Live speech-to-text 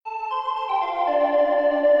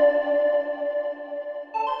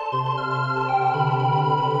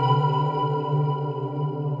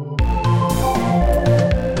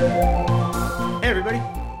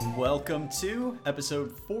welcome to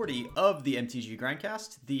episode 40 of the MTG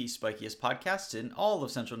Grindcast, the spikiest podcast in all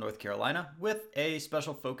of Central North Carolina, with a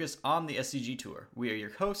special focus on the SCG Tour. We are your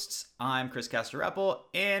hosts. I'm Chris Castor-Rappel,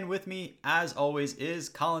 and with me, as always, is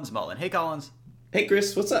Collins Mullen. Hey, Collins. Hey,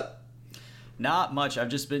 Chris. What's up? Not much. I've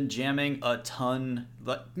just been jamming a ton,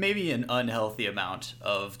 maybe an unhealthy amount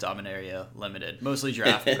of Dominaria Limited. Mostly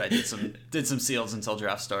draft, but I did some seals until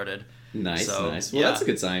draft started. Nice. Well, that's a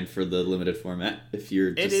good sign for the limited format if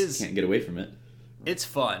you can't get away from it. It's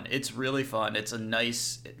fun. It's really fun. It's a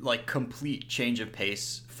nice, complete change of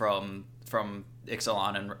pace from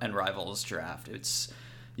Ixalan and Rivals draft. It's,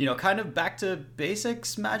 kind of back to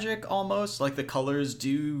basics Magic almost. Like, the colors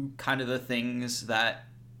do kind of the things that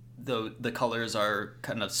the colors are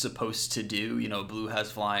kind of supposed to do. Blue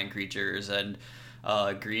has flying creatures and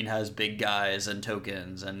green has big guys and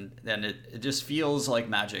tokens, and it just feels like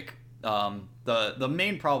Magic. The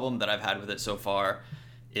main problem that I've had with it so far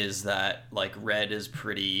is that red is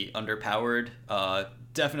pretty underpowered.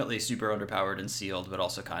 Definitely super underpowered in sealed, but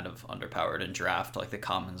also kind of underpowered in draft. The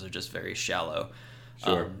commons are just very shallow.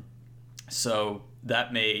 Sure. So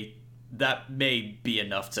that may be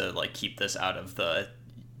enough to keep this out of the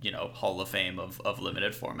Hall of Fame of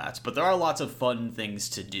limited formats. But there are lots of fun things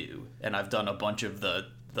to do, and I've done a bunch of the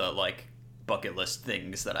bucket list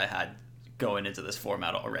things that I had going into this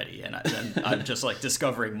format already, and I'm just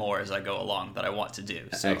discovering more as I go along that I want to do.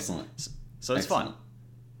 So, Excellent. So it's fun.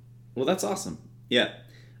 Well, that's awesome. Yeah.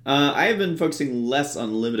 I have been focusing less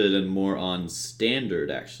on limited and more on standard,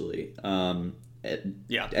 actually.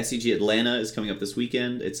 SCG Atlanta is coming up this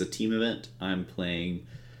weekend. It's a team event. I'm playing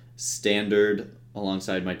standard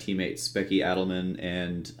alongside my teammates Becky Adelman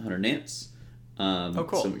and Hunter Nance. Cool.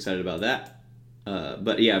 So I'm excited about that.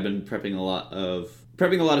 But yeah, I've been prepping a lot of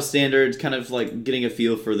standards, kind of getting a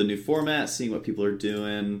feel for the new format, seeing what people are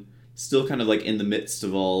doing. Still kind of in the midst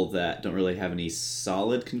of all that, don't really have any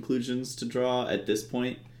solid conclusions to draw at this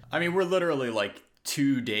point. I mean, we're literally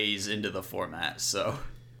 2 days into the format, so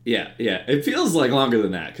yeah. It feels longer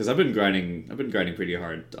than that because I've been grinding pretty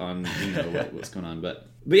hard on what's going on, but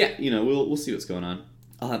yeah, we'll see what's going on.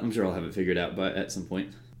 I'm sure I'll have it figured out at some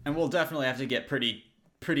point. And we'll definitely have to get pretty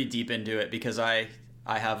deep into it because I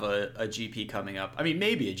have a GP coming up. I mean,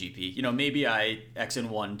 maybe a GP. Maybe I X and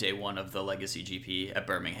 1 day 1 of the Legacy GP at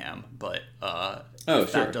Birmingham. But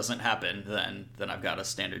if that doesn't happen, then I've got a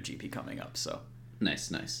standard GP coming up. So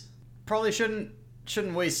nice. Probably shouldn't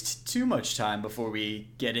waste too much time before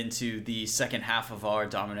we get into the second half of our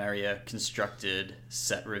Dominaria constructed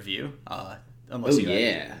set review. Unless you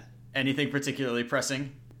have anything particularly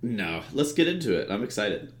pressing. No, let's get into it. I'm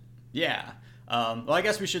excited. Yeah. Well, I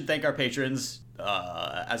guess we should thank our patrons.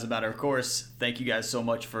 As a matter of course, thank you guys so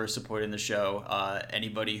much for supporting the show.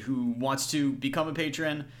 Anybody who wants to become a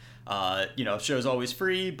patron, show's always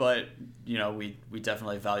free, but we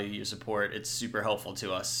definitely value your support. It's super helpful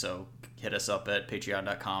to us. So hit us up at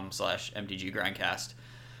patreon.com/mtggrindcast.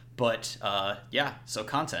 But so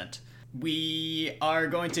content. We are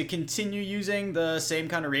going to continue using the same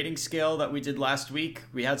kind of rating scale that we did last week.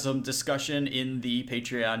 We had some discussion in the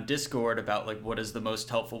Patreon Discord about what is the most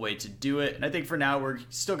helpful way to do it. And I think for now we're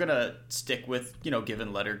still going to stick with,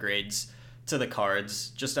 giving letter grades to the cards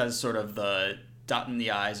just as sort of the dotting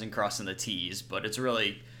the I's and crossing the T's. But it's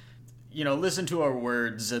really, listen to our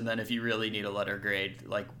words, and then if you really need a letter grade,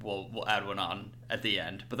 we'll add one on at the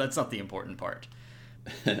end. But that's not the important part.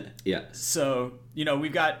 Yeah. So,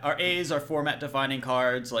 we've got our A's, our format defining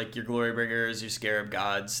cards, like your Glorybringers, your Scarab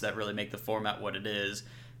Gods, that really make the format what it is.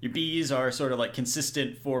 Your B's are sort of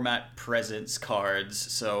consistent format presence cards.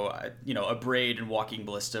 So, Abrade and Walking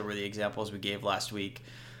Ballista were the examples we gave last week.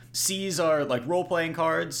 C's are role-playing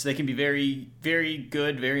cards. They can be very, very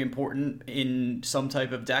good, very important in some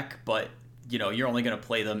type of deck, but you're only going to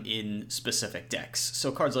play them in specific decks.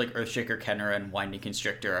 So cards like Earthshaker Kenner and Winding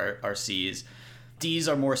Constrictor are C's. D's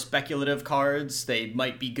are more speculative cards. They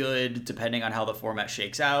might be good depending on how the format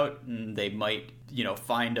shakes out, and they might,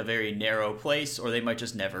 find a very narrow place, or they might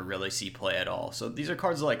just never really see play at all. So these are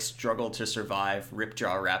cards like Struggle to Survive,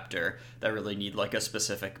 Ripjaw Raptor, that really need a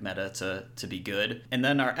specific meta to be good. And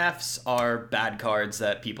then our F's are bad cards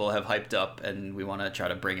that people have hyped up, and we want to try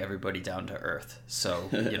to bring everybody down to earth. So,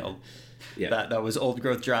 Yeah. That was Old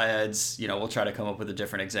Growth Dryads. We'll try to come up with a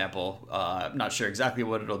different example. I'm not sure exactly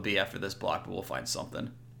what it'll be after this block, but we'll find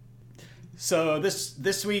something. So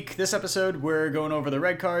this episode, we're going over the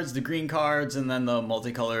red cards, the green cards, and then the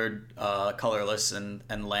multicolored, colorless,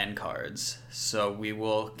 and land cards. So we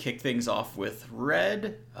will kick things off with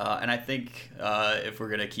red. And I think if we're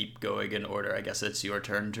going to keep going in order, I guess it's your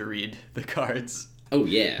turn to read the cards. Oh,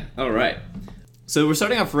 yeah. All right. So we're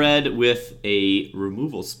starting off red with a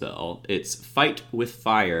removal spell. It's Fight with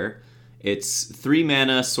Fire. It's 3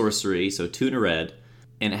 mana sorcery, so 2 in a red,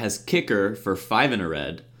 and it has Kicker for 5 in a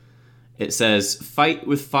red. It says Fight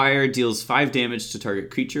with Fire deals 5 damage to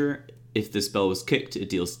target creature. If the spell was kicked, it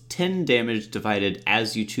deals 10 damage divided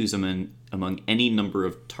as you choose among any number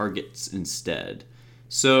of targets instead.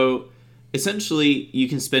 So essentially, you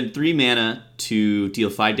can spend 3 mana to deal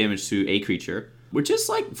 5 damage to a creature, which is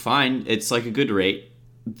like fine. It's like a good rate.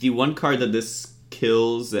 The one card that this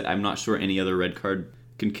kills that I'm not sure any other red card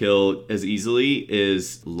can kill as easily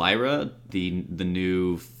is Lyra, the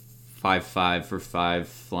new 5/5 for 5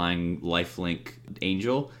 flying lifelink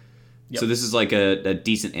angel. Yep. So this is like a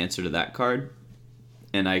decent answer to that card.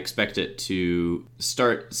 And I expect it to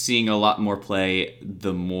start seeing a lot more play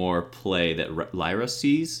the more play that Lyra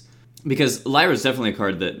sees. Because Lyra is definitely a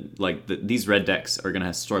card that these red decks are going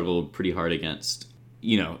to struggle pretty hard against.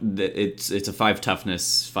 You know, it's a 5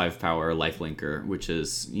 toughness, 5 power lifelinker, which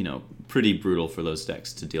is, you know, pretty brutal for those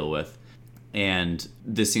decks to deal with. And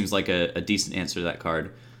this seems like a decent answer to that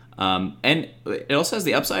card. And it also has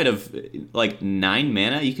the upside of like 9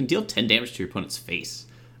 mana. You can deal 10 damage to your opponent's face,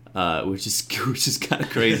 which is kind of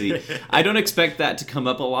crazy. I don't expect that to come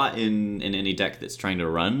up a lot in any deck that's trying to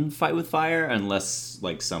run Fight with Fire, unless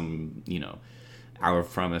like some, you know, Hour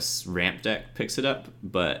of Promise ramp deck picks it up.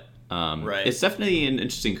 But right. It's definitely an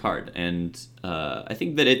interesting card, and I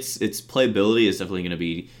think that its playability is definitely going to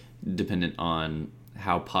be dependent on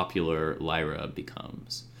how popular Lyra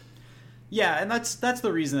becomes. Yeah, and that's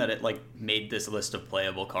the reason that it like made this list of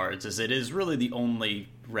playable cards, is it is really the only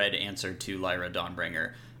red answer to Lyra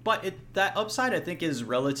Dawnbringer. But that upside, I think, is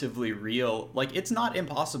relatively real. Like, it's not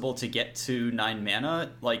impossible to get to 9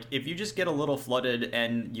 mana. Like, if you just get a little flooded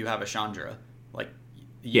and you have a Chandra, like,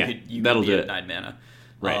 you could be at 9 mana.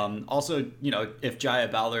 Right. Also, you know, if Jaya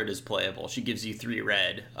Ballard is playable, she gives you 3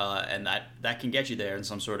 red, and that can get you there in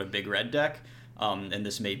some sort of big red deck. And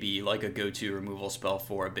this may be like a go-to removal spell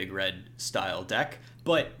for a big red style deck.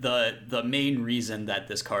 But the main reason that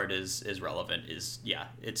this card is relevant is, yeah,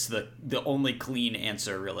 it's the only clean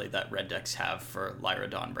answer, really, that red decks have for Lyra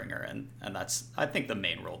Dawnbringer. And that's, I think, the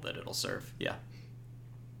main role that it'll serve. Yeah.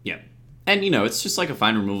 Yeah. And, you know, it's just like a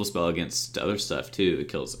fine removal spell against other stuff, too. It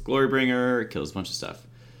kills Glorybringer, it kills a bunch of stuff.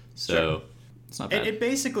 So, sure. It's not bad. It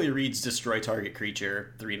basically reads Destroy Target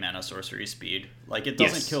Creature, 3 mana sorcery speed. Like, it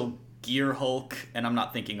doesn't kill Gear Hulk, and I'm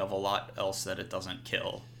not thinking of a lot else that it doesn't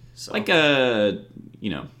kill. So. Like you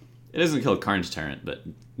know, it doesn't kill Carnage Tyrant, but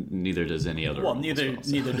neither does any other. Well, neither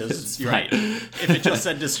does. You're right. If it just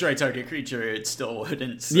said Destroy Target Creature, it still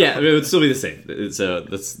wouldn't. So. Yeah, it would still be the same. So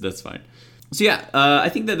that's fine. So yeah, I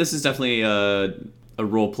think that this is definitely a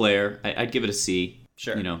role player. I'd give it a C.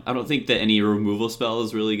 Sure. You know, I don't think that any removal spell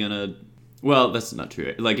is really gonna. Well, that's not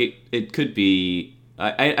true. Like it could be.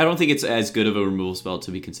 I don't think it's as good of a removal spell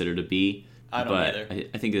to be considered a B. I don't either.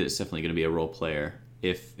 I think that it's definitely going to be a role player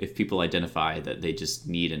if people identify that they just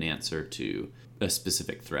need an answer to a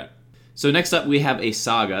specific threat. So next up we have a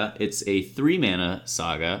Saga. It's a 3 mana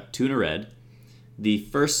Saga, 2 in a red. The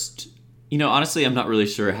first, you know, honestly, I'm not really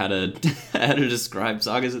sure how to describe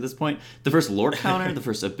Sagas at this point. The first lore counter, the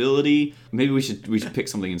first ability. Maybe we should pick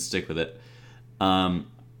something and stick with it.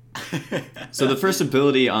 So the first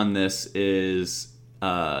ability on this is.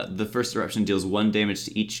 The first eruption deals 1 damage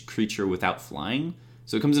to each creature without flying.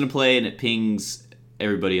 So it comes into play and it pings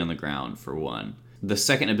everybody on the ground for 1. The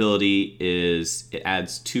second ability is it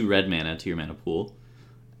adds 2 red mana to your mana pool.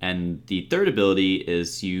 And the third ability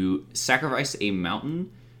is you sacrifice a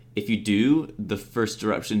mountain. If you do, the first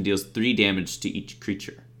eruption deals 3 damage to each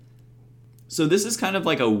creature. So this is kind of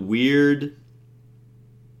like a weird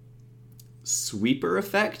sweeper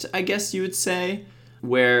effect, I guess you would say.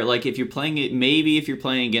 Where, like, if you're playing it, maybe if you're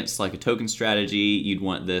playing against, like, a token strategy, you'd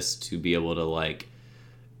want this to be able to, like,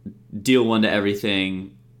 deal 1 to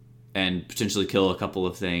everything and potentially kill a couple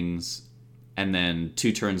of things, and then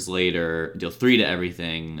 2 turns later, deal 3 to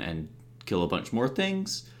everything and kill a bunch more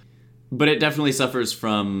things. But it definitely suffers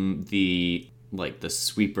from the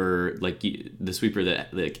sweeper, the sweeper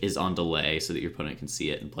that like, is on delay so that your opponent can see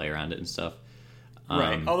it and play around it and stuff.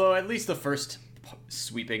 Right. Although at least the first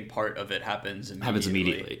sweeping part of it happens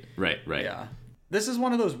immediately. Right. Yeah. This is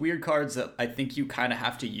one of those weird cards that I think you kind of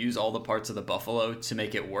have to use all the parts of the buffalo to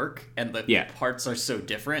make it work, and the parts are so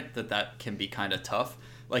different that can be kind of tough.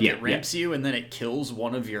 Like, it ramps you, and then it kills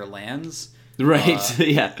one of your lands. Right,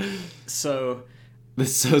 yeah. So...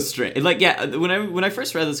 That's so strange. Like, yeah, when I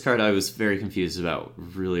first read this card, I was very confused about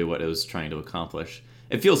really what it was trying to accomplish.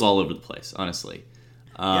 It feels all over the place, honestly.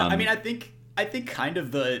 Yeah, I mean, I think I think kind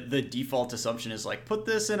of the default assumption is like, put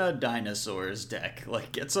this in a dinosaurs deck,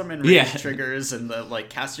 like get some enraged triggers and like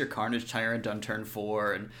cast your Carnage Tyrant on turn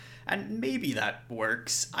 4, and maybe that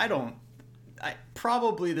works.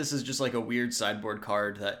 Probably this is just like a weird sideboard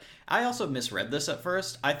card that I also misread this at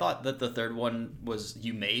first. I thought that the third one was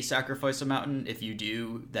you may sacrifice a mountain. If you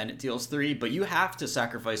do, then it deals 3, but you have to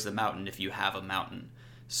sacrifice the mountain if you have a mountain.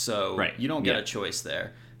 So you don't get a choice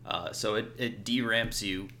there. So it deramps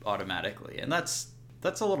you automatically, and that's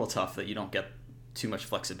a little tough that you don't get too much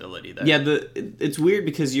flexibility there. Yeah, it's weird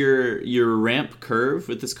because your ramp curve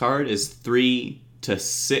with this card is 3 to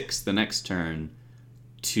 6 the next turn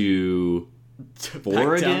to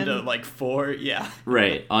 4 again? Down to like 4, yeah.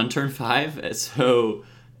 Right, on turn 5. So,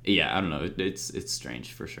 yeah, I don't know. It's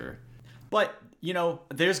strange for sure. But,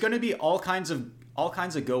 there's going to be all kinds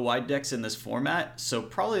of go wide decks in this format, so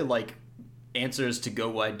probably like answers to go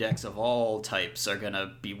wide decks of all types are going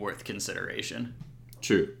to be worth consideration.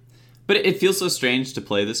 True. But it feels so strange to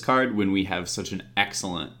play this card when we have such an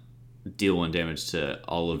excellent deal 1 damage to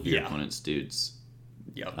all of your opponent's dudes.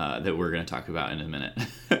 Yep. That we're going to talk about in a minute.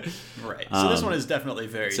 Right. So this one is definitely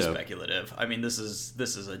very speculative. I mean, this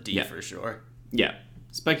is a D for sure. Yeah.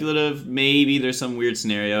 Speculative. Maybe there's some weird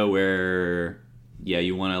scenario where,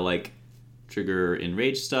 you want to like trigger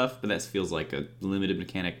enrage stuff, but that feels like a limited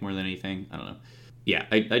mechanic more than anything. I don't know. Yeah,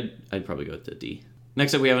 I'd probably go with the D.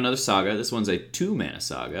 Next up, we have another saga. This one's a 2-mana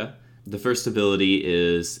saga. The first ability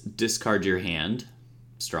is discard your hand.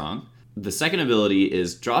 Strong. The second ability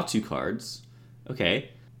is draw 2 cards.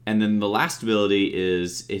 Okay. And then the last ability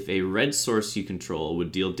is if a red source you control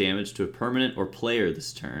would deal damage to a permanent or player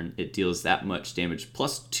this turn, it deals that much damage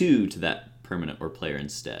plus 2 to that permanent or player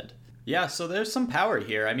instead. Yeah, so there's some power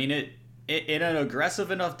here. I mean, in an aggressive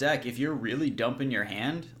enough deck, if you're really dumping your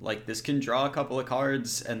hand, like this can draw a couple of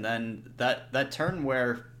cards, and then that turn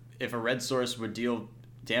where if a red source would deal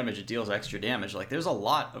damage, it deals extra damage. Like there's a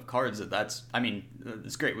lot of cards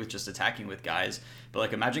it's great with just attacking with guys, but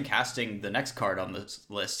like imagine casting the next card on this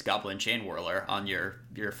list, Goblin Chainwhirler, on your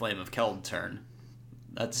Flame of Keld turn.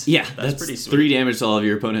 That's pretty sweet. 3 damage to all of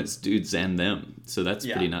your opponent's dudes and them. So that's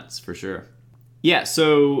pretty nuts for sure. Yeah,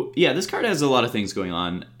 so this card has a lot of things going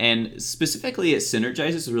on, and specifically it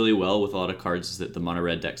synergizes really well with a lot of cards that the mono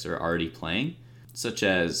red decks are already playing, such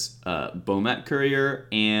as Bomat Courier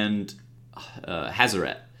and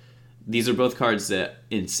Hazoret. These are both cards that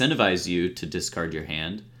incentivize you to discard your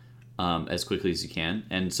hand as quickly as you can,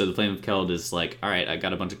 and so the Flame of Keld is like, all right, I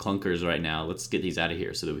got a bunch of clunkers right now, let's get these out of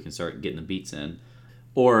here so that we can start getting the beats in.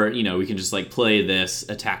 Or, we can just like play this,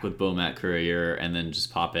 attack with Bomat Courier, and then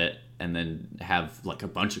just pop it, and then have like a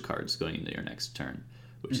bunch of cards going into your next turn,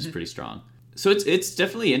 which is pretty strong. So it's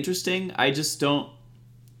definitely interesting. I just don't,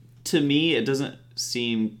 to me, it doesn't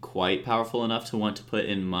seem quite powerful enough to want to put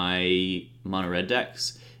in my mono red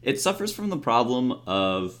decks. It suffers from the problem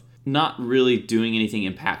of not really doing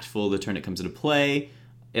anything impactful the turn it comes into play.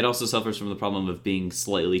 It also suffers from the problem of being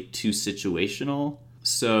slightly too situational.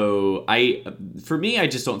 So for me, I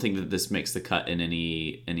just don't think that this makes the cut in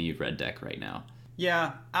any red deck right now.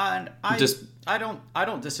 Yeah, and I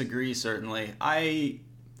don't disagree, certainly. I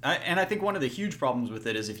think one of the huge problems with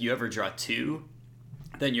it is if you ever draw 2,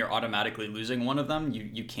 then you're automatically losing one of them.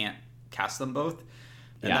 You can't cast them both.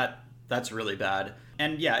 And that's really bad.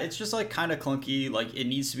 And yeah, it's just like kind of clunky. Like it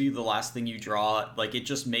needs to be the last thing you draw. Like it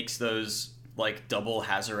just makes those like double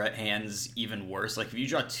Hazoret hands even worse. Like if you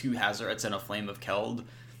draw 2 Hazorets and a Flame of Keld,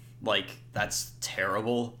 like that's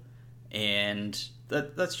terrible. And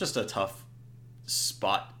that's just a tough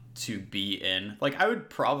spot to be in. Like I would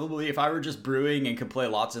probably, if I were just brewing and could play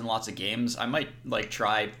lots and lots of games, I might like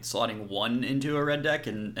try slotting 1 into a red deck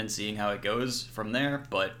and seeing how it goes from there,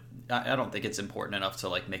 but I don't think it's important enough to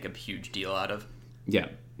like make a huge deal out of. Yeah.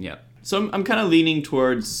 So I'm kind of leaning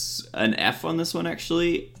towards an F on this one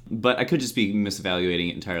actually, but I could just be misevaluating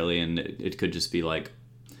it entirely, and it could just be like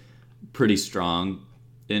pretty strong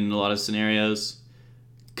in a lot of scenarios.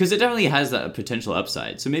 Because it definitely has that potential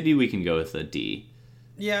upside, so maybe we can go with a D.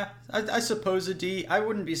 Yeah, I suppose a D. I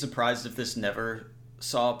wouldn't be surprised if this never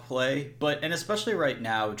saw play, and especially right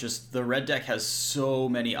now, just the red deck has so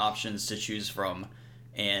many options to choose from,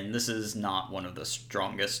 and this is not one of the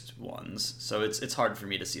strongest ones, so it's hard for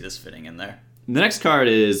me to see this fitting in there. The next card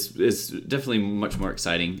is definitely much more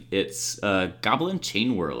exciting. It's Goblin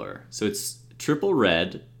Chainwhirler. So it's triple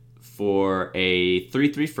red for a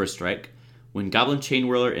 3/3 first strike. When Goblin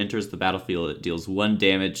Chainwhirler enters the battlefield, it deals 1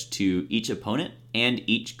 damage to each opponent and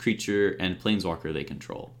each creature and planeswalker they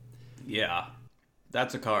control. Yeah,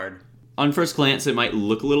 that's a card. On first glance, it might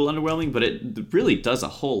look a little underwhelming, but it really does a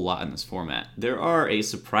whole lot in this format. There are a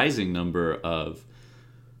surprising number of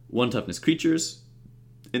 1 toughness creatures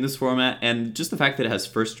in this format, and just the fact that it has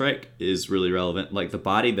first strike is really relevant. Like, the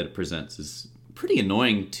body that it presents is pretty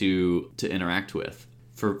annoying to interact with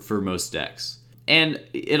for most decks. And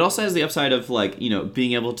it also has the upside of, like, you know,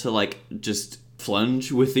 being able to, like, just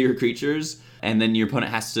flunge with your creatures, and then your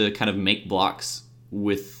opponent has to kind of make blocks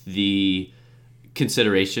with the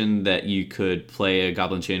consideration that you could play a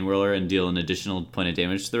Goblin Chainwhirler and deal an additional point of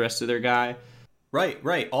damage to the rest of their guy.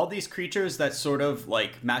 Right. All these creatures that sort of,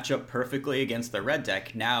 like, match up perfectly against the red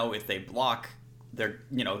deck, now if they block, they're,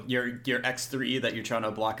 you know, your X3 that you're trying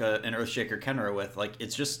to block an Earthshaker Kenra with, like,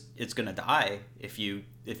 it's gonna die if you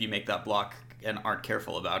make that block and aren't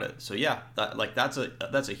careful about it. So yeah, that's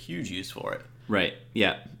a huge use for it. Right.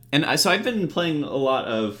 Yeah. And so I've been playing a lot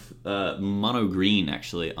of mono green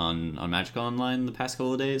actually on Magic Online the past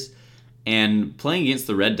couple of days, and playing against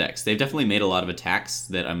the red decks, they've definitely made a lot of attacks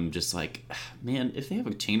that I'm just like, man, if they have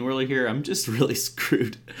a Chainwhirler here, I'm just really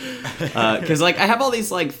screwed. Because like I have all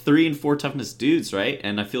these like 3 and 4 toughness dudes, right?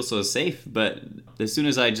 And I feel so safe, but as soon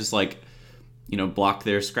as I just like, you know, block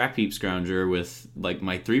their Scrap Heap Scrounger with like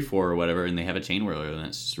my 3/4 or whatever, and they have a Chainwhirler, then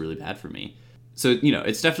it's just really bad for me. So, you know,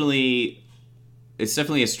 it's definitely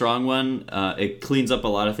a strong one. It cleans up a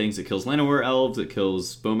lot of things. It kills Llanowar Elves, it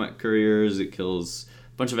kills Bomat Couriers, it kills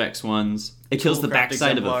a bunch of X1s. It kills the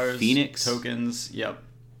backside of a Phoenix. Tokens, yep.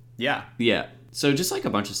 Yeah. Yeah. So just like a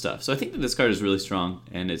bunch of stuff. So I think that this card is really strong,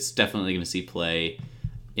 and it's definitely going to see play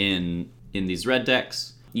in these red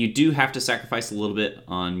decks. You do have to sacrifice a little bit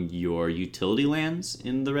on your utility lands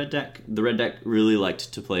in the red deck. The red deck really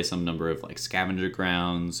liked to play some number of like Scavenger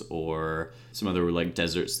Grounds or some other like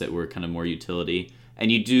deserts that were kind of more utility.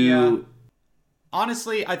 And you do... Yeah.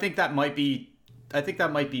 Honestly, I think that might be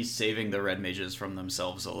saving the red mages from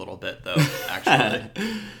themselves a little bit, though, actually.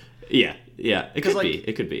 Yeah.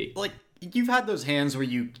 It could be. Like, you've had those hands where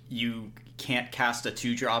you can't cast a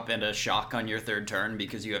 2-drop and a shock on your 3rd turn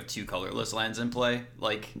because you have 2 colorless lands in play.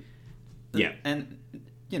 Like, yeah. And,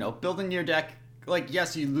 you know, building your deck, like,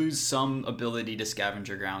 yes, you lose some ability to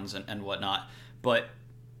Scavenger Grounds and whatnot, but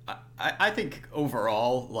I think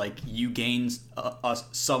overall, like, you gain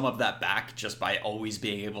some of that back just by always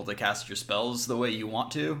being able to cast your spells the way you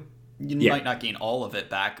want to. You might not gain all of it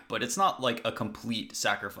back, but it's not like a complete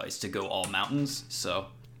sacrifice to go all mountains, so...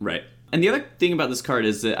 Right. And the other thing about this card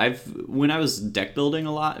is that when I was deck building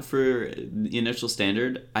a lot for the initial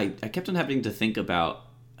standard, I kept on having to think about,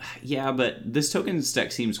 yeah, but this tokens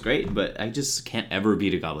deck seems great, but I just can't ever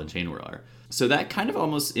beat a Goblin Chainwhirler. So that kind of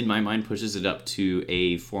almost, in my mind, pushes it up to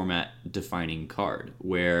a format-defining card,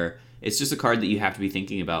 where it's just a card that you have to be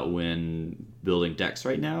thinking about when building decks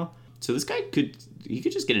right now. So this guy could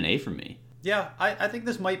just get an A from me. Yeah, I think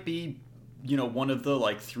this might be, you know, one of the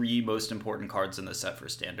like 3 most important cards in the set for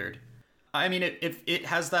standard. I mean, it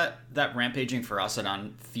has that Rampaging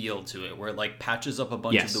Ferocidon feel to it, where it like patches up a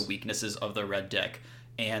bunch of the weaknesses of the red deck,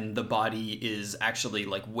 and the body is actually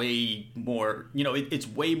like way more, you know, it's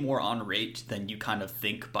way more on rate than you kind of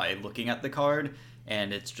think by looking at the card,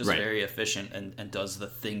 and it's just very efficient and does the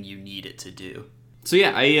thing you need it to do. So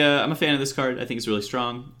yeah, I'm a fan of this card. I think it's really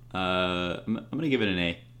strong. I'm gonna give it an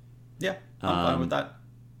A. Yeah, I'm fine with that.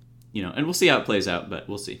 You know, and we'll see how it plays out, but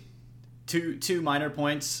we'll see. Two minor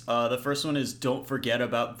points. The first one is don't forget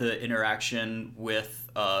about the interaction with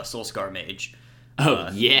Soulscar Mage.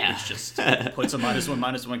 Yeah. Which just puts a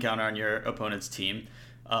 -1/-1 counter on your opponent's team.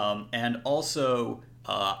 And also,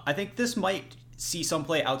 I think this might see some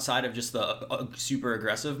play outside of just the super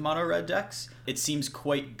aggressive mono red decks. It seems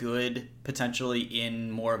quite good potentially in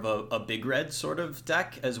more of a big red sort of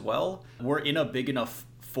deck as well. We're in a big enough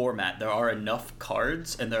format. There are enough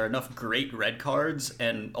cards, and there are enough great red cards,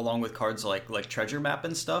 and along with cards like Treasure Map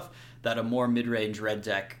and stuff, that a more mid-range red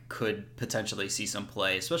deck could potentially see some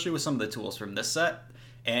play, especially with some of the tools from this set.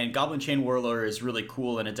 And Goblin Chainwhirler is really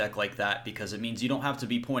cool in a deck like that because it means you don't have to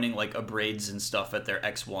be pointing like Abrades and stuff at their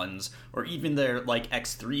X1s or even their like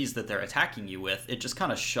X3s that they're attacking you with. It just kind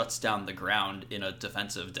of shuts down the ground in a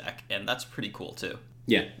defensive deck, and that's pretty cool too.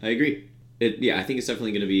 Yeah, I agree. I think it's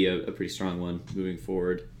definitely going to be a pretty strong one moving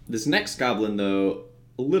forward. This next Goblin, though,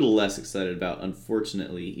 a little less excited about,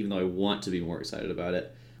 unfortunately, even though I want to be more excited about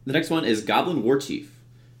it. The next one is Goblin Warchief.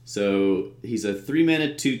 So he's a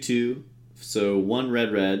 3-mana 2/2, so 1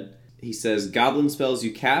 red. He says Goblin spells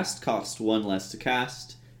you cast cost 1 less to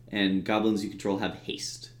cast, and goblins you control have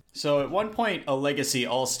haste. So at one point, a Legacy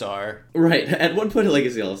All-Star. Right, at one point a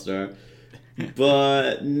Legacy All-Star.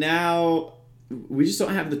 But now... we just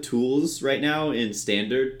don't have the tools right now in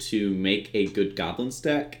Standard to make a good Goblin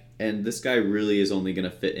stack, and this guy really is only going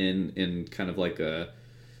to fit in kind of like a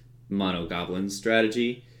mono Goblin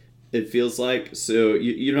strategy. It feels like. So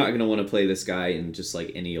you're not going to want to play this guy in just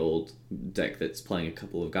like any old deck that's playing a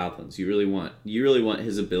couple of goblins. You really want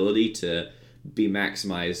his ability to be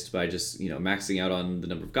maximized by just, maxing out on the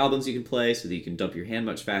number of goblins you can play so that you can dump your hand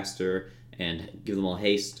much faster and give them all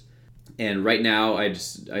haste. And right now I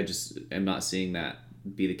just am not seeing that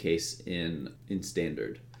be the case in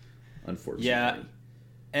standard, unfortunately. Yeah.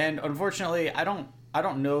 And unfortunately, I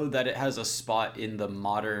don't know that it has a spot in the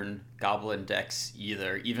modern goblin decks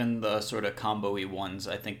either. Even the sort of combo-y ones,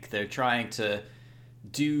 I think they're trying to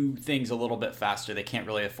do things a little bit faster. They can't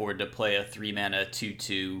really afford to play a 3-mana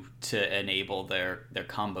 2/2 to enable their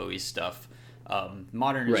combo-y stuff.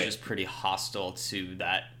 Modern is just pretty hostile to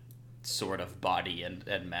that sort of body and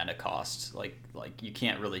mana cost. Like you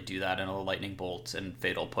can't really do that in a Lightning Bolt and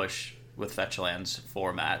Fatal Push with fetch lands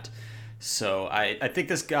format. So I think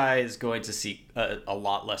this guy is going to see a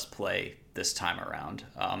lot less play this time around.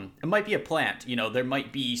 It might be a plant. There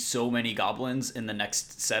might be so many goblins in the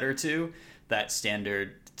next set or two that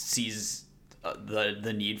Standard sees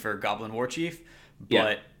the need for Goblin Warchief.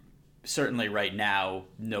 But certainly right now,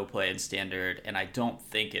 no play in Standard, and I don't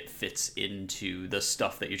think it fits into the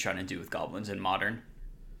stuff that you're trying to do with goblins in Modern.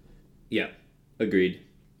 Yeah, agreed.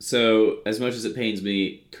 So as much as it pains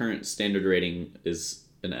me, current Standard rating is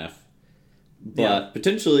an F. But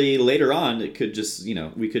potentially later on, it could just,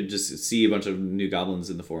 we could just see a bunch of new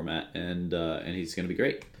goblins in the format, and he's going to be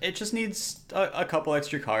great. It just needs a couple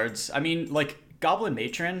extra cards. I mean, Goblin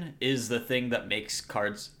Matron is the thing that makes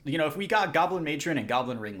cards... if we got Goblin Matron and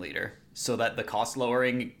Goblin Ringleader, so that the cost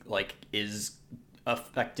lowering, is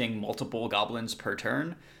affecting multiple goblins per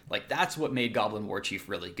turn, that's what made Goblin Warchief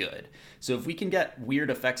really good. So if we can get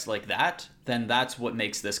weird effects like that, then that's what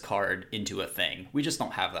makes this card into a thing. We just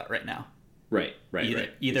don't have that right now. Right. Either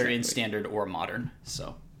exactly. In Standard or Modern. So,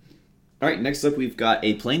 all right. Next up, we've got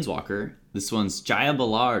a Planeswalker. This one's Jaya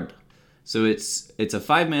Ballard. So it's a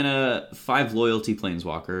 5-mana, 5 loyalty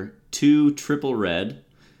Planeswalker, 2 triple red.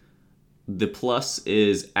 The plus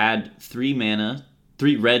is add 3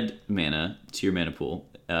 red mana to your mana pool,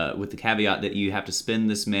 with the caveat that you have to spend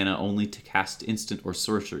this mana only to cast instant or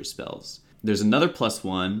sorcery spells. There's another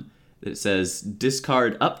 +1 that says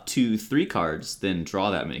discard up to 3 cards, then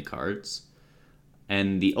draw that many cards.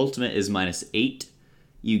 And the ultimate is -8.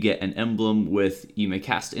 You get an emblem with you may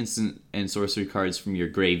cast instant and sorcery cards from your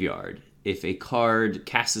graveyard. If a card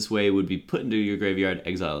cast this way would be put into your graveyard,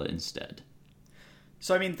 exile it instead.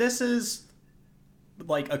 So, I mean, this is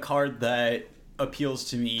a card that appeals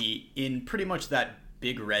to me in pretty much that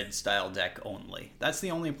big red style deck only. That's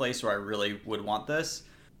the only place where I really would want this.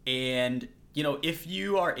 And, if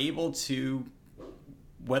you are able to,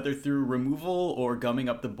 whether through removal or gumming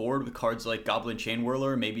up the board with cards like Goblin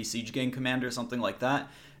Chainwhirler, maybe Siege Gang Commander, something like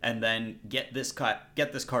that, and then get this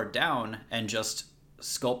card down and just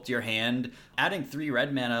sculpt your hand. Adding 3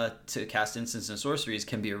 red mana to cast instants and sorceries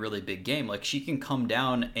can be a really big game. She can come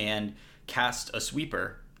down and cast a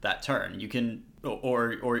sweeper that turn. You can,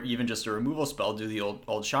 or even just a removal spell, do the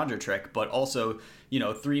old Chandra trick, but also,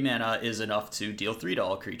 3 mana is enough to deal 3 to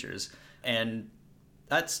all creatures. And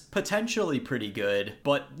that's potentially pretty good,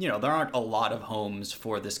 but, there aren't a lot of homes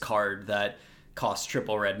for this card that costs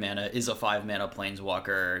triple red mana, is a 5-mana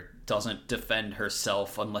Planeswalker, doesn't defend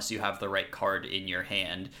herself unless you have the right card in your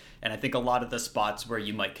hand. And I think a lot of the spots where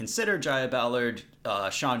you might consider Jaya Ballard,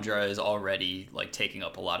 Chandra is already, taking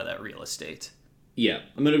up a lot of that real estate. Yeah,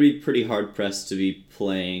 I'm going to be pretty hard-pressed to be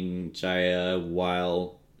playing Jaya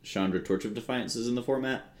while Chandra Torch of Defiance is in the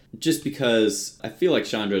format. Just because I feel like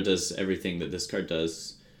Chandra does everything that this card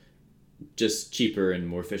does, just cheaper and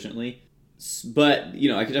more efficiently. But,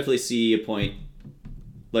 I could definitely see a point,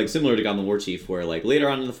 similar to Goblin Warchief, where, later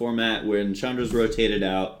on in the format, when Chandra's rotated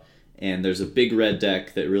out, and there's a big red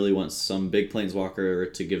deck that really wants some big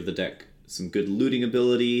Planeswalker to give the deck some good looting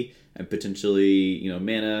ability, and potentially,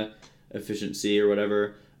 mana efficiency or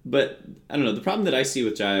whatever. But, I don't know, the problem that I see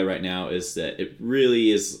with Jaya right now is that it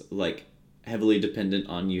really is, heavily dependent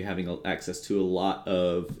on you having access to a lot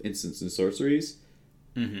of instants and sorceries.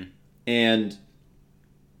 Mm-hmm. And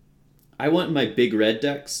I want my big red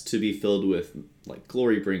decks to be filled with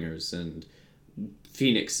Glorybringers and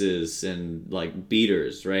Phoenixes and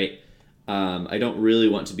beaters, right? I don't really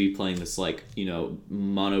want to be playing this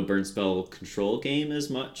mono burn spell control game as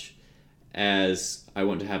much as I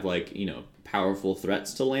want to have powerful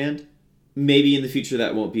threats to land. Maybe in the future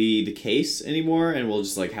that won't be the case anymore, and we'll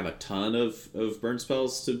just have a ton of burn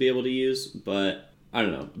spells to be able to use. But I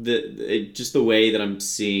don't know, just the way that I'm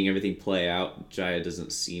seeing everything play out, Jaya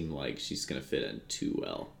doesn't seem like she's gonna fit in too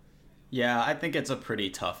well. Yeah, I think it's a pretty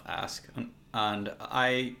tough ask, and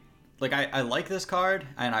I like this card,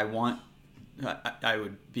 and I want I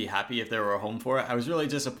would be happy if there were a home for it. I was really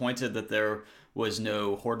disappointed that there was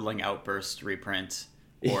no Hordling Outburst reprint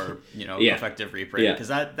or, effective reprint, because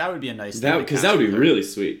that would be a nice thing. Because that would be really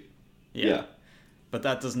sweet. Yeah. But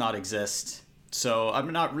that does not exist. So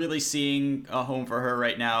I'm not really seeing a home for her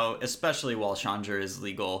right now, especially while Chandra is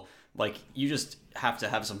legal. Like, you just have to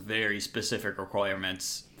have some very specific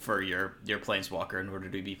requirements for your Planeswalker in order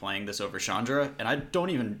to be playing this over Chandra, and I don't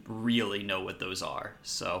even really know what those are,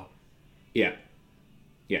 so... Yeah.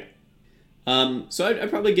 So I'd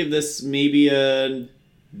probably give this maybe a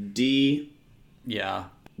D. Yeah.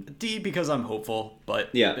 D because I'm hopeful, but...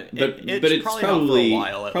 Yeah, but it's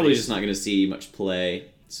probably just not going to see much play,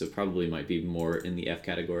 so probably might be more in the F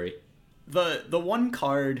category. The one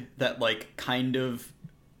card that, like, kind of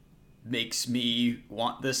makes me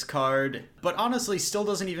want this card, but honestly still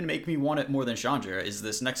doesn't even make me want it more than Chandra, is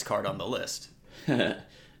this next card on the list.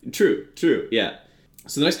 True, yeah.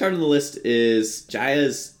 So the next card on the list is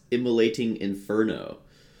Jaya's Immolating Inferno.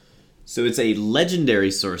 So it's a legendary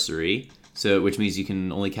sorcery, which means you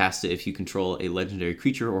can only cast it if you control a legendary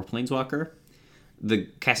creature or planeswalker. The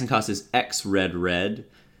casting cost is X red.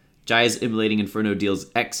 Jaya's Immolating Inferno deals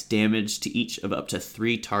X damage to each of up to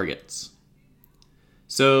 3 targets.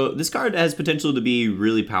 So this card has potential to be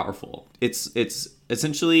really powerful. It's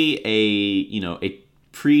essentially a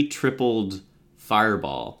pre-tripled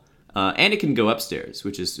fireball, and it can go upstairs,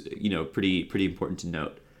 which is pretty important to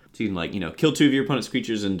note. So you can kill 2 of your opponent's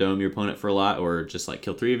creatures and dome your opponent for a lot, or just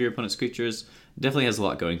kill 3 of your opponent's creatures. It definitely has a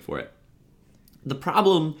lot going for it. The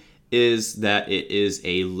problem is that it is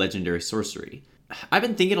a legendary sorcery. I've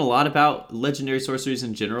been thinking a lot about legendary sorceries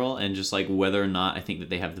in general, and just whether or not I think that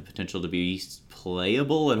they have the potential to be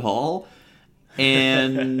playable at all.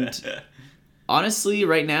 And honestly,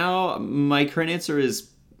 right now, my current answer is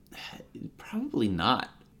probably not.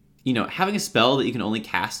 Having a spell that you can only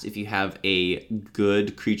cast if you have a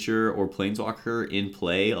good creature or planeswalker in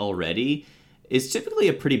play already is typically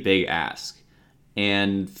a pretty big ask,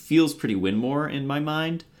 and feels pretty win-more in my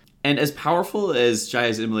mind. And as powerful as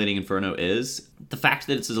Jaya's Immolating Inferno is, the fact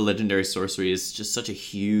that it's a legendary sorcery is just such a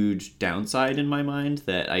huge downside in my mind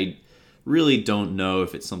that I really don't know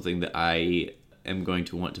if it's something that I am going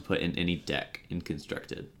to want to put in any deck in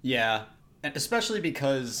Constructed. Yeah, and especially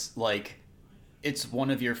because, it's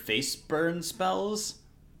one of your face burn spells,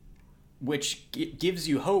 which gives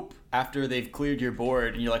you hope after they've cleared your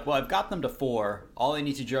board, and you're like, well, I've got them to 4. All I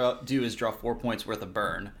need to do is draw 4 points worth of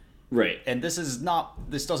burn. Right. And this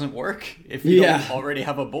doesn't work if you don't already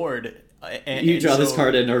have a board. You draw this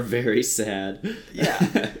card and are very sad.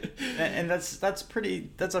 Yeah. And that's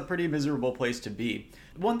a pretty miserable place to be.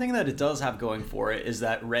 One thing that it does have going for it is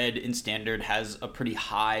that red in Standard has a pretty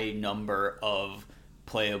high number of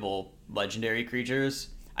playable legendary creatures.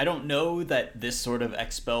 I don't know that this sort of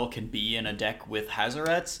X spell can be in a deck with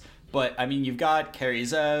Hazarets, but I mean, you've got Kari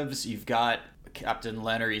Zevs, you've got Captain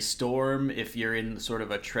Lannery Storm if you're in sort of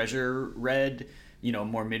a treasure red,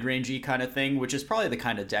 more mid-rangey kind of thing, which is probably the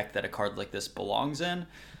kind of deck that a card like this belongs in.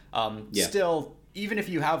 Still, even if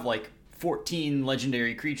you have 14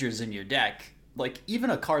 legendary creatures in your deck, even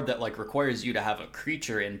a card that requires you to have a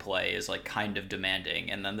creature in play is kind of demanding,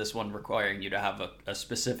 and then this one requiring you to have a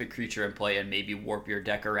specific creature in play and maybe warp your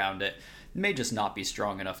deck around it may just not be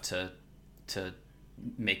strong enough to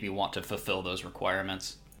make me want to fulfill those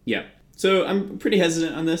requirements. Yeah. So I'm pretty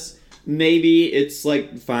hesitant on this. Maybe it's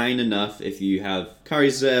fine enough if you have Kari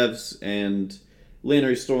Zevs and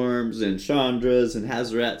Lannery Storms and Chandras and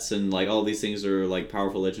Hazarets and all these things are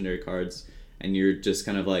powerful legendary cards, and you're just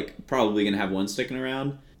kind of probably gonna have one sticking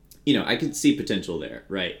around. I could see potential there,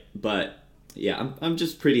 right? But yeah, I'm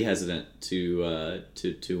just pretty hesitant to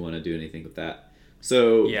want to do anything with that.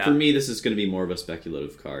 So for me, this is gonna be more of a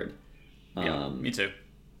speculative card. Yeah, me too.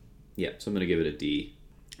 Yeah, so I'm gonna give it a D.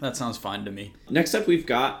 That sounds fine to me. Next up, we've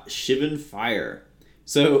got Shivan Fire.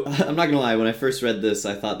 So, I'm not going to lie, when I first read this,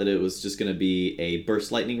 I thought that it was just going to be a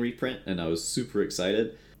Burst Lightning reprint, and I was super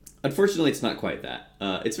excited. Unfortunately, it's not quite that.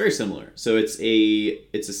 It's very similar. So, it's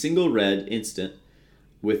a single red instant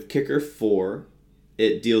with Kicker 4.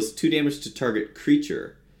 It deals 2 damage to target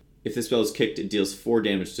creature. If the spell is kicked, it deals 4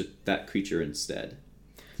 damage to that creature instead.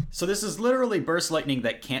 So, this is literally Burst Lightning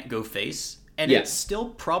that can't go face, and it's still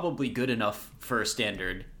probably good enough for a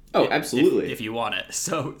Standard. Oh, absolutely. If you want it.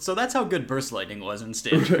 So that's how good Burst Lightning was in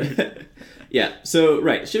Standard. Yeah. So,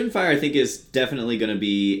 right. Shivan Fire, I think, is definitely going to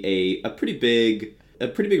be a pretty big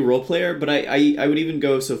role player, but I would even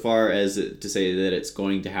go so far as to say that it's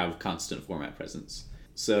going to have constant format presence.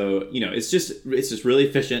 So, it's just really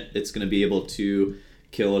efficient. It's going to be able to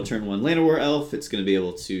kill a turn 1 Llanowar Elf. It's going to be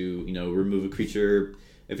able to, remove a creature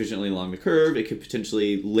efficiently along the curve. It could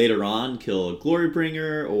potentially later on kill a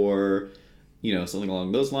Glorybringer or, something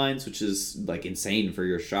along those lines, which is like insane for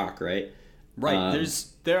your shock, right? Right.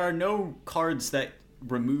 There are no cards that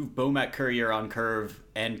remove Bomat Courier on curve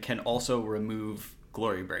and can also remove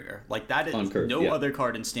Glorybringer. Like that is other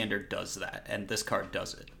card in Standard does that, and this card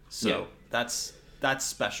does it. So that's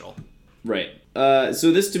special. Right.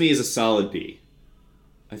 So this to me is a solid B.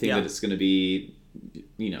 I think that it's going to be,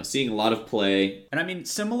 seeing a lot of play. And I mean,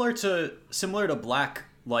 similar to Black,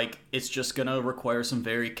 like it's just going to require some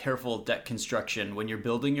very careful deck construction when you're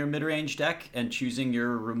building your mid-range deck and choosing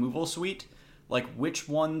your removal suite. Like, which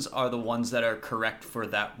ones are the ones that are correct for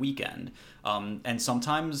that weekend? And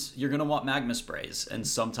sometimes you're going to want Magma Sprays, and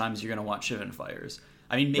sometimes you're going to want Shivan Fires.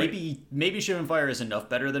 I mean, maybe Shivan Fire is enough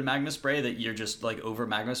better than Magma Spray that you're just, like, over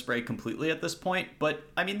Magma Spray completely at this point. But,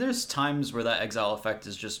 I mean, there's times where that Exile effect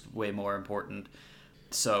is just way more important.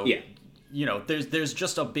 So, there's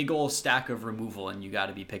just a big old stack of removal, and you got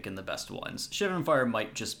to be picking the best ones. Shivan Fire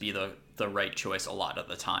might just be the right choice a lot of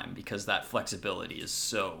the time, because that flexibility is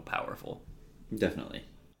so powerful. Definitely.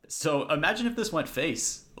 So imagine if this went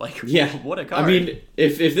face. Like, what a card. I mean,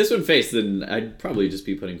 if this went face, then I'd probably just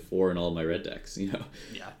be putting 4 in all my red decks, Yeah,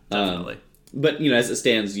 definitely. But, as it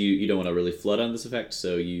stands, you don't want to really flood on this effect,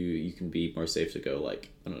 so you can be more safe to go, like,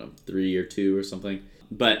 I don't know, 3 or 2 or something.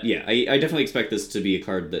 But, yeah, I definitely expect this to be a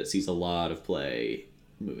card that sees a lot of play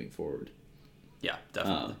moving forward. Yeah,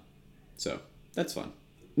 definitely. So, that's fun.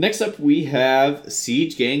 Next up, we have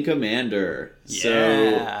Siege Gang Commander.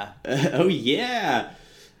 Yeah. So,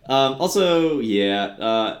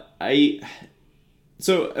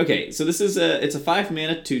 So this is it's a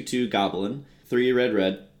 5-mana 2/2 Goblin, 3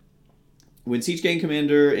 red. When Siege Gang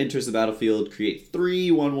Commander enters the battlefield, create 3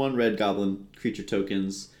 1/1 red Goblin creature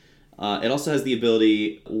tokens. It also has the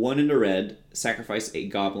ability 1 into red, sacrifice a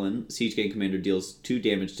Goblin. Siege Gang Commander deals 2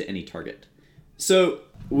 damage to any target. So,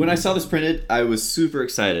 when I saw this printed, I was super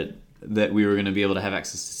excited that we were going to be able to have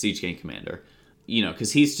access to Siege Gang Commander.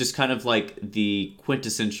 Because he's just kind of like the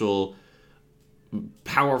quintessential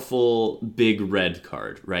powerful big red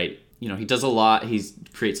card, right? He does a lot. He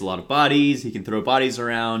creates a lot of bodies. He can throw bodies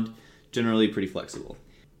around. Generally pretty flexible.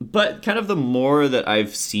 But kind of the more that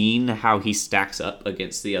I've seen how he stacks up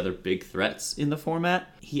against the other big threats in the format,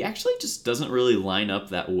 he actually just doesn't really line up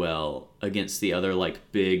that well against the other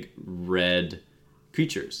like big red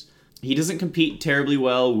creatures. He doesn't compete terribly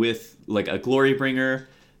well with like a Glorybringer.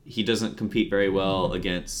 He doesn't compete very well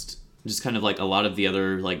against just kind of like a lot of the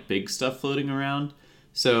other like big stuff floating around.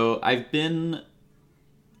 So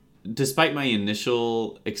despite my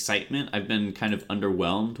initial excitement, I've been kind of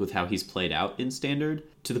underwhelmed with how he's played out in Standard,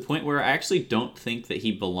 to the point where I actually don't think that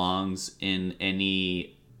he belongs in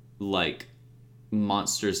any like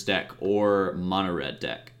monsters deck or mono red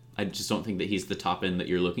deck. I just don't think that he's the top end that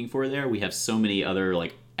you're looking for there. We have so many other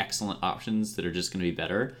like excellent options that are just going to be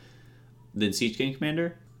better than Siege Gang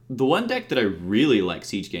Commander. The one deck that I really like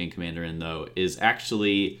Siege Gang Commander in, though, is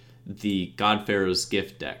actually the Godpharaoh's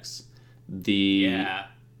Gift decks. The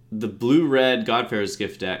blue-red Godpharaoh's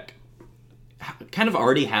Gift deck kind of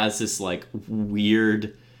already has this like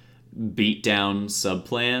weird beatdown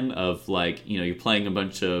subplan of like, you're playing a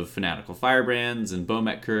bunch of Fanatical Firebrands and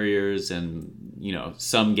Bomat Couriers, and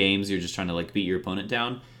some games you're just trying to like beat your opponent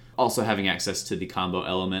down. Also having access to the combo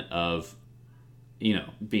element of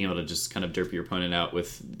being able to just kind of derp your opponent out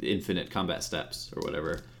with infinite combat steps or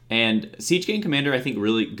whatever. And Siege Gang Commander, I think,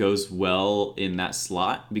 really goes well in that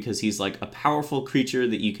slot because he's like a powerful creature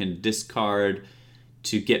that you can discard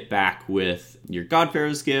to get back with your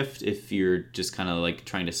Godpharaoh's Gift if you're just kind of like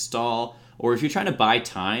trying to stall, or if you're trying to buy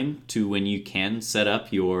time to when you can set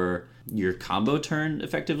up your combo turn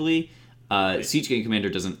effectively. Siege Gang Commander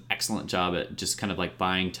does an excellent job at just kind of like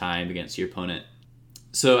buying time against your opponent.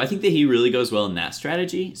 So I think that he really goes well in that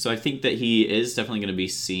strategy. So I think that he is definitely going to be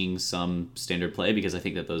seeing some Standard play because I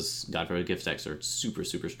think that those Godpharaoh Gift decks are super,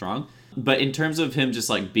 super strong. But in terms of him just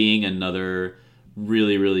like being another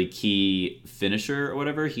really, really key finisher or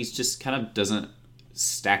whatever, he's just kind of doesn't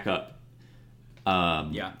stack up.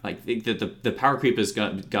 I think that the power creep has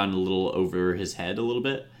gone a little over his head a little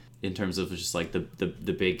bit in terms of just like the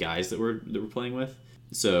big guys that we're playing with.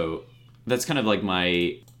 So that's kind of like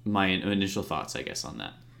my initial thoughts, I guess, on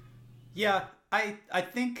that. Yeah, I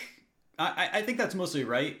think that's mostly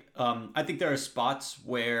right. I think there are spots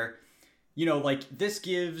where, like this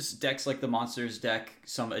gives decks like the Monsters deck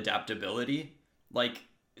some adaptability. Like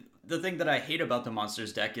the thing that I hate about the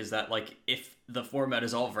Monsters deck is that like if the format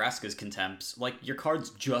is all Vraska's Contempts, like your cards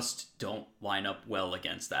just don't line up well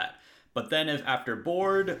against that. But then if after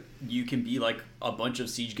board, you can be like a bunch of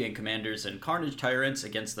Siege Gang Commanders and Carnage Tyrants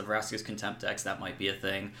against the Vraska's Contempt decks, that might be a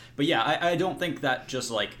thing. But yeah, I don't think that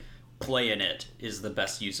just like playing it is the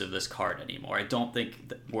best use of this card anymore. I don't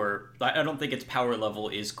think I don't think its power level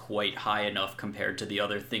is quite high enough compared to the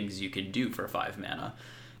other things you can do for 5 mana.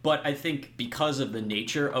 But I think because of the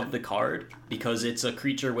nature of the card, because it's a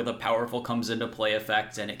creature with a powerful comes into play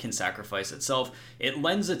effect and it can sacrifice itself, it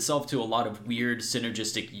lends itself to a lot of weird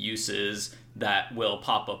synergistic uses that will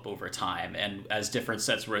pop up over time. And as different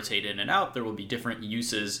sets rotate in and out, there will be different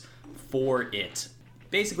uses for it.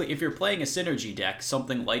 Basically, if you're playing a synergy deck,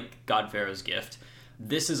 something like Godpharaoh's Gift,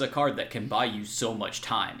 this is a card that can buy you so much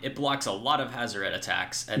time. It blocks a lot of Hazoret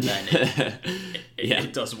attacks, and then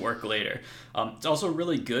it does work later. It's also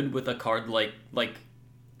really good with a card like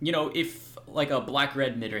if like a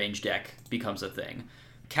black-red mid-range deck becomes a thing.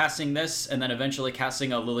 Casting this, and then eventually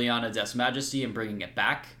casting a Liliana Death's Majesty and bringing it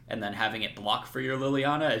back, and then having it block for your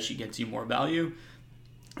Liliana as she gets you more value,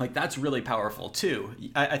 like that's really powerful too.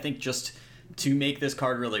 I think just to make this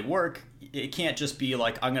card really work, it can't just be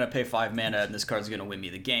like, I'm going to pay 5 mana and this card's going to win me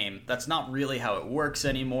the game. That's not really how it works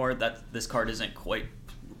anymore. That this card isn't quite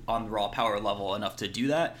on raw power level enough to do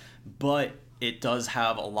that, but it does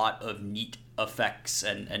have a lot of neat effects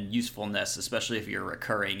and usefulness, especially if you're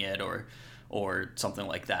recurring it or something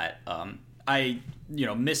like that. I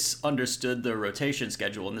misunderstood the rotation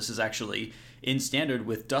schedule, and this is actually in standard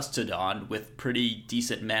with Dusk to Dawn with pretty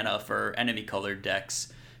decent mana for enemy colored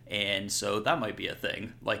decks. And so that might be a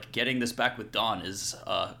thing. Like, getting this back with Dawn is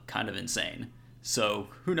kind of insane. So,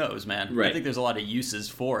 who knows, man? Right. I think there's a lot of uses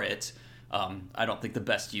for it. I don't think the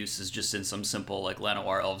best use is just in some simple, like,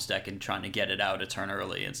 Llanowar Elves deck and trying to get it out a turn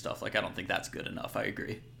early and stuff. Like, I don't think that's good enough. I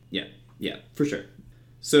agree. Yeah, for sure.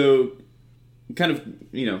 So, kind of,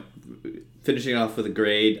 finishing off with a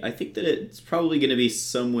grade, I think that it's probably going to be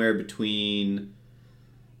somewhere between...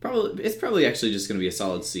 It's probably actually just going to be a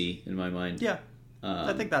solid C in my mind. Yeah.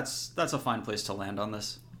 I think that's a fine place to land on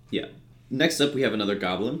this. Yeah. Next up, we have another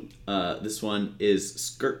goblin. This one is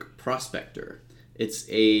Skirk Prospector. It's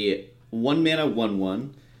a 1-mana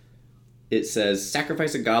 1/1. It says,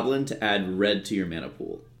 sacrifice a goblin to add red to your mana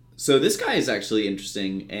pool. So this guy is actually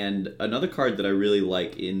interesting, and another card that I really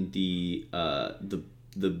like in the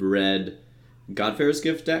red Godpharaoh's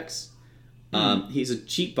Gift decks. He's a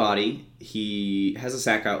cheap body. He has a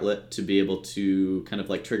sack outlet to be able to kind of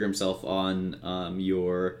like trigger himself on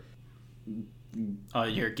your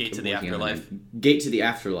Gate to the Afterlife. Gate to the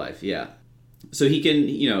Afterlife, yeah. So he can,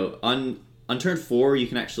 on turn 4, you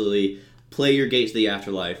can actually play your Gate to the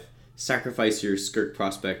Afterlife, sacrifice your Skirk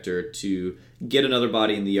Prospector to get another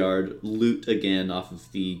body in the yard, loot again off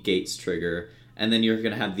of the Gate's trigger, and then you're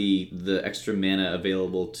going to have the extra mana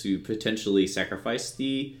available to potentially sacrifice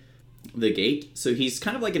the Gate. So he's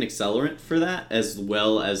kind of like an accelerant for that, as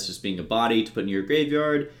well as just being a body to put in your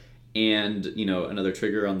graveyard and, another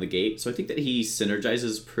trigger on the Gate. So I think that he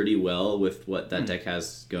synergizes pretty well with what that deck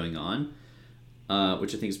has going on,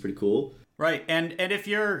 which I think is pretty cool. Right. And if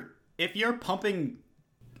you're pumping,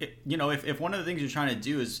 if one of the things you're trying to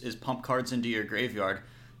do is pump cards into your graveyard,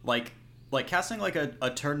 like casting like a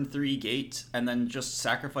turn 3 Gate and then just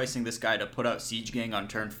sacrificing this guy to put out Siege Gang on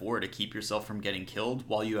turn 4 to keep yourself from getting killed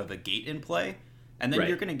while you have a Gate in play, and then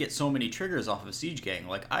you're going to get so many triggers off of Siege Gang.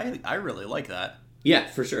 Like, I really like that. Yeah,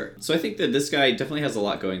 for sure. So I think that this guy definitely has a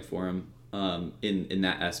lot going for him in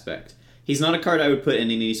that aspect. He's not a card I would put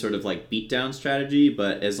in any sort of like beatdown strategy,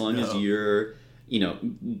 but as long as you're,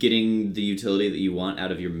 getting the utility that you want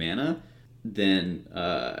out of your mana, then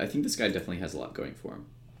I think this guy definitely has a lot going for him.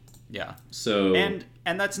 Yeah. So and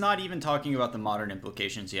that's not even talking about the modern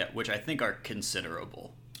implications yet, which I think are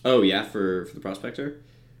considerable. Oh yeah, for the Prospector?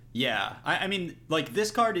 Yeah. I mean, like,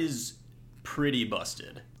 this card is pretty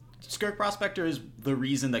busted. Skirk Prospector is the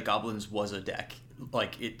reason that Goblins was a deck.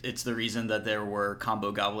 Like, it's the reason that there were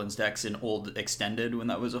combo Goblins decks in old Extended when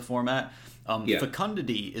that was a format.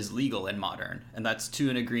 Fecundity is legal in Modern, and that's 2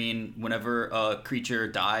 and a green. Whenever a creature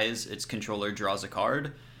dies, its controller draws a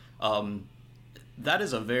card. That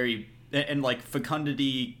is a very... And, like,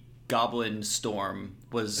 Fecundity Goblin Storm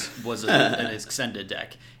was an extended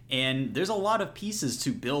deck. And there's a lot of pieces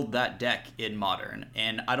to build that deck in Modern.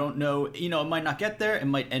 And I don't know, it might not get there. It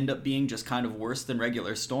might end up being just kind of worse than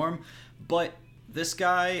regular Storm. But this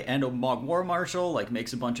guy and a Mogg War Marshal, like,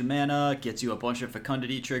 makes a bunch of mana, gets you a bunch of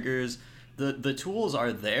Fecundity triggers. The tools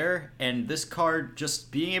are there. And this card,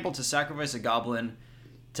 just being able to sacrifice a Goblin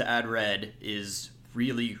to add red is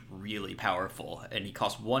really, really powerful. And he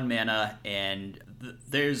costs 1 mana, and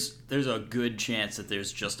there's a good chance that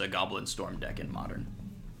there's just a Goblin Storm deck in Modern.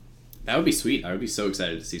 That would be sweet. I would be so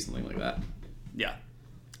excited to see something like that. Yeah.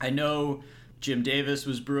 I know Jim Davis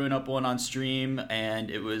was brewing up one on stream, and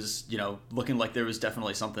it was, looking like there was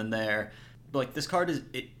definitely something there. But, like, this card is,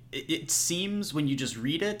 it seems, when you just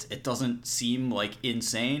read it, it doesn't seem, like,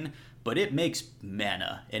 insane, but it makes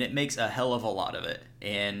mana, and it makes a hell of a lot of it.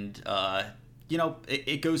 And,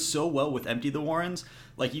 it goes so well with Empty the Warrens.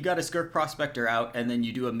 Like, you got a Skirk Prospector out, and then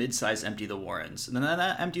you do a mid-size Empty the Warrens. And then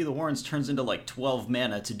that Empty the Warrens turns into, like, 12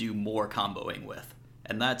 mana to do more comboing with.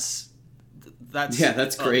 And that's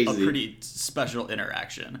crazy. A pretty special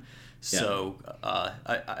interaction. So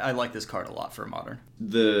I like this card a lot for Modern.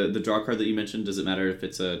 The draw card that you mentioned, does it matter if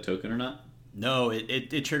it's a token or not? No,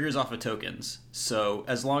 it triggers off of tokens. So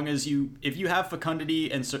as long as if you have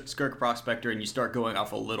Fecundity and Skirk Prospector and you start going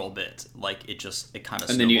off a little bit, like it kind of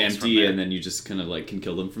and then you empty and then you just kind of like can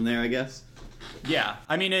kill them from there, I guess. Yeah,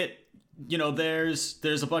 I mean there's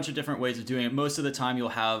a bunch of different ways of doing it. Most of the time you'll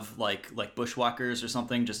have like Bushwhackers or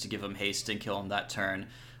something just to give them haste and kill them that turn.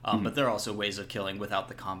 But there are also ways of killing without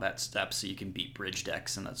the combat steps, so you can beat bridge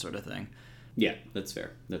decks and that sort of thing. Yeah, that's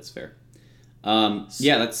fair. That's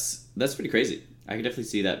pretty crazy. I could definitely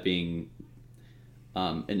see that being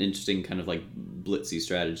an interesting kind of like blitzy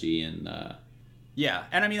strategy. And yeah,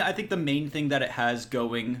 and I mean, I think the main thing that it has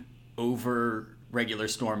going over regular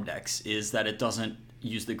Storm decks is that it doesn't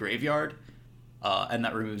use the graveyard, and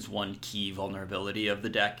that removes one key vulnerability of the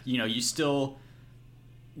deck. You still...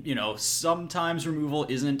 sometimes removal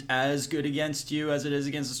isn't as good against you as it is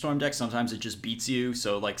against the Storm deck. Sometimes it just beats you.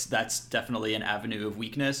 So, like, that's definitely an avenue of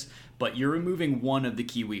weakness. But you're removing one of the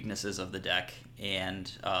key weaknesses of the deck,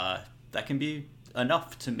 and that can be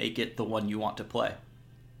enough to make it the one you want to play.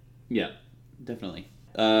 Yeah, definitely.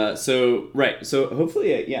 So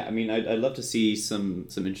hopefully, I mean, I'd love to see some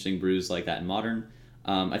interesting brews like that in Modern.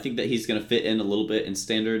 I think that he's going to fit in a little bit in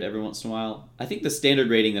Standard every once in a while. I think the Standard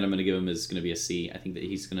rating that I'm going to give him is going to be a C. I think that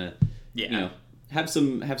he's going to, have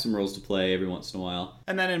some roles to play every once in a while.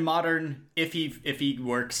 And then in Modern, if he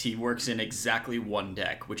works in exactly one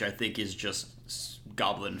deck, which I think is just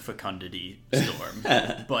Goblin Fecundity Storm.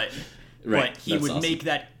 but he would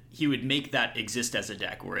awesome. He would make that exist as a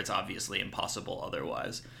deck where it's obviously impossible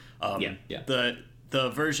otherwise. The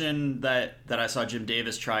version that I saw Jim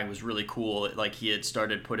Davis trying was really cool. Like, he had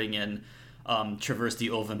started putting in Traverse the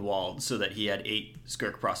Ulvenwald so that he had 8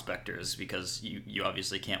 Skirk Prospectors, because you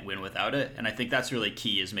obviously can't win without it. And I think that's really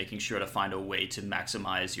key, is making sure to find a way to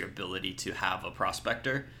maximize your ability to have a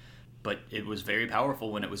Prospector. But it was very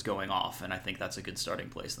powerful when it was going off, and I think that's a good starting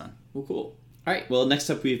place then. Well, cool. All right, well, next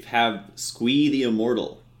up we have Squee the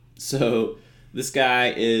Immortal. So... this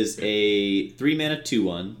guy is a 3-mana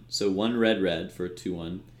 2/1, so 1 red for a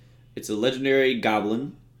 2/1. It's a legendary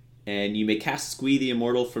goblin, and you may cast Squee the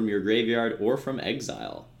Immortal from your graveyard or from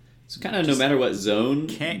exile. So kind of no matter what zone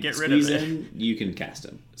can't get rid of it. You can cast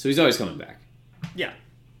him. So he's always coming back. Yeah.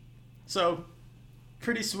 So,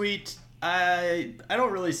 pretty sweet. I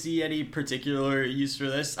don't really see any particular use for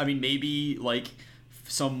this. I mean, maybe like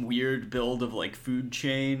some weird build of like Food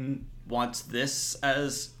Chain wants this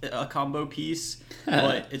as a combo piece,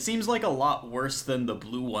 but it seems like a lot worse than the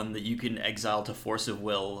blue one that you can exile to Force of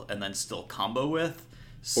Will and then still combo with.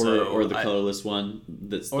 Or the colorless one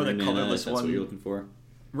that's 3 mana, that's what you're looking for.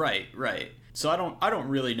 Right. So I don't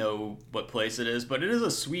really know what place it is, but it is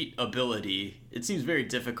a sweet ability. It seems very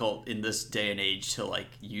difficult in this day and age to like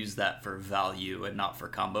use that for value and not for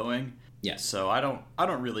comboing. Yeah. So I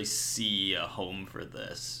don't really see a home for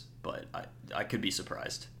this, but I could be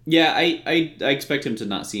surprised. Yeah, I expect him to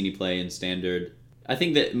not see any play in Standard. I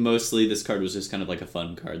think that mostly this card was just kind of like a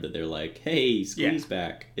fun card that they're like, hey, Squee's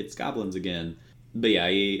back. It's goblins again. But yeah,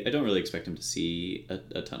 I don't really expect him to see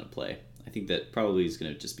a ton of play. I think that probably he's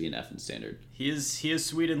going to just be an F in Standard. He is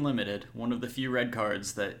sweet and limited. One of the few red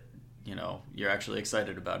cards that, you're actually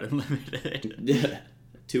excited about in limited. Yeah.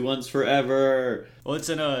 2/1s forever. Well, it's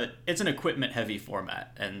an equipment heavy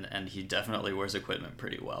format, and he definitely wears equipment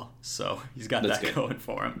pretty well. So he's got that good. Going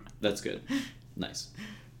for him. That's good. Nice.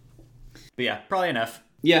 But yeah, probably an F.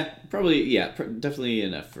 Yeah, probably. Yeah, definitely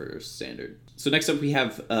an F for Standard. So next up we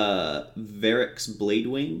have Varix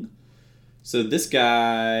Bladewing. So this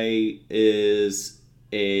guy is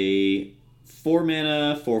a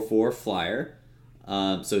 4-mana 4/4 flyer.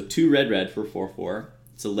 So 2 red for 4/4.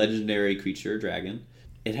 It's a legendary creature, dragon.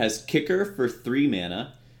 It has Kicker for 3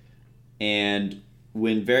 mana, and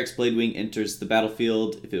when Varix Bladewing enters the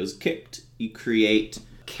battlefield, if it was kicked, you create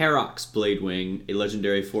Karox Bladewing, a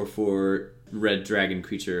legendary 4/4 red dragon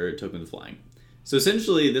creature, token with flying. So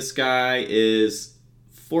essentially, this guy is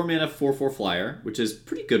 4 mana 4/4 flyer, which is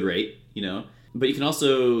pretty good rate, but you can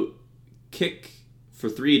also kick for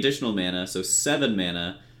 3 additional mana, so 7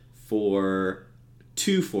 mana for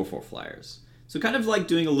 2 4/4 flyers. So kind of like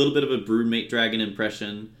doing a little bit of a Broodmate Dragon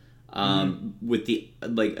impression. With the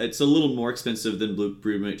it's a little more expensive than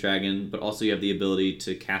Broodmate Dragon, but also you have the ability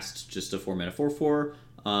to cast just a 4-mana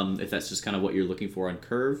 4/4 if that's just kind of what you're looking for on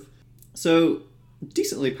curve. So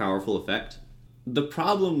decently powerful effect. The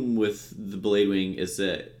problem with the Bladewing is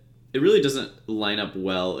that it really doesn't line up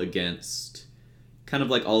well against kind of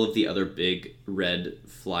like all of the other big red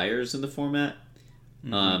flyers in the format.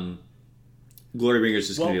 Glorybringer's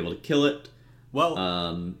just going to be able to kill it. Well,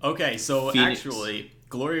 okay, so Phoenix. Actually,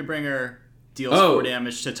 Glorybringer deals 4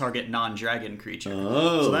 damage to target non-dragon creature.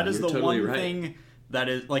 So that is the totally one thing that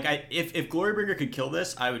is like if Glorybringer could kill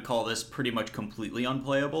this, I would call this pretty much completely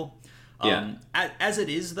unplayable. As it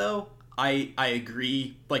is though, I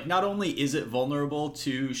agree. Like, not only is it vulnerable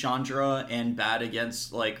to Chandra and bad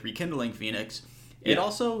against like Rekindling Phoenix, it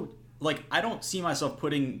also, like, I don't see myself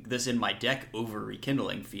putting this in my deck over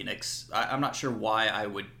Rekindling Phoenix. I'm not sure why I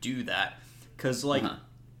would do that. Because, like,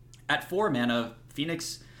 at 4 mana,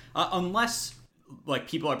 Phoenix, unless, like,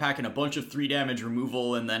 people are packing a bunch of 3 damage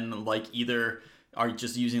removal and then, like, either are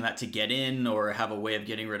just using that to get in or have a way of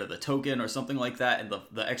getting rid of the token or something like that, and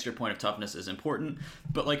the extra point of toughness is important.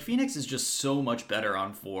 But, like, Phoenix is just so much better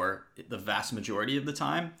on 4 the vast majority of the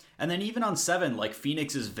time. And then even on 7, like,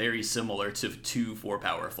 Phoenix is very similar to 2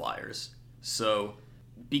 4-power flyers. So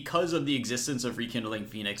because of the existence of Rekindling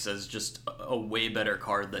Phoenix as just a way better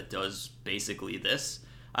card that does basically this,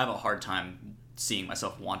 I have a hard time seeing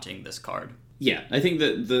myself wanting this card. Yeah, I think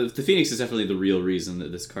that the Phoenix is definitely the real reason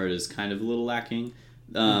that this card is kind of a little lacking.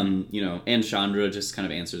 You know, and Chandra just kind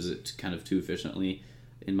of answers it kind of too efficiently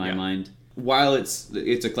in my mind. While it's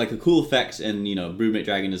like a cool effect, and, you know, Broodmate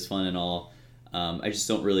Dragon is fun and all, I just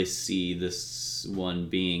don't really see this one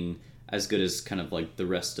being as good as kind of like the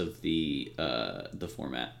rest of the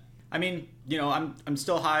format. I mean, you know, I'm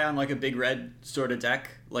still high on like a big red sort of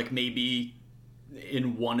deck. Like, maybe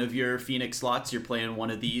in one of your Phoenix slots you're playing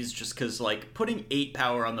one of these, just because, like, putting 8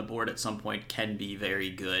 power on the board at some point can be very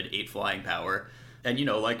good. 8 flying power. And, you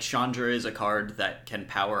know, like, Chandra is a card that can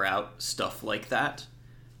power out stuff like that.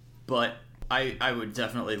 But I would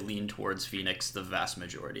definitely lean towards Phoenix the vast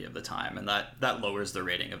majority of the time, and that lowers the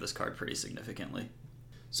rating of this card pretty significantly.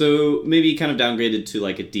 So maybe kind of downgraded to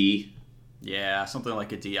like a D. Yeah, something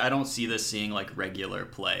like a D. I don't see this seeing like regular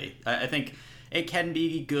play. I think it can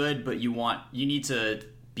be good, but you need to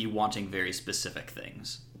be wanting very specific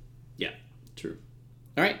things. Yeah, true.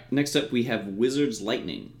 All right, next up we have Wizard's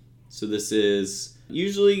Lightning. So this is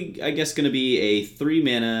usually, I guess, going to be a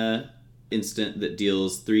 3-mana instant that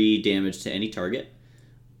deals 3 damage to any target.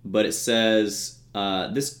 But it says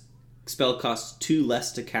this spell costs 2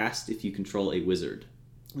 less to cast if you control a wizard.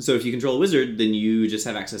 So if you control a wizard, then you just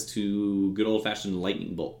have access to good old-fashioned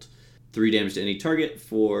Lightning Bolt. 3 damage to any target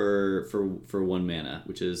for 1 mana,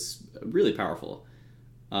 which is really powerful.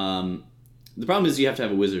 The problem is you have to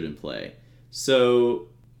have a wizard in play. So,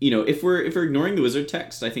 you know, if we're ignoring the wizard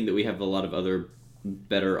text, I think that we have a lot of other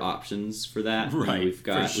better options for that. Right, you know, we've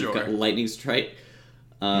got Lightning Strike.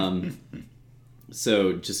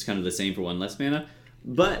 So just kind of the same for 1 less mana.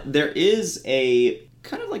 But there is a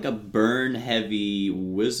kind of like a burn-heavy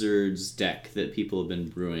Wizards deck that people have been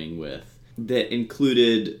brewing with that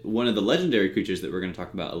included one of the legendary creatures that we're going to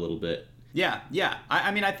talk about a little bit. Yeah. I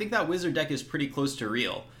mean, I think that Wizard deck is pretty close to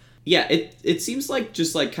real. Yeah, it seems like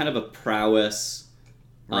just like kind of a prowess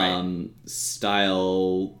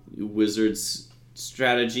style Wizards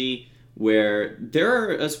strategy where there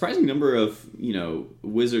are a surprising number of, you know,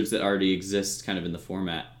 wizards that already exist kind of in the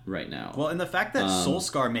format right now. Well, and the fact that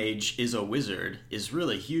Soulscar Mage is a wizard is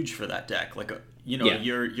really huge for that deck. Like, you know,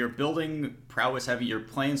 you're building prowess heavy. You're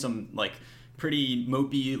playing some like pretty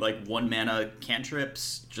mopey like 1 mana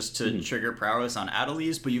cantrips just to trigger prowess on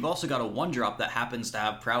Adelies, but you've also got a 1-drop that happens to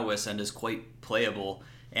have prowess and is quite playable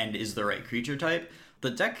and is the right creature type.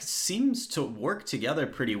 The deck seems to work together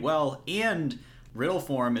pretty well, and Riddle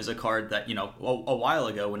Form is a card that, you know, a while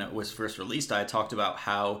ago when it was first released, I talked about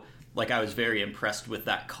how, like, I was very impressed with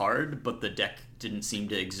that card, but the deck didn't seem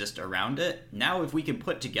to exist around it. Now, if we can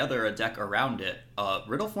put together a deck around it,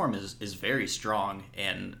 Riddle Form is very strong,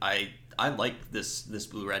 and I like this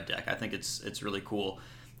blue-red deck. I think it's really cool,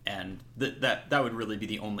 and that would really be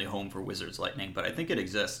the only home for Wizards Lightning, but I think it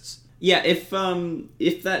exists. Yeah, if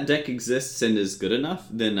that deck exists and is good enough,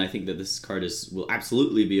 then I think that this card will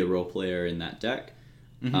absolutely be a role player in that deck.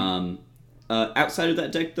 Outside of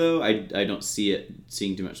that deck, though, I don't see it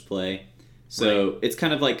seeing too much play. So it's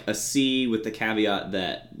kind of like a C with the caveat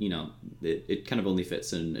that, you know, it kind of only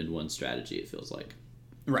fits in one strategy, it feels like.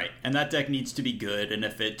 Right, and that deck needs to be good, and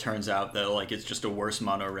if it turns out that like it's just a worse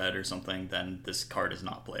mono red or something, then this card is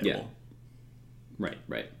not playable. Yeah.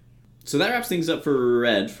 Right. So that wraps things up for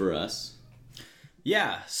red for us.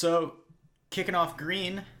 Yeah, so kicking off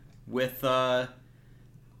green with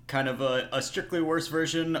kind of a strictly worse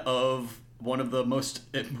version of one of the most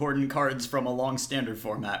important cards from a long standard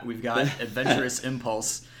format. We've got Adventurous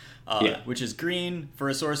Impulse, which is green for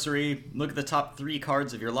a sorcery. Look at the top 3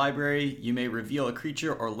 cards of your library. You may reveal a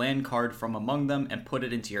creature or land card from among them and put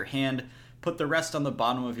it into your hand. Put the rest on the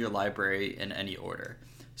bottom of your library in any order.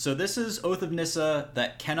 So this is Oath of Nissa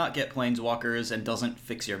that cannot get Planeswalkers and doesn't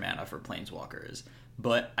fix your mana for Planeswalkers.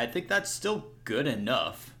 But I think that's still good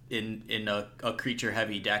enough in a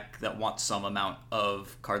creature-heavy deck that wants some amount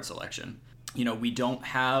of card selection. You know, we don't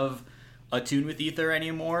have Attune with Ether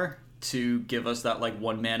anymore to give us that, like,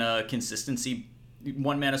 1 mana consistency,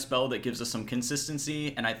 1 mana spell that gives us some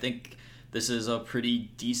consistency, and I think this is a pretty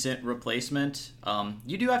decent replacement.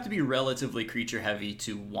 You do have to be relatively creature-heavy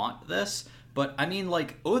to want this, but, I mean,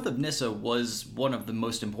 like, Oath of Nissa was one of the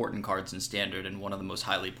most important cards in Standard and one of the most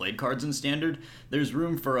highly played cards in Standard. There's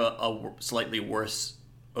room for a slightly worse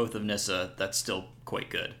Oath of Nissa that's still quite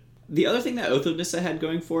good. The other thing that Oath of Nissa had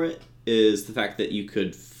going for it is the fact that you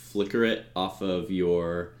could flicker it off of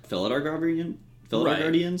your Felidar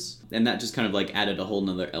Guardians, and that just kind of, like, added a whole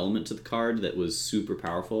nother element to the card that was super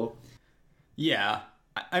powerful. Yeah.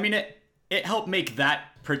 I mean, it helped make that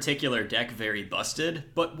particular deck very busted,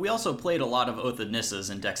 but we also played a lot of Oath of Nissas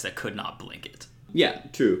in decks that could not blink it. Yeah,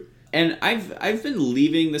 true. And I've been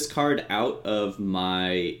leaving this card out of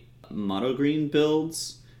my mono green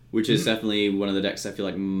builds, which is definitely one of the decks I feel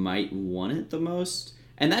like might want it the most.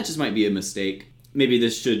 And that just might be a mistake. Maybe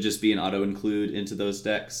this should just be an auto include into those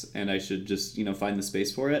decks, and I should just, find the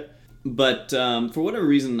space for it. But for whatever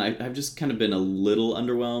reason, I've just kind of been a little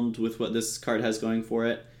underwhelmed with what this card has going for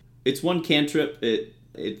it. It's 1 cantrip.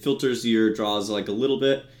 It filters your draws like a little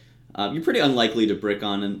bit. You're pretty unlikely to brick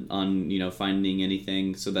on finding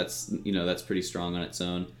anything, so that's pretty strong on its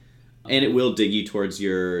own. And it will dig you towards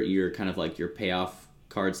your kind of like your payoff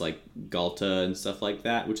cards like Galta and stuff like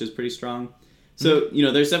that, which is pretty strong. So,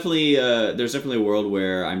 there's definitely a world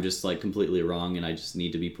where I'm just like completely wrong and I just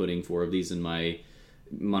need to be putting 4 of these in my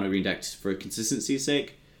mono green deck for consistency's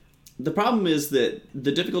sake. The problem is that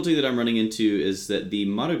the difficulty that I'm running into is that the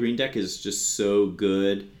mono green deck is just so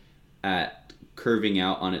good at curving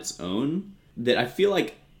out on its own that I feel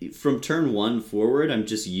like from turn 1 forward, I'm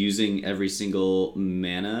just using every single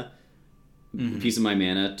mana, piece of my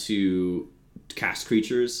mana to cast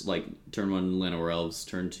creatures, like turn 1 Llanowar Elves,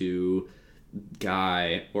 turn 2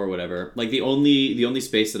 Guy, or whatever. Like the only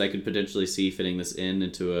space that I could potentially see fitting this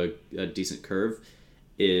into a decent curve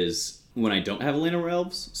is when I don't have Llanowar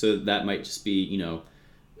Elves. So that might just be,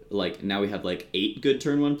 like now we have like 8 good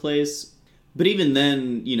turn 1 plays. But even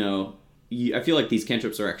then, I feel like these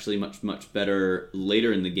cantrips are actually much, much better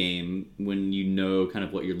later in the game when you know kind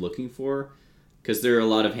of what you're looking for. Because there are a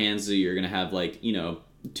lot of hands that you're going to have like, 2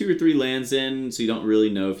 or 3 lands in, so you don't really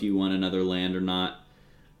know if you want another land or not.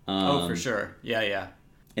 For sure. Yeah.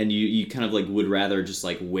 And you kind of like would rather just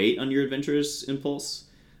like wait on your Adventurous Impulse.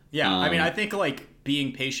 Yeah, I mean, I think like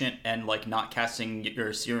being patient and like not casting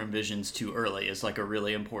your Serum Visions too early is like a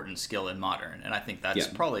really important skill in Modern, and I think that's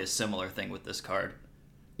probably a similar thing with this card.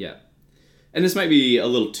 Yeah. And this might be a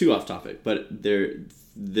little too off topic, but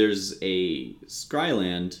there's a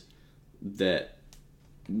Scryland that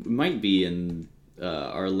might be in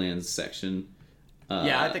our lands section.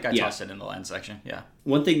 I think I tossed it in the land section, yeah.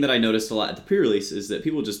 One thing that I noticed a lot at the pre-release is that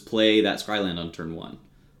people just play that Scryland on turn 1.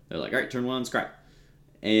 They're like, all right, turn 1, Scry.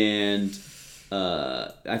 And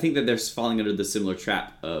I think that they're falling under the similar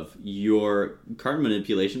trap of your card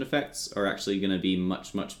manipulation effects are actually going to be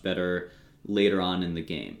much, much better later on in the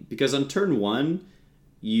game. Because on turn 1,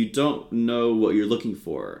 you don't know what you're looking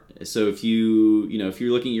for. So if if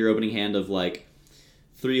you're looking at your opening hand of like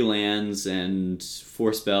 3 lands and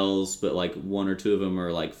 4 spells, but like 1 or 2 of them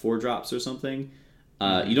are like 4 drops or something,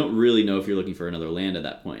 you don't really know if you're looking for another land at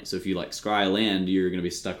that point. So if you like scry a land, you're going to be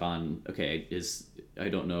stuck on, okay, I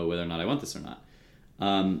don't know whether or not I want this or not.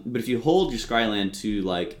 But if you hold your scry land to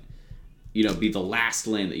like, be the last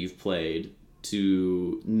land that you've played,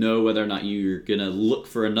 to know whether or not you're going to look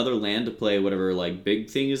for another land to play whatever like big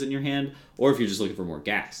thing is in your hand, or if you're just looking for more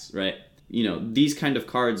gas, right? These kind of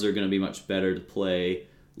cards are going to be much better to play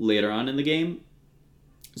later on in the game.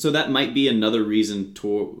 So that might be another reason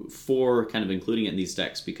for kind of including it in these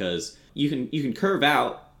decks, because you can curve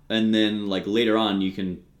out, and then like later on you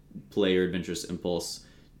can play your Adventurous Impulse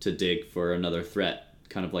to dig for another threat,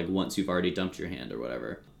 kind of like once you've already dumped your hand or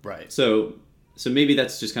whatever. Right. So maybe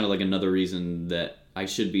that's just kind of like another reason that I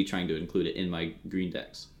should be trying to include it in my green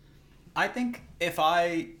decks. I think if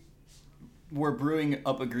I were brewing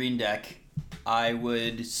up a green deck I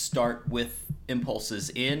would start with impulses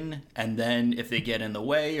in, and then if they get in the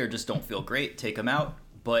way or just don't feel great, take them out.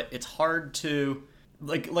 But it's hard to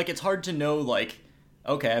it's hard to know, like,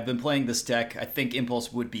 okay, I've been playing this deck, I think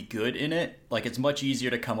impulse would be good in it. Like, it's much easier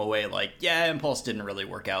to come away like, yeah, impulse didn't really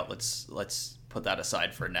work out, let's put that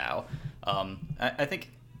aside for now. I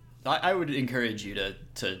think I would encourage you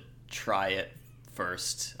to try it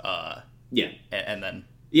first. And then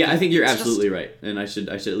I think you're absolutely right, and I should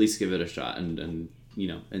at least give it a shot and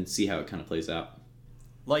see how it kind of plays out.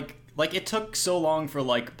 Like it took so long for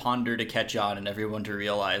like Ponder to catch on and everyone to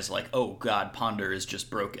realize like, oh god, Ponder is just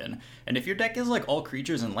broken. And if your deck is like all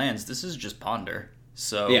creatures and lands, this is just Ponder.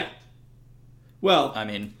 So yeah. Well, I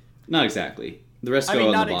mean, not exactly. The rest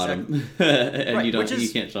go on the bottom, exactly. And right, you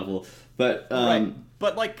can't shuffle. But right.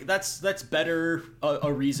 But like that's better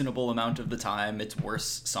a reasonable amount of the time. It's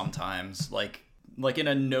worse sometimes. Like in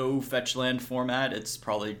a no fetch land format, it's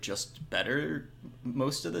probably just better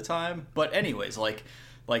most of the time. But anyways, like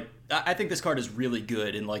I think this card is really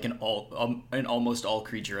good in like an almost all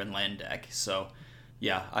creature and land deck. So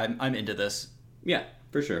yeah, I'm into this. Yeah,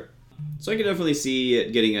 for sure. So I can definitely see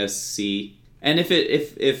it getting a C. And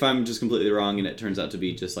if I'm just completely wrong and it turns out to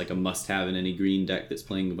be just like a must-have in any green deck that's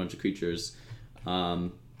playing a bunch of creatures,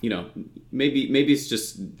 maybe it's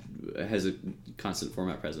just has a constant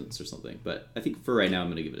format presence or something. But I think for right now I'm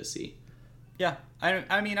going to give it a C. Yeah,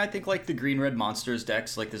 I mean, I think like the green-red monsters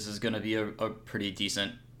decks, like this is going to be a pretty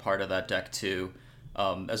decent part of that deck too.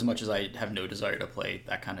 As much as I have no desire to play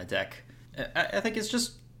that kind of deck, I think it's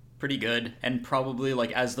just pretty good. And probably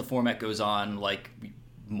like as the format goes on, like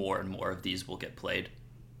more and more of these will get played.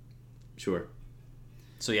 Sure.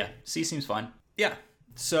 So yeah, C seems fine. Yeah.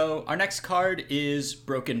 So our next card is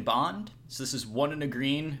Broken Bond. So this is 1 and a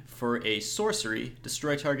green for a sorcery.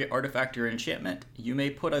 Destroy target artifact or enchantment. You may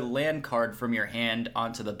put a land card from your hand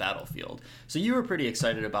onto the battlefield. So you were pretty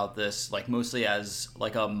excited about this, like mostly as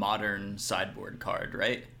like a modern sideboard card,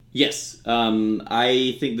 right? Yes.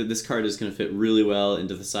 I think that this card is going to fit really well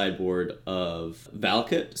into the sideboard of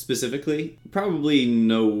Valakut specifically. Probably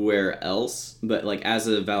nowhere else, but like as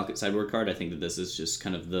a Valakut sideboard card, I think that this is just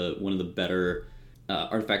kind of one of the better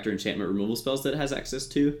artifact or enchantment removal spells that it has access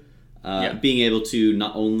to. Being able to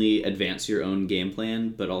not only advance your own game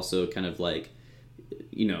plan, but also kind of like,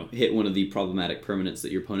 hit one of the problematic permanents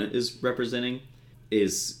that your opponent is representing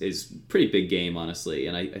is pretty big game, honestly.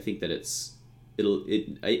 And I think that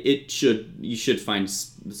you should find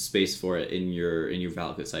space for it in your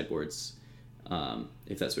Valakut sideboards,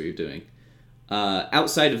 if that's what you're doing.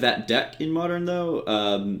 Outside of that deck in Modern, though,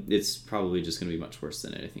 it's probably just going to be much worse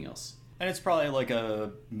than anything else. And it's probably like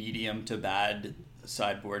a medium to bad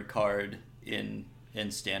sideboard card in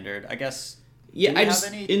Standard, I guess. Yeah,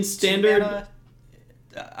 in Standard.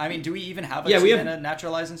 I mean, do we even have a two-mana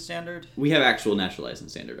Naturalize in Standard? We have actual Naturalize in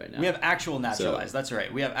Standard right now. We have actual Naturalize. That's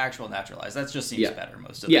right. We have actual Naturalize. That just seems better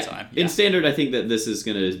most of the time. In Standard, I think that this is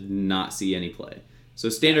going to not see any play. So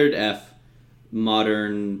Standard F,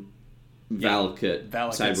 Modern, Valakut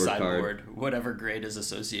sideboard card. Whatever grade is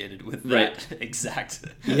associated with that exact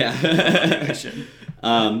mission.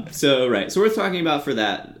 So we're talking about for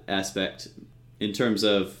that aspect. In terms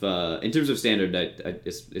of Standard,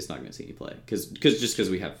 it's not going to see any play because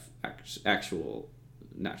we have actual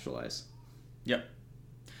Naturalize. Yep.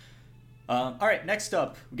 All right, next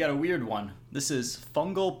up, we got a weird one. This is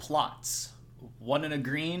Fungal Plots. 1 and a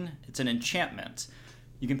green. It's an enchantment.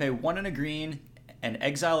 You can pay 1 and a green and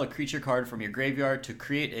exile a creature card from your graveyard to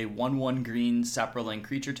create a 1/1 green Saproling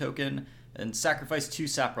creature token, and sacrifice 2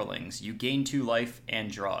 Saprolings. You gain 2 life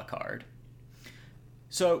and draw a card.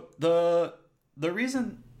 So the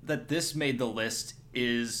reason that this made the list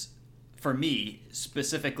is, for me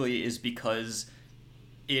specifically, is because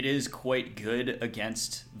it is quite good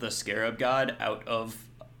against the Scarab God out of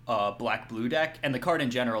a black-blue deck, and the card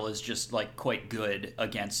in general is just like quite good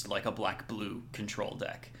against like a black-blue control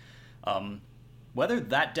deck. Whether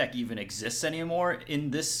that deck even exists anymore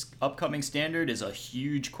in this upcoming Standard is a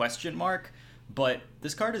huge question mark, but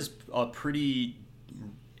this card is a pretty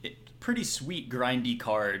sweet grindy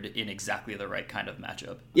card in exactly the right kind of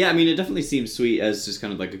matchup. Yeah, I mean, it definitely seems sweet as just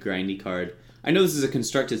kind of like a grindy card. I know this is a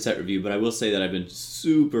constructed set review, but I will say that I've been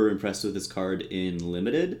super impressed with this card in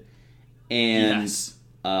Limited. And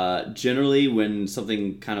generally when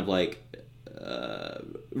something kind of like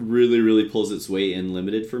really, really pulls its weight in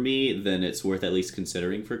Limited for me, then it's worth at least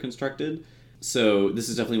considering for Constructed. So this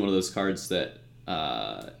is definitely one of those cards that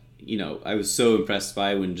I was so impressed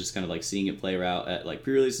by when just kind of like seeing it play out at like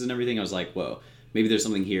pre-releases and everything. I was like, whoa, maybe there's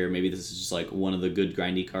something here. Maybe this is just like one of the good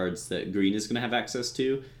grindy cards that green is going to have access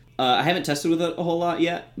to. I haven't tested with it a whole lot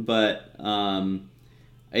yet, but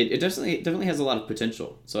it definitely has a lot of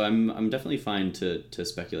potential. So I'm definitely fine to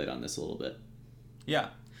speculate on this a little bit. Yeah,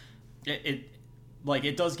 it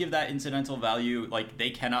does give that incidental value. Like,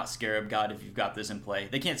 they cannot Scarab God if you've got this in play.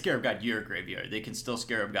 They can't Scarab God your graveyard. They can still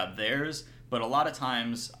Scarab God theirs. But a lot of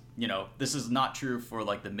times, this is not true for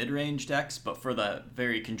like the mid-range decks, but for the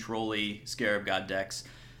very control-y Scarab God decks,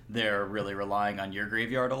 they're really relying on your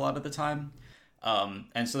graveyard a lot of the time.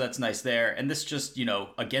 And so that's nice there. And this just,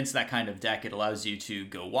 against that kind of deck, it allows you to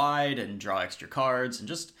go wide and draw extra cards. And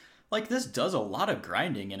just, like, this does a lot of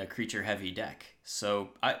grinding in a creature-heavy deck. So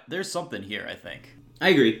there's something here, I think. I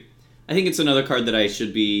agree. I think it's another card that I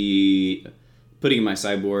should be putting in my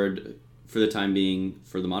sideboard for the time being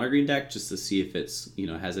for the mono green deck, just to see if it's,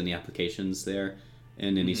 has any applications there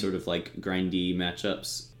and any sort of, like, grindy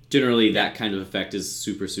matchups. Generally, that kind of effect is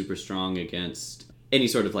super, super strong against any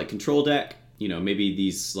sort of, like, control deck. Maybe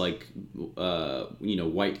these, like,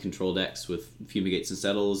 white control decks with Fumigates and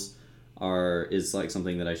Settles is like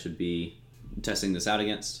something that I should be testing this out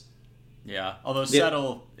against. Yeah, although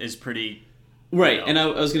Settle is pretty... Right, and I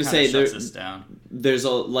was going to say, this down. There's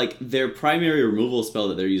their primary removal spell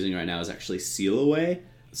that they're using right now is actually Seal Away.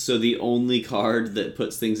 So the only card that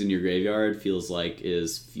puts things in your graveyard feels like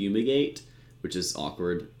is Fumigate, which is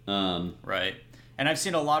awkward. Right. And I've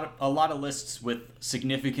seen a lot of lists with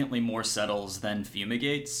significantly more Settles than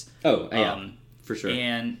Fumigates. Oh, yeah, for sure.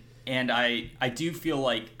 And I do feel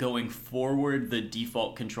like going forward, the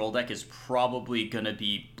default control deck is probably going to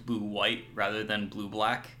be blue-white rather than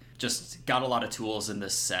blue-black. Just got a lot of tools in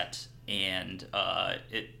this set, and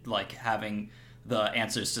having the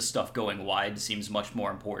answers to stuff going wide seems much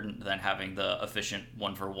more important than having the efficient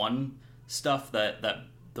one-for-one stuff that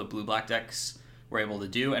the blue-black decks were able to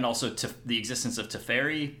do. And also the existence of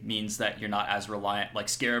Teferi means that you're not as reliant, like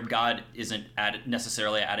Scarab God isn't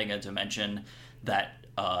necessarily adding a dimension that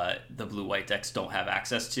the blue-white decks don't have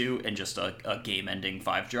access to, and just a game-ending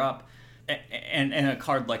 5-drop. And a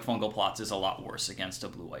card like Fungal Plots is a lot worse against a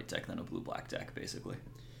blue-white deck than a blue-black deck, basically.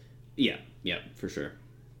 Yeah, for sure.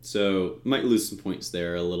 So, might lose some points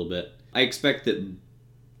there a little bit. I expect that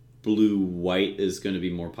blue-white is going to be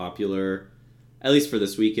more popular, at least for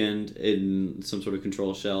this weekend, in some sort of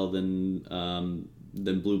control shell than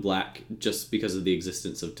blue-black, just because of the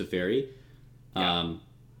existence of Teferi. Yeah.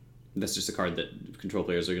 That's just a card that control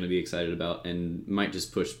players are going to be excited about, and might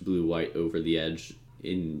just push blue-white over the edge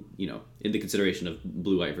in the consideration of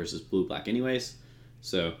blue-white versus blue-black anyways.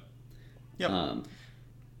 So, yep.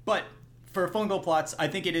 But for Fungal Plots, I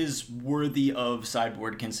think it is worthy of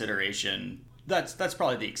sideboard consideration. That's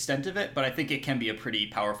probably the extent of it, but I think it can be a pretty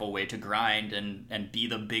powerful way to grind and be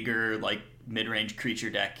the bigger, like, mid-range creature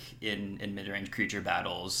deck in mid-range creature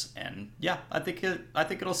battles. And yeah, I think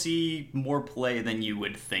it'll see more play than you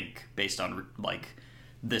would think based on, like,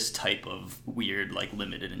 this type of weird, like,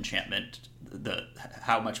 limited enchantment,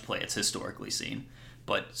 how much play it's historically seen.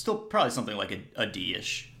 But still probably something like a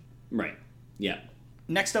D-ish. Right. Yeah.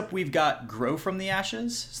 Next up, we've got Grow from the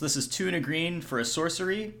Ashes. So this is 2 and a green for a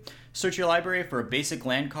sorcery. Search your library for a basic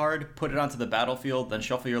land card, put it onto the battlefield, then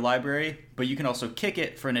shuffle your library. But you can also kick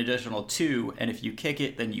it for an additional 2, and if you kick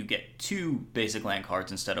it, then you get 2 basic land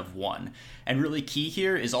cards instead of 1. And really key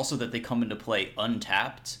here is also that they come into play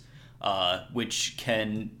untapped, which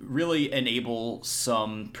can really enable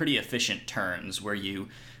some pretty efficient turns where you,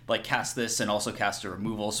 like, cast this and also cast a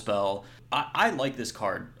removal spell. I like this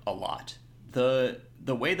card a lot. The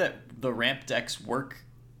way that the ramp decks work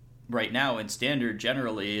right now in Standard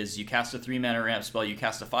generally is you cast a 3-mana ramp spell, you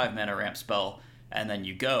cast a 5-mana ramp spell, and then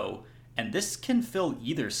you go. And this can fill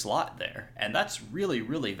either slot there, and that's really,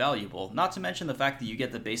 really valuable. Not to mention the fact that you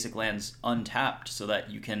get the basic lands untapped so that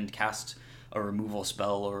you can cast a removal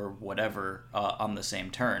spell or whatever on the same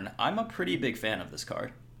turn. I'm a pretty big fan of this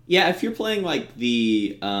card. Yeah, if you're playing like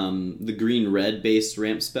the green-red based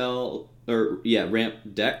ramp spell, ramp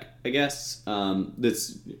deck, I guess,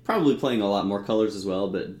 that's probably playing a lot more colors as well,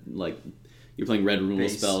 but like you're playing red removal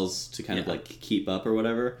spells to kind of like keep up or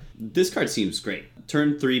whatever. This card seems great.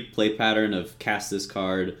 Turn 3 play pattern of cast this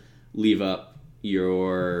card, leave up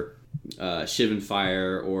your Shivan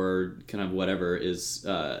Fire or kind of whatever is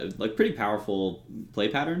like pretty powerful play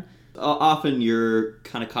pattern. Often you're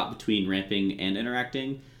kind of caught between ramping and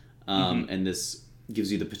interacting, and this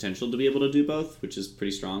gives you the potential to be able to do both, which is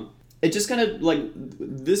pretty strong. It just kind of, like,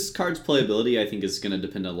 this card's playability, I think, is going to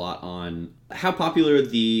depend a lot on how popular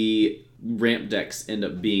the ramp decks end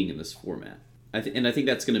up being in this format. I think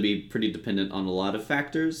that's going to be pretty dependent on a lot of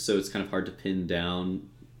factors, so it's kind of hard to pin down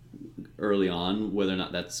early on whether or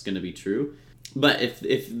not that's going to be true. But if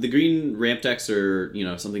the green ramp decks are,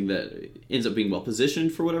 something that ends up being well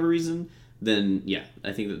positioned for whatever reason, then yeah,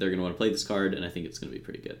 I think that they're going to want to play this card, and I think it's going to be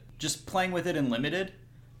pretty good. Just playing with it in Limited,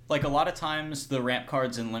 like a lot of times the ramp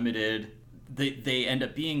cards in Limited, they end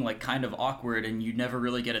up being like kind of awkward, and you never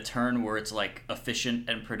really get a turn where it's like efficient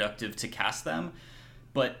and productive to cast them.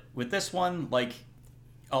 But with this one, like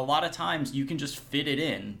a lot of times you can just fit it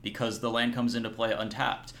in because the land comes into play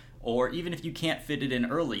untapped. Or even if you can't fit it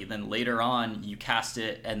in early, then later on you cast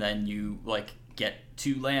it and then you like get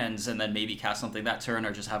 2 lands and then maybe cast something that turn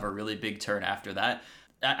or just have a really big turn after that.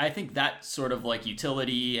 I think that sort of like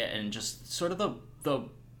utility and just sort of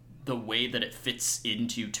the way that it fits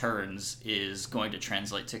into turns is going to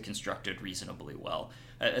translate to Constructed reasonably well,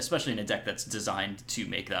 especially in a deck that's designed to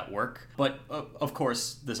make that work. But of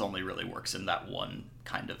course, this only really works in that one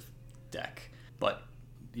kind of deck. But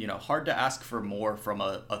hard to ask for more from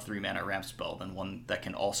a 3-mana ramp spell than one that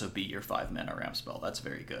can also be your 5-mana ramp spell. That's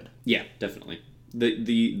very good. Yeah, definitely.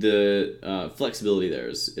 The flexibility there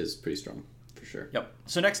is pretty strong, for sure. Yep.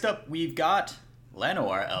 So next up, we've got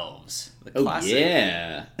Llanowar Elves. The classic. Oh,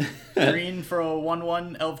 yeah. Green for a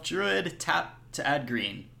 1/1 Elf Druid, tap to add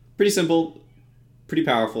green. Pretty simple, pretty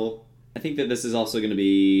powerful. I think that this is also going to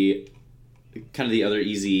be kind of the other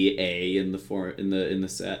easy A in the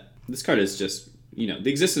set. This card is just, the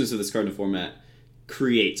existence of this card in the format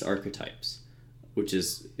creates archetypes, which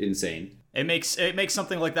is insane. It makes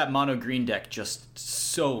something like that mono green deck just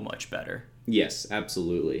so much better. Yes,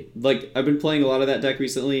 absolutely. Like, I've been playing a lot of that deck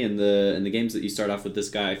recently, and the games that you start off with this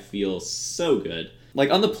guy feel so good.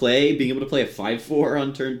 Like, on the play, being able to play a 5/4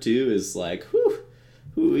 on turn 2 is like,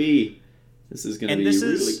 hoo-wee. This is going to be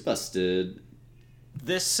really busted.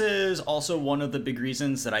 This is also one of the big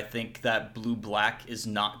reasons that I think that blue-black is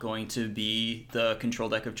not going to be the control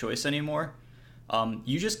deck of choice anymore.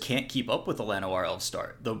 You just can't keep up with the Llanowar Elves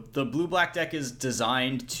start. The blue-black deck is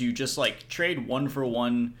designed to just like trade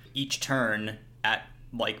 1-for-1 each turn at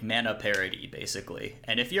like mana parity, basically.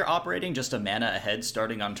 And if you're operating just a mana ahead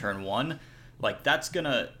starting on turn 1, like that's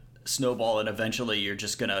gonna snowball, and eventually you're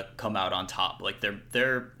just gonna come out on top. Like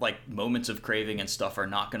their like moments of craving and stuff are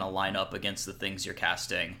not gonna line up against the things you're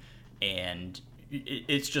casting, and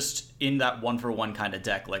it's just in that 1-for-1 kind of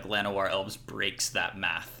deck. Like Llanowar Elves breaks that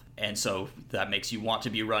math. And so that makes you want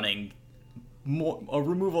to be running a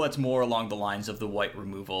removal that's more along the lines of the white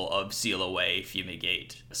removal of Seal Away,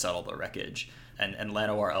 Fumigate, Settle the Wreckage. And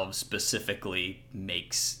Llanowar Elves specifically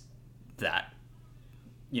makes that,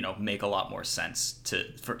 make a lot more sense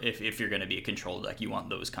for if you're going to be a control deck, you want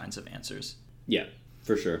those kinds of answers. Yeah,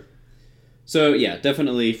 for sure. So yeah,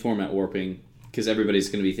 definitely format warping, because everybody's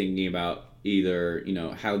going to be thinking about either,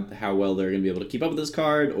 how well they're going to be able to keep up with this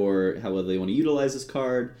card or how well they want to utilize this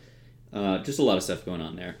card. Just a lot of stuff going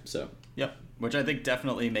on there. So yep, which I think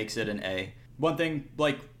definitely makes it an A. One thing,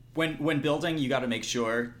 like when building, you got to make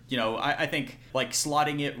sure, I think like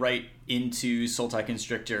slotting it right into Sultai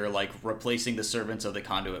Constrictor, like replacing the Servants of the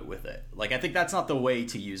Conduit with it. Like I think that's not the way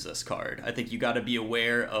to use this card. I think you got to be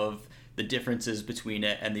aware of the differences between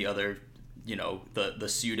it and the other, the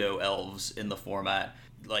pseudo elves in the format.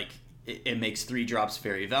 Like it makes 3 drops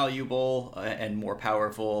very valuable and more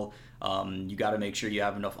powerful. You got to make sure you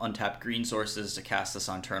have enough untapped green sources to cast this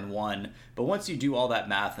on turn 1. But once you do all that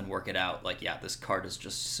math and work it out, like, yeah, this card is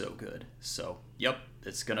just so good. So, yep,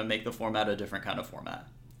 it's going to make the format a different kind of format.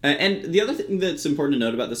 And the other thing that's important to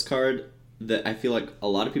note about this card that I feel like a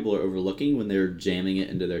lot of people are overlooking when they're jamming it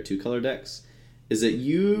into their 2-color decks is that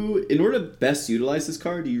in order to best utilize this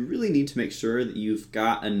card, you really need to make sure that you've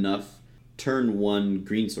got enough turn 1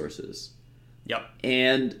 green sources. Yep.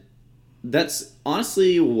 And that's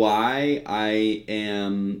honestly why I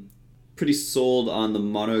am pretty sold on the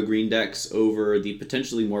mono green decks over the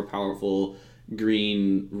potentially more powerful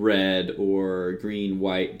green red or green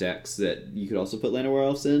white decks that you could also put Llanowar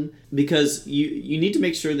Elves in, because you need to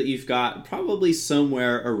make sure that you've got probably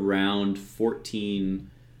somewhere around 14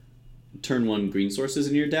 turn 1 green sources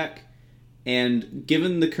in your deck. And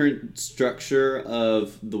given the current structure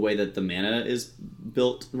of the way that the mana is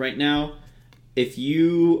built right now, if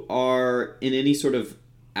you are in any sort of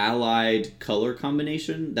allied color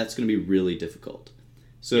combination, that's going to be really difficult.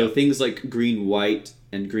 So yep. Things like green-white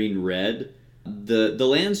and green-red, the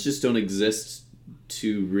lands just don't exist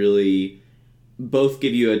to really both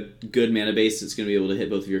give you a good mana base that's going to be able to hit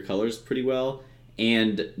both of your colors pretty well,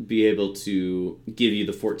 and be able to give you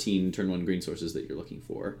the 14 turn 1 green sources that you're looking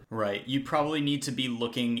for. Right. You probably need to be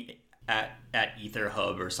looking at Ether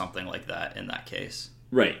Hub or something like that in that case.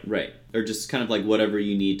 Right. Or just kind of like whatever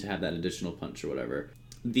you need to have that additional punch or whatever.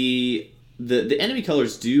 The enemy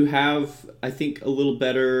colors do have, I think, a little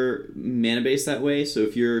better mana base that way. So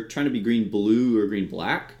if you're trying to be green-blue or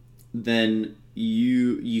green-black, then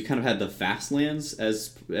you kind of had the fast lands as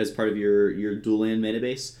part of your dual land mana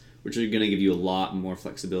base, which are going to give you a lot more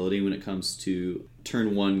flexibility when it comes to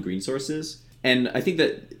turn 1 green sources. And I think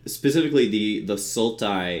that specifically the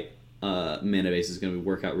Sultai mana base is going to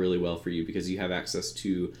work out really well for you because you have access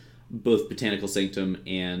to both Botanical Sanctum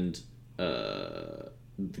and the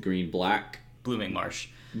green-black. Blooming Marsh.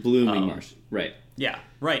 Marsh, right. Yeah,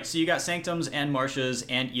 right. So you got Sanctums and Marshes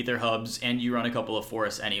and Ether Hubs, and you run a couple of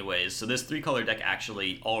forests anyways. So this 3-color deck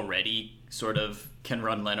actually already sort of can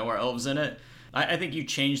run Llanowar Elves in it. I think you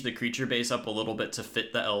change the creature base up a little bit to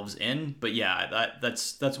fit the elves in, but yeah,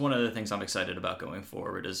 that's one of the things I'm excited about going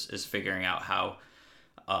forward is figuring out how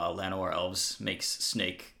Llanowar Elves makes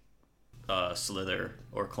Snake slither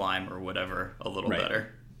or climb or whatever a little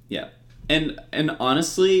better. Yeah. And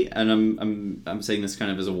honestly, and I'm saying this kind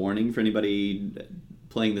of as a warning for anybody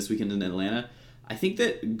playing this weekend in Atlanta, I think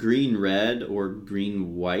that green-red or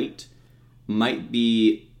green-white might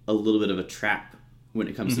be a little bit of a trap when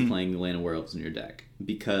it comes to playing the Llanowar Elves in your deck.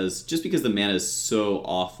 Because the mana is so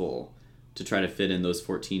awful to try to fit in those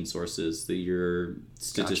 14 sources that you're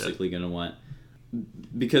statistically going to want.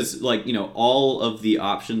 Because, all of the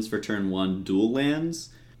options for turn 1 dual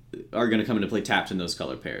lands are going to come into play tapped in those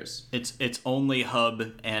color pairs. It's only Hub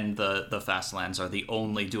and the fast lands are the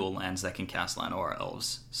only dual lands that can cast Llanowar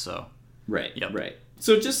Elves. So right.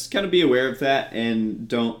 So just kind of be aware of that and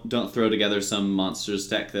don't throw together some monsters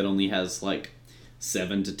deck that only has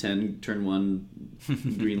 7 to 10 turn 1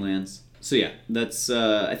 green lands. So yeah, that's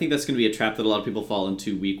I think that's going to be a trap that a lot of people fall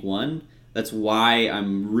into week 1. That's why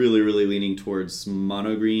I'm really, really leaning towards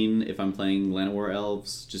mono green if I'm playing Llanowar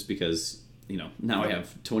Elves, just because now I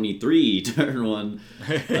have 23 turn 1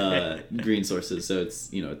 green sources, so it's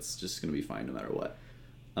just going to be fine no matter what.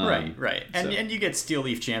 Right. And you get Steel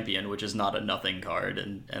Leaf Champion, which is not a nothing card,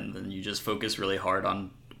 and then you just focus really hard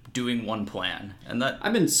on doing one plan. And that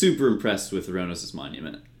I've been super impressed with Rhonos'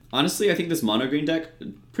 Monument. Honestly, I think this mono green deck,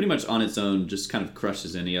 pretty much on its own, just kind of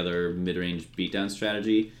crushes any other mid-range beatdown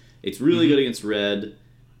strategy. It's really good against red.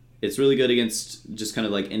 It's really good against just kind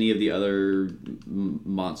of any of the other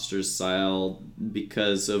monsters style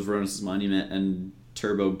because of Rhonos' Monument and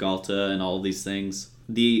Turbo Galta and all of these things.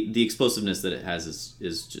 The explosiveness that it has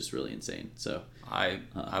is just really insane. So I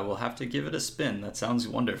will have to give it a spin. That sounds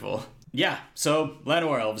wonderful. Yeah, so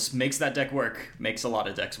Llanowar Elves makes that deck work. Makes a lot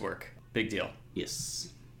of decks work. Big deal. Yes.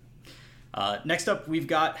 Next up, we've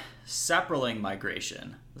got Saproling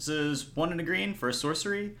Migration. This is 1 and a green for a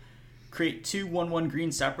sorcery. Create 2 1/1 green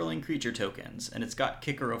Saproling creature tokens, and it's got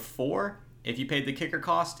kicker of 4. If you paid the kicker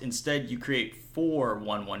cost, instead you create 4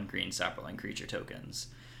 1/1 green Saproling creature tokens.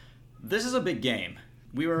 This is a big game.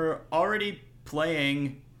 We were already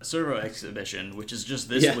playing Servo Exhibition, which is just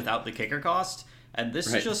this without the kicker cost, and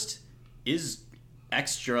this just is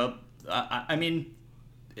extra. I mean,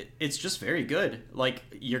 it's just very good.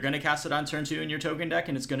 You're going to cast it on turn 2 in your token deck,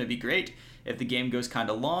 and it's going to be great. If the game goes kind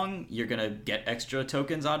of long, you're going to get extra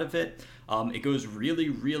tokens out of it. It goes really,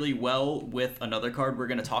 really well with another card we're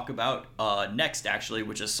going to talk about next, actually,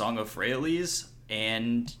 which is Song of Freyalise.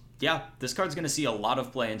 And yeah, this card's going to see a lot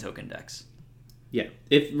of play in token decks. Yeah,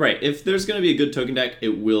 if there's going to be a good token deck,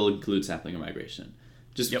 it will include Sapling of Migration.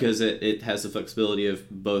 Just because it has the flexibility of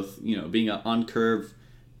both, being on curve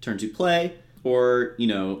turn 2 play, or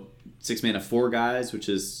 6 mana 4 guys, which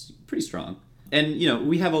is pretty strong. And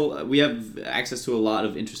we have access to a lot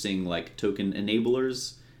of interesting token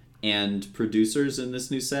enablers and producers in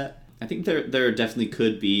this new set. I think there definitely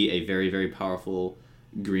could be a very, very powerful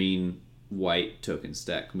green-white token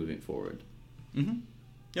stack moving forward.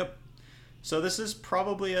 Yep. So this is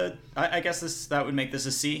probably I guess that would make this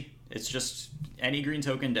a C. It's just any green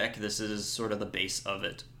token deck. This is sort of the base of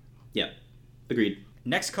it. Yeah, agreed.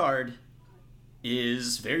 Next card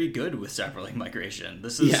is very good with Saproling Migration.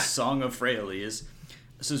 This is Song of Freyalise.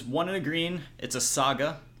 This is 1 and a green. It's a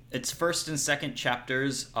saga. Its first and second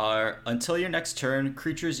chapters are until your next turn,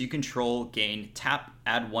 creatures you control gain tap,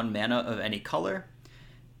 add 1 mana of any color.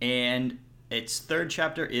 And its third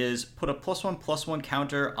chapter is put a +1/+1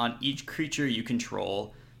 counter on each creature you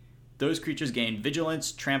control. Those creatures gain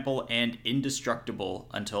Vigilance, Trample, and Indestructible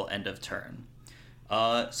until end of turn.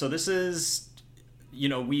 So this is...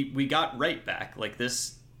 we got right back.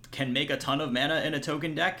 This can make a ton of mana in a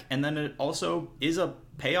token deck, and then it also is a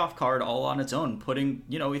payoff card all on its own. Putting,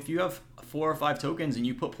 if you have 4 or 5 tokens and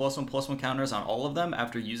you put +1/+1 counters on all of them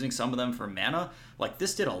after using some of them for mana,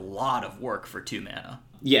 this did a lot of work for 2 mana.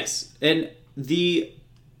 Yes, and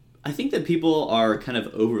I think that people are kind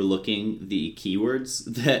of overlooking the keywords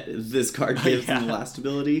that this card gives in the last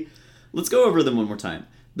ability. Let's go over them one more time.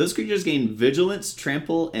 Those creatures gain Vigilance,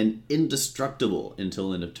 Trample, and Indestructible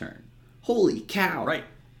until end of turn. Holy cow. Right.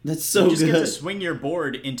 That's so good. You just get to swing your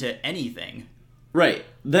board into anything. Right.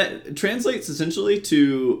 That translates essentially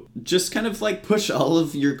to just kind of like push all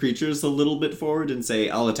of your creatures a little bit forward and say,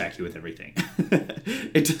 I'll attack you with everything.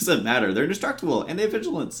 It doesn't matter. They're indestructible and they have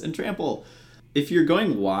vigilance and trample. If you're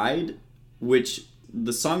going wide, which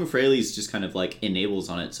the Song of Freyalise just kind of like enables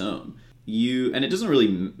on its own, and it doesn't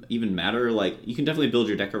really even matter, like you can definitely build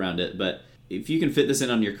your deck around it, but if you can fit this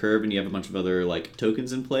in on your curve and you have a bunch of other like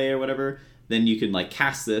tokens in play or whatever, then you can like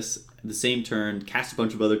cast this the same turn, cast a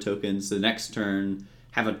bunch of other tokens, the next turn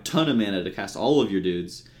have a ton of mana to cast all of your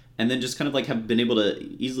dudes, and then just kind of like have been able to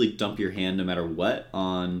easily dump your hand no matter what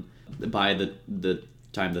by the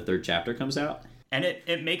time the third chapter comes out. And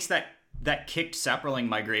it makes that kicked Saproling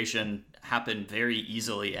migration happen very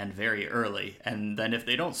easily and very early. And then if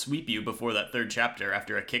they don't sweep you before that third chapter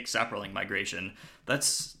after a kicked Saproling migration,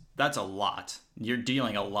 that's a lot. You're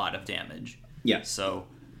dealing a lot of damage. Yeah. So,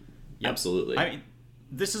 yep. Absolutely. I mean,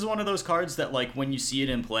 this is one of those cards that, like, when you see it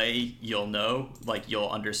in play, you'll know, like, you'll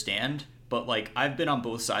understand. But, like, I've been on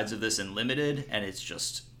both sides of this in Limited, and it's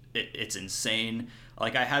just, it's insane.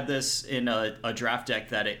 Like, I had this in a draft deck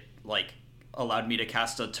that it, like, allowed me to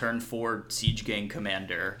cast a turn 4 Siege Gang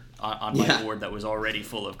Commander on my board that was already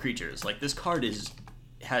full of creatures. Like, this card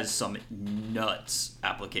has some nuts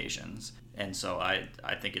applications. And so I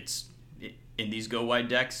think it's, in these go wide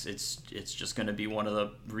decks, it's just going to be one of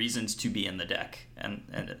the reasons to be in the deck,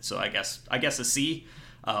 and so I guess a C,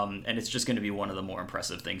 and it's just going to be one of the more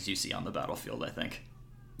impressive things you see on the battlefield, I think.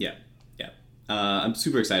 Yeah. I'm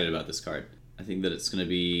super excited about this card. I think that it's going to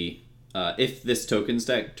be, if this tokens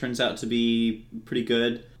deck turns out to be pretty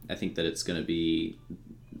good, I think that it's going to be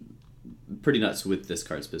pretty nuts with this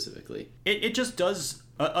card specifically. It just does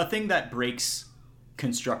a thing that breaks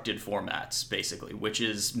constructed formats, basically, which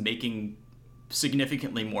is making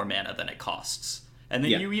significantly more mana than it costs. And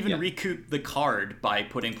then you even recoup the card by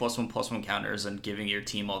putting +1/+1 counters and giving your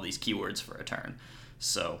team all these keywords for a turn.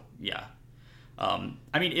 So, yeah.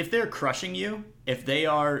 I mean, if they're crushing you, if they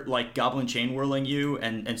are, like, Goblin Chain Whirling you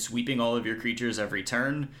and sweeping all of your creatures every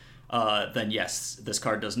turn, then yes, this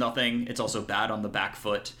card does nothing. It's also bad on the back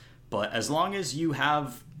foot. But as long as you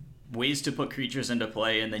have ways to put creatures into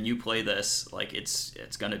play and then you play this, like, it's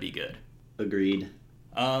gonna be good. Agreed.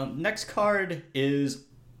 Next card is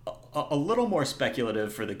a little more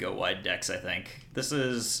speculative for the go wide decks, I think. This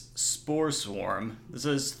is Spore Swarm. This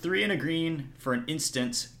is 3 and a green for an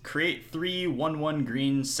instant. Create 3 1/1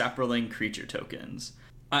 green Saproling creature tokens.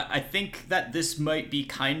 I think that this might be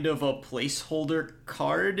kind of a placeholder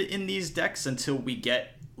card in these decks until we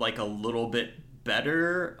get, like, a little bit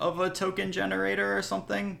better of a token generator or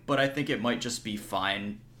something, but I think it might just be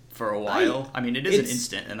fine for a while. I mean, it is an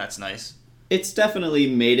instant, and that's nice. It's definitely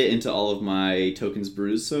made it into all of my tokens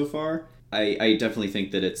brews so far. I definitely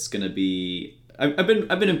think that it's going to be... I've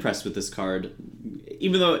been impressed with this card.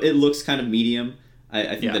 Even though it looks kind of medium,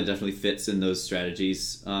 I think that it definitely fits in those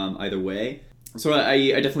strategies either way. So I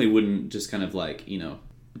definitely wouldn't just kind of like,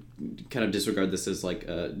 kind of disregard this as like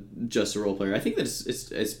just a role player. I think that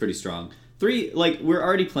it's pretty strong. 3, like, we're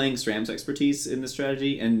already playing SRAM's expertise in this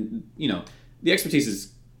strategy, and, the expertise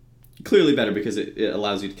is clearly better because it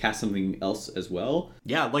allows you to cast something else as well.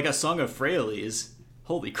 Yeah, like a Song of Freyalise.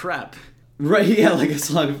 Holy crap. Right, yeah, like a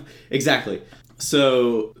Song of... Exactly.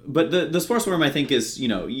 So, but the Spore Swarm, I think, is,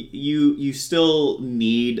 you still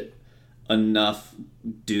need enough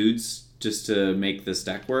dudes just to make this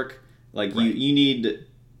deck work. Like, right. you need...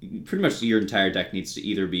 Pretty much your entire deck needs to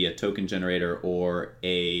either be a token generator or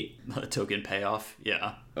a token payoff,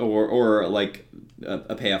 yeah. Or like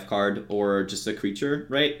a payoff card or just a creature,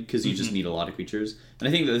 right? Because you just need a lot of creatures. And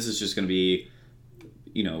I think that this is just going to be,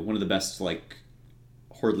 one of the best, like,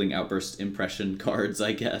 Hordling Outburst impression cards,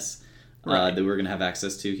 I guess, that we're going to have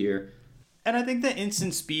access to here. And I think the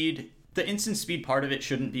instant speed part of it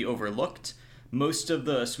shouldn't be overlooked. Most of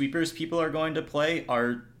the sweepers people are going to play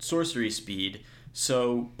are sorcery speed.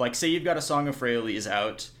 So, like, say you've got a Song of Freyalise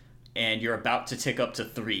out, and you're about to tick up to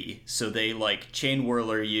 3, so they, like, Chain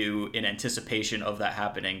Whirler you in anticipation of that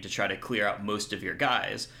happening to try to clear out most of your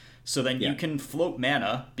guys. So then you can float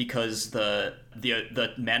mana, because the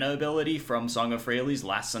mana ability from Song of Freyalise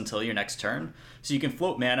lasts until your next turn. So you can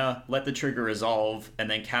float mana, let the trigger resolve,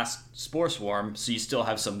 and then cast Spore Swarm, so you still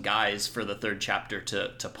have some guys for the third chapter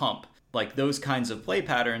to pump. Like, those kinds of play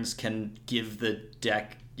patterns can give the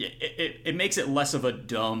deck... It makes it less of a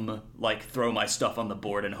dumb, like, throw my stuff on the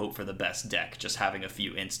board and hope for the best deck, just having a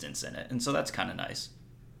few instants in it. And so that's kind of nice.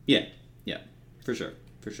 Yeah, for sure.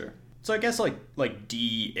 So I guess, like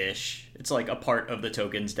D-ish. It's like a part of the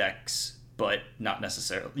tokens decks, but not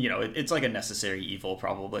necessarily, it's like a necessary evil,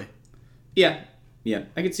 probably. Yeah, Yeah,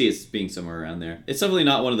 I could see it being somewhere around there. It's definitely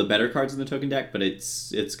not one of the better cards in the token deck, but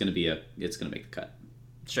it's gonna make the cut.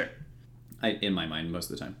 Sure. In my mind,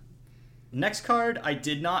 most of the time. Next card I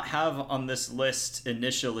did not have on this list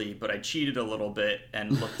initially, but I cheated a little bit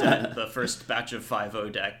and looked at the first batch of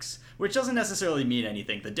 5-0 decks, which doesn't necessarily mean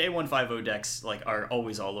anything. The day 1 5-0 decks are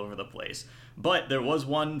always all over the place. But there was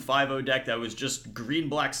one 5-0 deck that was just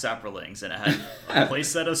green-black Saprolings, and it had a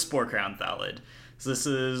playset of Spore Crown Thallid. So this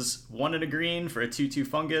is 1 and a green for a 2/2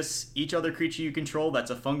 fungus. Each other creature you control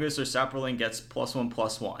that's a fungus or Saproling gets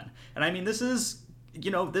 +1/+1. And I mean, this is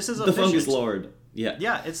efficient. The Fungus Lord.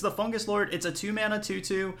 Yeah, it's the Fungus Lord. It's a 2-mana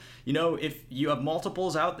 2/2. If you have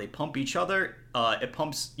multiples out, they pump each other. It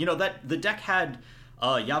pumps. That the deck had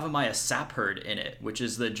Yavimaya Sapherd in it, which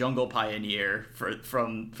is the Jungle Pioneer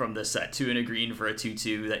from this set. 2 and a green for a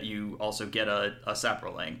 2/2 that you also get a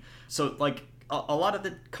Saproling. So a lot of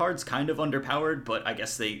the cards kind of underpowered, but I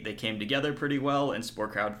guess they came together pretty well, and Spore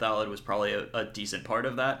Crown Thallid was probably a decent part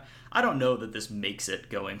of that. I don't know that this makes it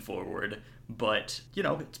going forward, but,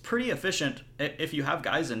 it's pretty efficient if you have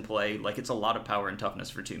guys in play. It's a lot of power and toughness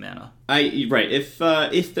for 2 mana. Right. If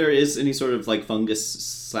there is any sort of, Fungus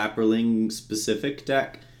Saproling specific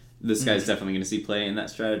deck, this guy's definitely going to see play in that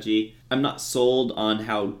strategy. I'm not sold on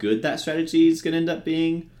how good that strategy is going to end up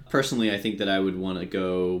being. Personally, I think that I would want to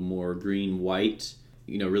go more green-white,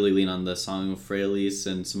 really lean on the Song of Freyalise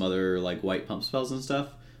and some other, white pump spells and stuff.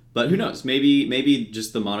 But who knows? Maybe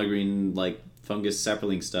just the mono-green, Fungus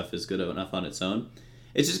Saproling stuff is good enough on its own.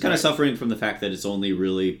 It's just kind of suffering from the fact that it's only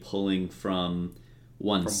really pulling from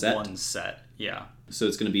one set. One set, yeah. So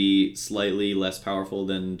it's going to be slightly less powerful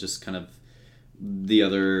than just kind of the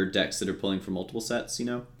other decks that are pulling from multiple sets,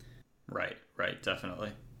 Right,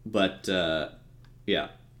 definitely. But, yeah.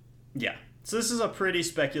 Yeah. So this is a pretty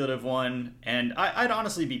speculative one, and I'd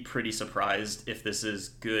honestly be pretty surprised if this is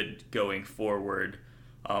good going forward,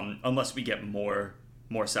 unless we get more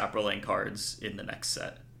Saproling cards in the next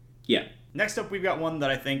set. Yeah. Next up, we've got one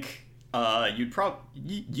that I think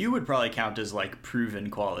you would probably count as proven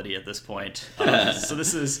quality at this point. So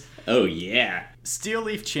this is oh yeah, Steel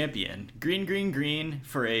Leaf Champion, green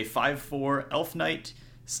for a 5/4 Elf Knight.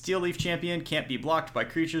 Steel Leaf Champion can't be blocked by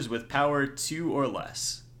creatures with power 2 or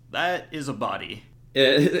less. That is a body.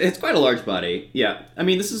 It's quite a large body. Yeah. I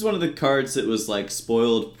mean, this is one of the cards that was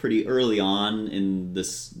spoiled pretty early on in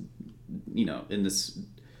this, the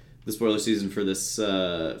spoiler season for this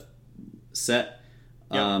set.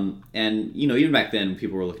 Yep. And even back then,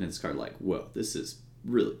 people were looking at this card whoa, this is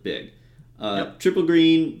really big. Triple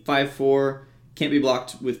green, 5/4, can't be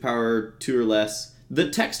blocked with power 2 or less. The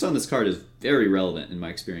text on this card is very relevant in my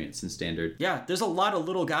experience in Standard. Yeah, there's a lot of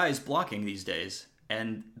little guys blocking these days.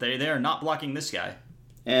 And they are not blocking this guy.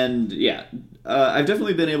 And yeah, I've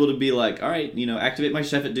definitely been able to be all right, activate my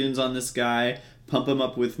Sheffet Dunes on this guy, pump him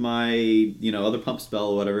up with my, other pump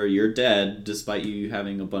spell or whatever. You're dead, despite you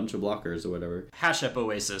having a bunch of blockers or whatever. Hashep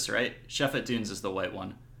Oasis, right? Sheffet Dunes is the white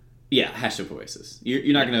one. Yeah, Hashep Oasis.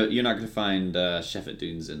 You're not gonna find Sheffet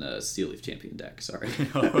Dunes in a Steel Leaf Champion deck. Sorry.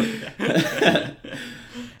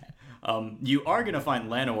 You are going to find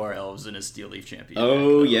Llanowar Elves in a Steel Leaf Champion.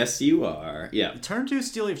 Oh, yes, you are. Yeah. Turn 2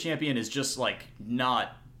 Steel Leaf Champion is just,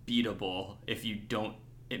 not beatable if you don't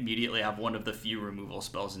immediately have one of the few removal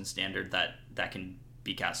spells in Standard that can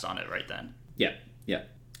be cast on it right then. Yeah, yeah.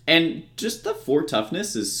 And just the 4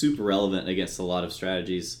 toughness is super relevant against a lot of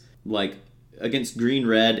strategies. Against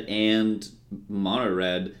green-red and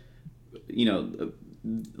mono-red,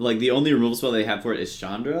 the only removal spell they have for it is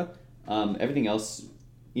Chandra. Everything else...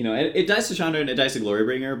 it dies to Chandra and it dies to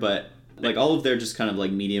Glorybringer, but all of their just kind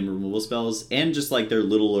of medium removal spells and just their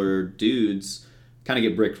littler dudes kind of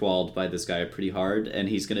get brick walled by this guy pretty hard, and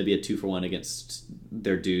he's going to be a 2-for-1 against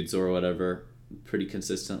their dudes or whatever pretty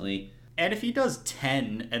consistently. And if he does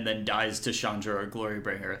 10 and then dies to Chandra or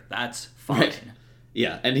Glorybringer, that's fine. Right.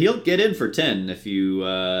 Yeah, and he'll get in for 10 if you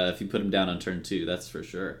put him down on turn 2, that's for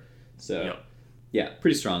sure. So, Yeah,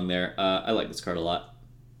 pretty strong there. I like this card a lot.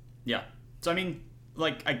 Yeah. So, I mean...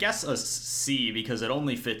 I guess a C, because it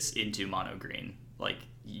only fits into mono green.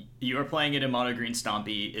 You are playing it in mono green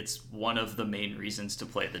Stompy. It's one of the main reasons to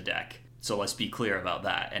play the deck. So let's be clear about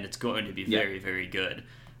that. And it's going to be very, very good.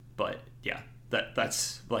 But yeah,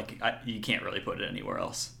 that's you can't really put it anywhere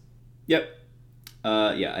else. Yep.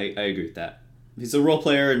 Yeah, I agree with that. He's a role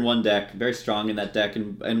player in one deck, very strong in that deck,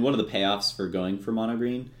 and one of the payoffs for going for mono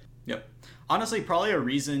green. Yep. Honestly, probably a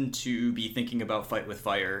reason to be thinking about Fight with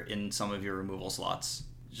Fire in some of your removal slots.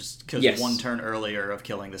 Just because one turn earlier of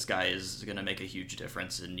killing this guy is going to make a huge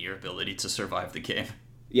difference in your ability to survive the game.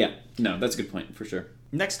 Yeah, no, that's a good point, for sure.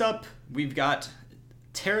 Next up, we've got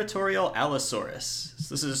Territorial Allosaurus.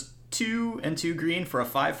 So this is 2 and 2 green for a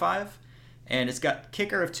 5/5. And it's got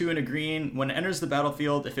kicker of 2 and a green. When it enters the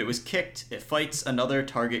battlefield, if it was kicked, it fights another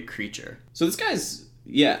target creature. So this guy's,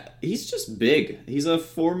 yeah, he's just big. He's a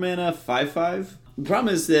 4 mana 5/5. The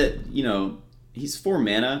problem is that, you know, he's 4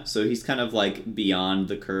 mana, so he's kind of like beyond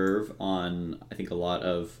the curve on, I think, a lot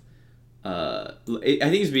of... I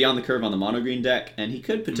think he's beyond the curve on the mono green deck, and he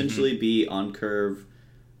could potentially be on curve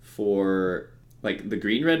for like the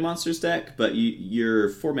green red monsters deck, but your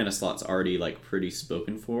 4 mana slot's already like pretty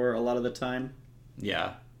spoken for a lot of the time.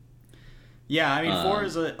 Yeah. Yeah, I mean, 4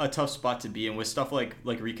 is a tough spot to be in with stuff like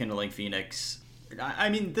Rekindling Phoenix. I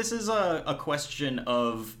mean, this is a question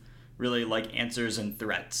of really like answers and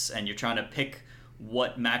threats, and you're trying to pick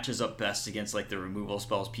what matches up best against like the removal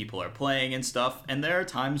spells people are playing and stuff. And there are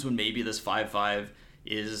times when maybe this 5/5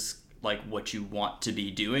 is like what you want to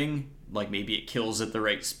be doing, like maybe it kills at the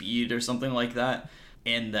right speed or something like that.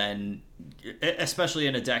 And then especially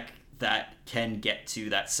in a deck that can get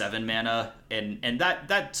to that 7 mana, and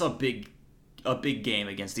that's a big game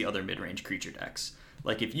against the other mid-range creature decks.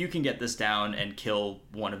 Like if you can get this down and kill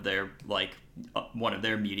one of their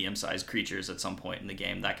medium-sized creatures at some point in the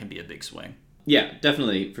game, that can be a big swing. Yeah,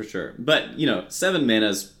 definitely, for sure. But, you know, 7 mana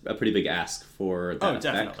is a pretty big ask for that effect,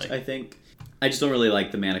 definitely. I think. I just don't really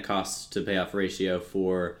like the mana cost to payoff ratio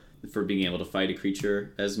for being able to fight a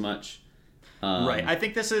creature as much. Right. I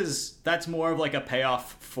think that's more of like a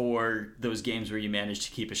payoff for those games where you manage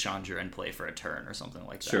to keep a Chandra in play for a turn or something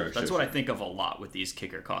like that. That's what I think of a lot with these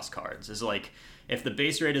kicker cost cards. Is like if the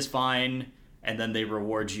base rate is fine and then they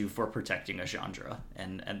reward you for protecting a Chandra,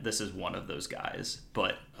 and this is one of those guys.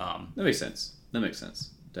 But that makes sense.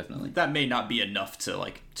 Definitely. That may not be enough to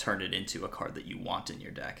like turn it into a card that you want in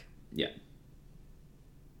your deck. Yeah.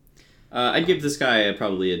 I'd give this guy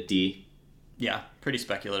probably a D. Yeah, pretty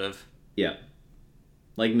speculative. Yeah.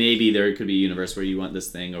 Like, maybe there could be a universe where you want this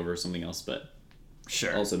thing over something else, but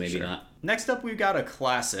also maybe not. Next up, we've got a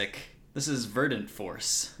classic. This is Verdant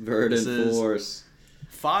Force. Verdant Force.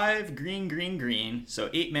 5 green, so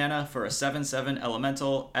 8 mana for a 7/7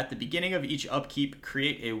 elemental. At the beginning of each upkeep,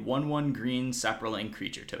 create a 1/1 green Saproling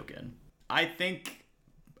creature token. I think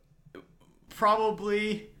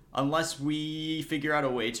probably, unless we figure out a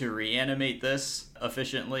way to reanimate this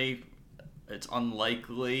efficiently, it's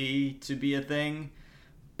unlikely to be a thing.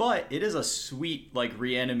 But it is a sweet, like,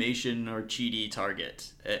 reanimation or cheaty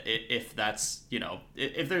target. If that's, you know,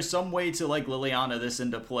 if there's some way to, like, Liliana this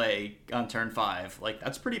into play on turn 5, like,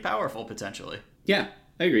 that's pretty powerful, potentially. Yeah,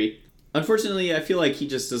 I agree. Unfortunately, I feel like he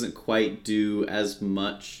just doesn't quite do as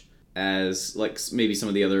much as, like, maybe some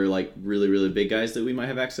of the other, like, really, really big guys that we might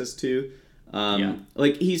have access to.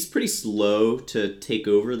 Like, he's pretty slow to take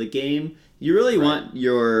over the game. You really want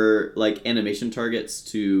your, like, animation targets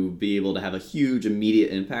to be able to have a huge immediate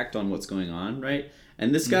impact on what's going on, right?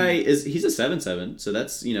 And this guy he's a 7/7, so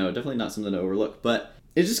that's, you know, definitely not something to overlook. But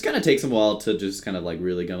it just kind of takes him a while to just kind of, like,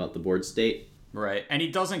 really gum up the board state. Right, and he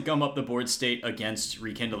doesn't gum up the board state against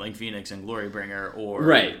Rekindling Phoenix and Glorybringer or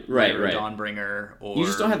Dawnbringer, or you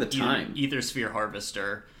just don't have the time. Aethersphere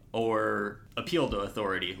Harvester or Appeal to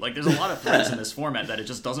Authority. Like, there's a lot of threats in this format that it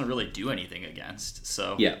just doesn't really do anything against.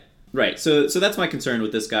 So yeah. Right, so that's my concern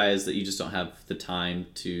with this guy, is that you just don't have the time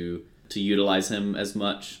to utilize him as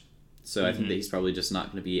much. So I think that he's probably just not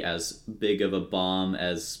going to be as big of a bomb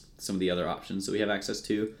as some of the other options that we have access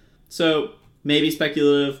to. So maybe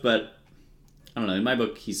speculative, but I don't know. In my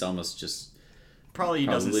book, he's almost just probably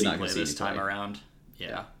doesn't see play this time around.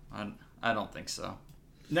 Yeah, I don't think so.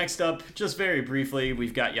 Next up, just very briefly,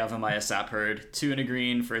 we've got Yavimaya Sapherd, 2 and a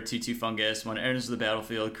green for a 2/2 fungus. When it enters the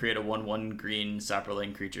battlefield, create a 1/1 green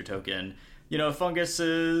Saproling creature token. You know,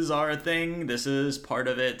 funguses are a thing. This is part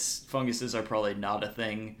of it. Funguses are probably not a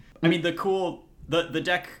thing. I mean, the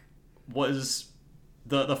deck was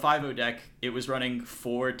the 5/0 deck. It was running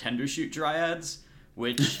 4 Tendershoot Dryads,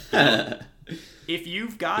 which if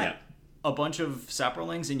you've got a bunch of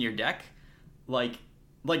Saprolings in your deck, like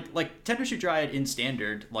Tendershoot Dryad in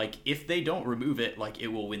Standard, like, if they don't remove it, like, it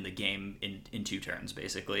will win the game in 2 turns,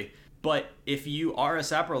 basically. But if you are a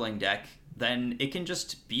Saproling deck, then it can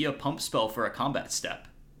just be a pump spell for a combat step,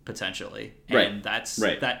 potentially. And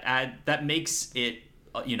that makes it,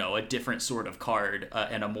 you know, a different sort of card,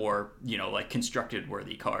 and a more, you know, like, constructed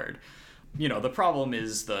worthy card. You know, the problem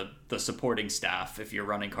is the supporting staff. If you're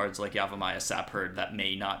running cards like Yavimaya Sapherd, that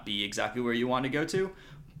may not be exactly where you want to go to.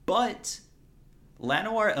 But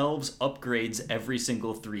Llanowar Elves upgrades every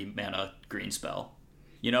single 3 mana green spell.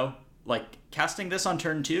 You know, like, casting this on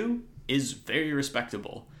turn 2 is very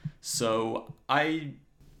respectable. So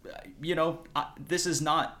this is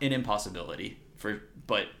not an impossibility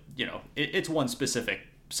but you know, it's one specific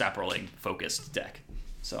Saproling focused deck.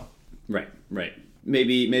 So Right.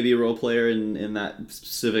 Maybe a role player in that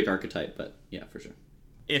specific archetype, but yeah, for sure.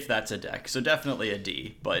 If that's a deck. So definitely a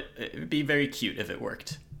D, but it would be very cute if it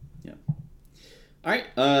worked. Yeah. All right,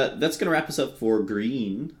 that's going to wrap us up for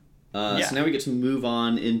green. So now we get to move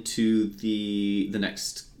on into the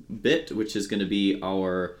next bit, which is going to be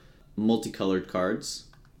our multicolored cards.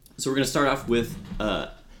 So we're going to start off with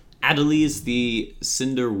Adeliz the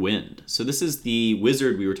Cinder Wind. So this is the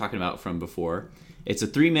wizard we were talking about from before. It's a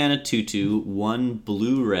 3-mana 2/2, 1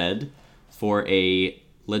 blue-red for a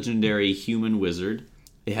legendary human wizard.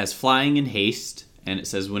 It has flying and haste, and it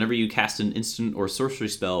says whenever you cast an instant or sorcery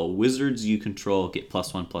spell, wizards you control get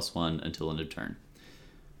 +1/+1 until end of turn.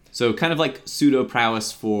 So kind of like pseudo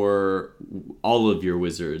prowess for all of your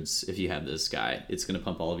wizards. If you have this guy, it's going to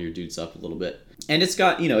pump all of your dudes up a little bit. And it's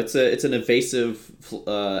got, it's an evasive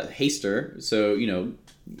haster, so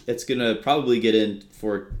it's going to probably get in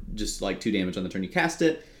for just like 2 damage on the turn you cast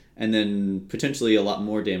it, and then potentially a lot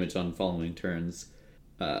more damage on following turns.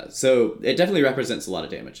 So it definitely represents a lot of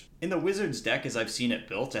damage. In the Wizards deck, as I've seen it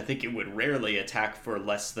built, I think it would rarely attack for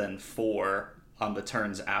less than 4 on the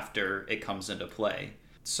turns after it comes into play.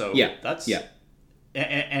 So that's... Yeah.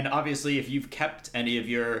 And obviously, if you've kept any of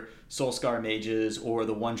your Soulscar mages or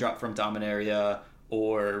the 1-drop from Dominaria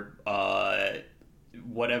or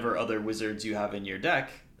whatever other wizards you have in your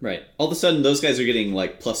deck... Right. All of a sudden, those guys are getting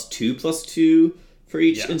like +2/+2 for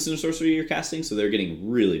each instant sorcery you're casting, so they're getting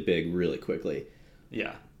really big really quickly.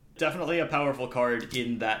 Yeah. Definitely a powerful card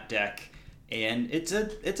in that deck. And it's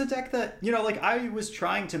a deck that, I was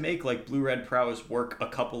trying to make blue-red prowess work a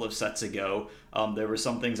couple of sets ago. There were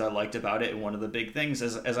some things I liked about it, and one of the big things,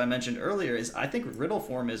 as I mentioned earlier, is I think Riddle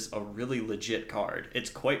Form is a really legit card. It's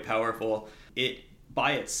quite powerful. It,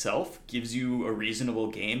 by itself, gives you a reasonable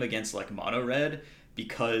game against mono red,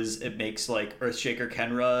 because it makes Earthshaker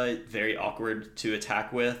Kenra very awkward to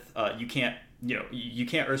attack with. You can't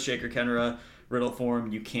Earthshaker Kenra Riddle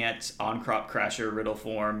Form, you can't On-Crop Crasher Riddle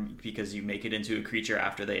Form because you make it into a creature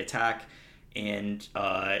after they attack, and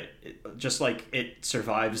it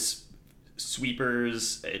survives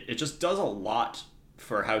sweepers. It just does a lot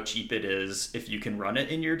for how cheap it is if you can run it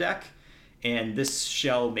in your deck, and this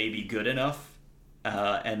shell may be good enough,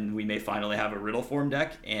 and we may finally have a Riddle Form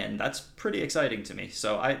deck, and that's pretty exciting to me.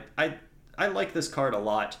 So I like this card a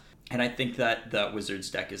lot. And I think that the Wizards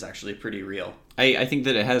deck is actually pretty real. I think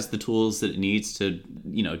that it has the tools that it needs to,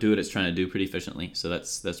 do what it's trying to do pretty efficiently. So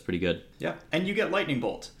that's pretty good. Yeah, and you get Lightning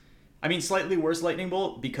Bolt. I mean, slightly worse Lightning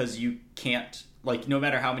Bolt because you can't, no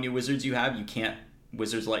matter how many wizards you have, you can't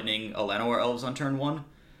Wizards Lightning a Llanowar Elves on turn 1.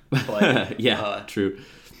 But yeah, true.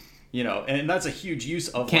 And that's a huge use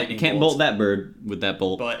of Lightning Lightning Can't bolt that bird with that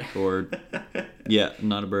bolt. But or,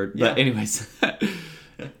 not a bird. But anyways...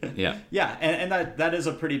 Yeah, and that is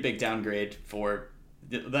a pretty big downgrade for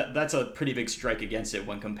that's a pretty big strike against it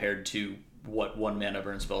when compared to what 1-mana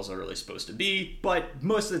burn spells are really supposed to be. But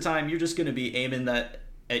most of the time, you're just going to be aiming that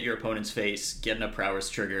at your opponent's face, getting a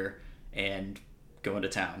prowess trigger, and going to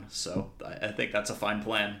town. So I think that's a fine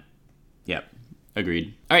plan. Yeah,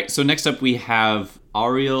 agreed. All right, so next up we have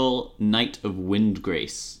Auriel, Knight of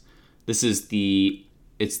Windgrace. This is the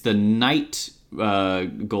Knight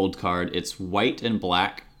gold card. It's white and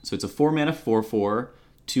black, so it's a 4-mana 4/4,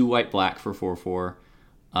 2 white black for 4/4.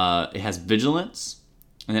 It has vigilance,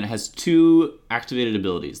 and then it has 2 activated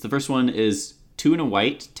abilities. The first one is 2 and a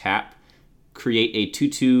white, tap, create a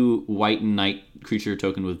 2/2 white knight creature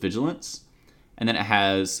token with vigilance, and then it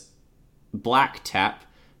has black, tap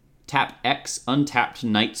X, untapped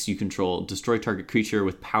knights you control, destroy target creature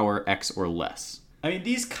with power X or less. I mean,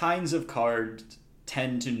 these kinds of cards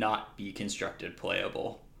tend to not be constructed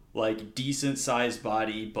playable. Decent sized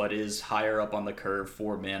body, but is higher up on the curve,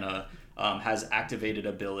 4 mana, has activated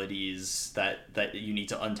abilities that you need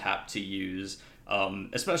to untap to use.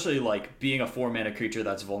 Especially being a 4 mana creature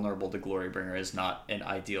that's vulnerable to Glorybringer is not an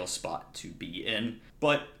ideal spot to be in.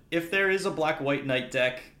 But if there is a black-white knight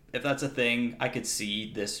deck, if that's a thing, I could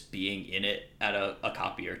see this being in it at a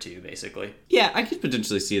copy or 2, basically. Yeah, I could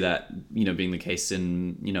potentially see that, being the case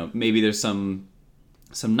in, maybe there's some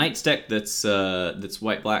Knights deck that's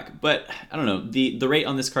white-black, but I don't know. The rate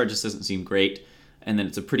on this card just doesn't seem great, and then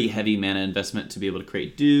it's a pretty heavy mana investment to be able to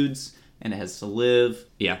create dudes, and it has to live.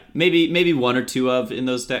 Yeah, maybe 1 or 2 of in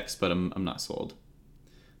those decks, but I'm not sold.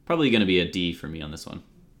 Probably going to be a D for me on this one.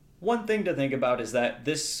 One thing to think about is that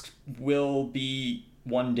this will be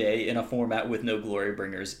one day in a format with no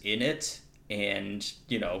Glorybringers in it, and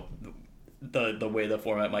the way the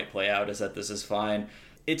format might play out is that this is fine.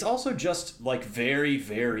 It's also just very,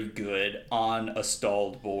 very good on a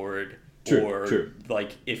stalled board. True.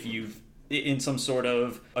 If you've in some sort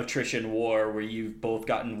of attrition war where you've both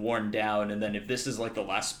gotten worn down, and then if this is like the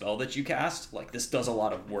last spell that you cast, like this does a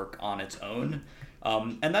lot of work on its own.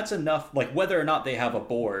 And that's enough, like whether or not they have a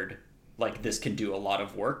board, like this can do a lot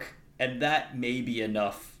of work, and that may be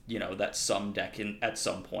enough, that some deck at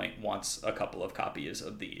some point wants a couple of copies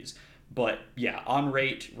of these. But yeah, on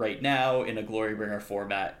rate right now in a Glorybringer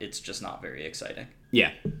format, it's just not very exciting.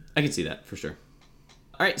 Yeah, I can see that for sure.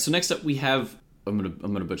 All right, so next up we have, I'm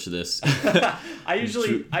gonna butcher this. I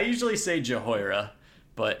usually say Jehoira,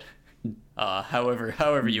 but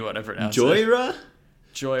however you want to pronounce it.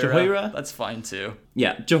 Jehoira, that's fine too.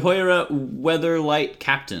 Yeah, Jehoira Weatherlight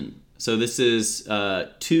Captain. So this is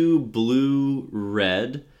 2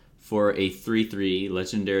 blue-red for a 3/3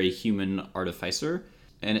 legendary human artificer.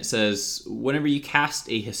 And it says, whenever you cast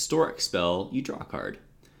a historic spell, you draw a card.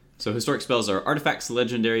 So historic spells are artifacts,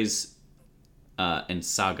 legendaries, and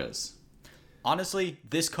sagas. Honestly,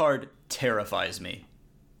 this card terrifies me.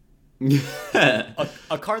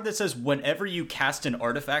 a card that says, whenever you cast an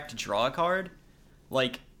artifact, draw a card,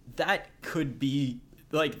 like, that could be,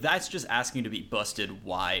 like, that's just asking to be busted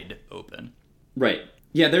wide open. Right.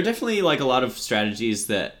 Yeah, there are definitely, like, a lot of strategies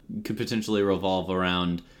that could potentially revolve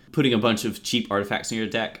around putting a bunch of cheap artifacts in your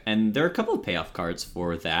deck, and there are a couple of payoff cards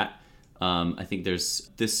for that. I think there's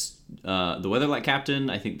this, the Weatherlight Captain.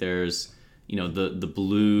 I think there's, the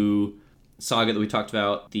blue saga that we talked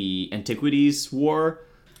about, the Antiquities War.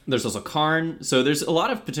 There's also Karn. So there's a lot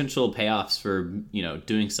of potential payoffs for,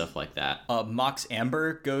 doing stuff like that. Mox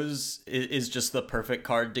Amber is just the perfect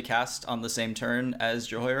card to cast on the same turn as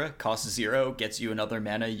Jehoira. Costs 0, gets you another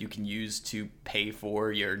mana you can use to pay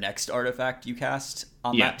for your next artifact you cast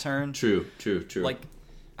on that turn. True. Like,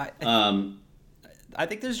 I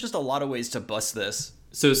think there's just a lot of ways to bust this.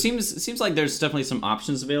 So it seems like there's definitely some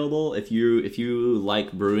options available if you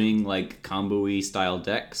like brewing like combo-y style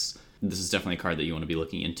decks. This is definitely a card that you want to be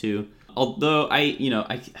looking into. Although I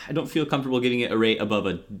don't feel comfortable giving it a rate above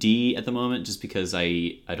a D at the moment, just because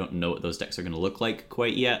I don't know what those decks are going to look like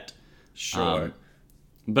quite yet. Sure.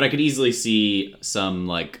 But I could easily see some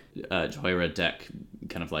like Jehoira deck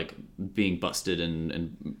kind of like being busted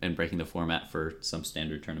and breaking the format for some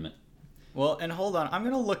standard tournament. Well, and hold on, I'm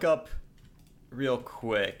going to look up real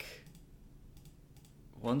quick.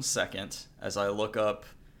 1 second as I look up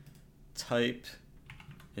type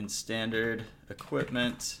in standard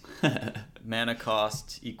equipment mana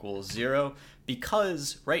cost equals 0,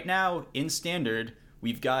 because right now in standard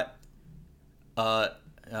we've got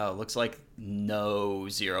looks like no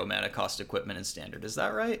 0 mana cost equipment in standard. Is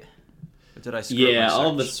that right? Or did I screw up my search?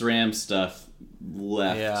 All the SRAM stuff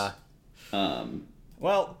left. Yeah.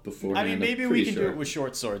 Well, I mean, maybe we can do it with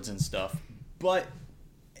short swords and stuff, but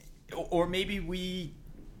or maybe we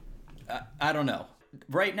I don't know.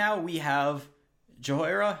 Right now we have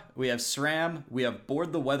Jehoira, we have SRAM, we have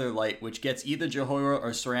Board the Weatherlight, which gets either Jehoira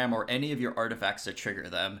or SRAM or any of your artifacts to trigger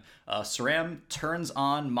them. SRAM turns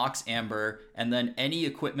on Mox Amber, and then any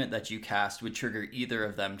equipment that you cast would trigger either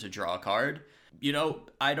of them to draw a card.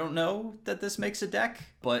 I don't know that this makes a deck,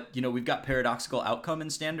 but, we've got Paradoxical Outcome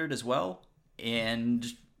in Standard as well, and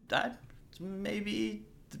that maybe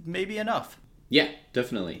enough. Yeah,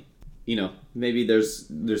 definitely. Maybe there's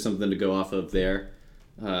something to go off of there.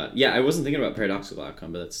 I wasn't thinking about Paradoxical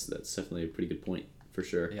Outcome, but that's definitely a pretty good point for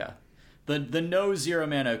sure. Yeah, the no 0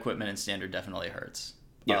 mana equipment in standard definitely hurts.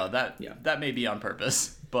 Yeah, that may be on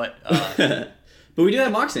purpose, but but we do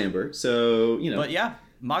have Mox Amber, so But yeah,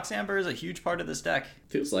 Mox Amber is a huge part of this deck.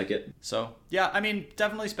 Feels like it. So yeah, I mean,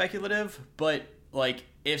 definitely speculative, but like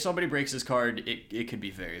if somebody breaks this card, it could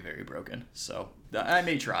be very, very broken. So I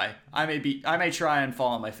may try. I may try and fall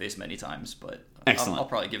on my face many times, but excellent. I'll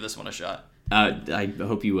probably give this one a shot. I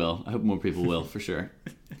hope you will. I hope more people will, for sure.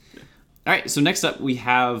 All right, so next up we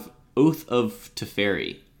have Oath of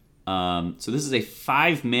Teferi. So this is a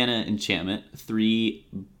 5 mana enchantment, 3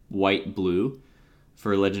 white blue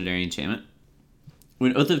for a legendary enchantment.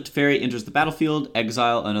 When Oath of Teferi enters the battlefield,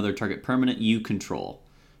 exile another target permanent you control.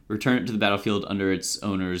 Return it to the battlefield under its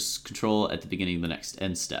owner's control at the beginning of the next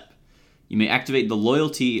end step. You may activate the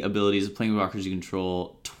loyalty abilities of planeswalkers you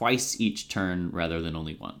control twice each turn rather than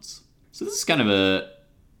only once. So this is kind of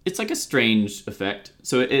it's like a strange effect.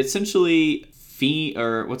 So it essentially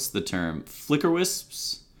Flicker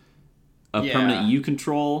Wisps a permanent you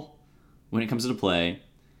control when it comes into play,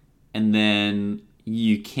 and then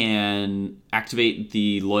you can activate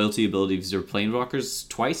the loyalty abilities of your planeswalkers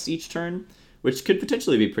twice each turn, which could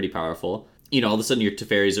potentially be pretty powerful. All of a sudden your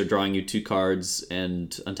Teferis are drawing you 2 cards and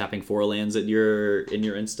untapping 4 lands in your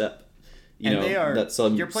end step. Your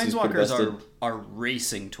planeswalkers are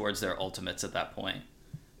racing towards their ultimates at that point.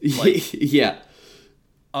 Like, yeah.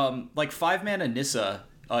 Like 5-mana Nissa,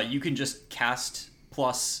 you can just cast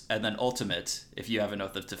plus and then ultimate if you have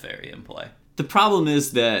enough of Teferi in play. The problem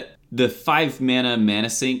is that the 5-mana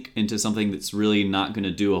sink into something that's really not going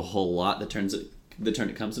to do a whole lot the turn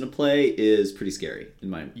it comes into play is pretty scary in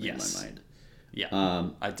my mind.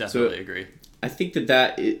 Yeah, I definitely agree. I think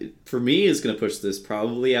that for me is going to push this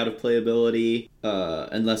probably out of playability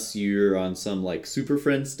unless you're on some like Super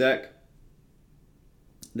Friends deck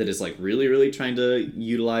that is like really, really trying to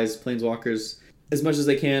utilize Planeswalkers as much as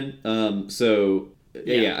they can.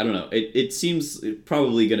 Yeah, I don't know. It seems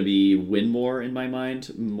probably going to be win more in my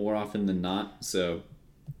mind more often than not. So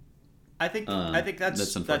I think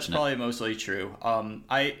that's probably mostly true.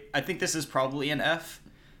 I think this is probably an F.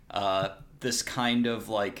 This kind of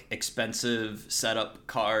like expensive setup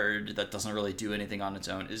card that doesn't really do anything on its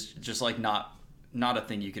own is just like not a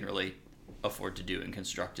thing you can really afford to do in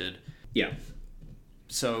Constructed. Yeah.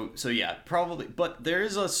 So yeah, probably. But there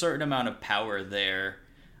is a certain amount of power there.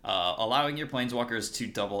 Allowing your Planeswalkers to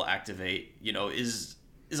double activate, is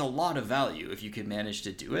a lot of value if you can manage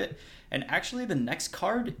to do it. And actually, the next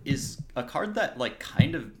card is a card that like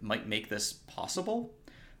kind of might make this possible.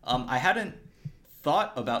 I hadn't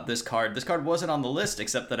thought about this card. This card wasn't on the list,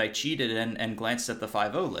 except that I cheated and glanced at the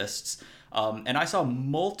 5-0 lists. And I saw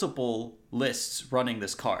multiple lists running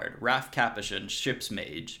this card. Wrath Capashen, Ship's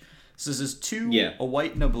Mage. So this is 2, a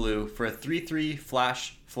white and a blue, for a 3/3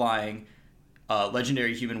 flash flying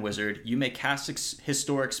legendary human wizard. You may cast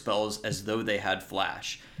historic spells as though they had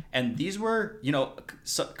flash. And these were, a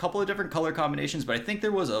couple of different color combinations, but I think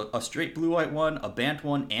there was a straight blue-white one, a Bant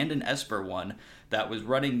one, and an Esper one that was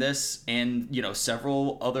running this, and,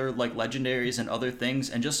 several other, like, legendaries and other things,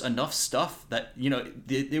 and just enough stuff that,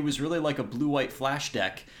 it was really like a blue-white flash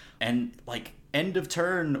deck. And, like, end of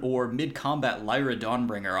turn or mid-combat Lyra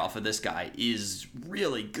Dawnbringer off of this guy is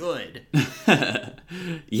really good.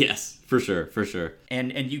 Yes, for sure.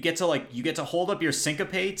 And you get to hold up your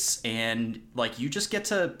syncopates, and like you just get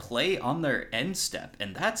to play on their end step,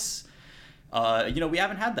 and that's we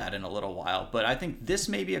haven't had that in a little while, but I think this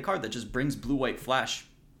may be a card that just brings blue-white flash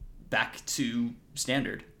back to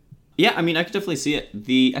standard. Yeah, I mean, I could definitely see it.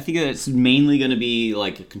 I think that it's mainly going to be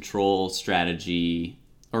like a control strategy,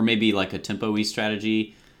 or maybe like a tempo-y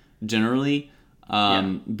strategy generally.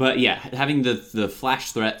 But yeah, having the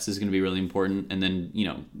flash threats is going to be really important. And then,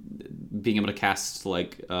 being able to cast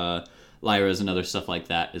like Lyras and other stuff like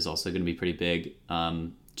that is also going to be pretty big.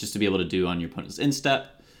 Just to be able to do on your opponent's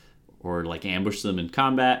instep or like ambush them in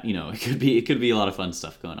combat, it could be a lot of fun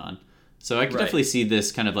stuff going on. So I could definitely see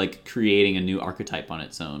this kind of like creating a new archetype on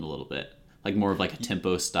its own a little bit, like more of like a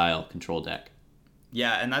tempo style control deck.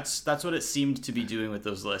 Yeah, and that's what it seemed to be doing with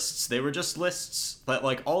those lists. They were just lists, but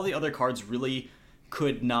like all the other cards really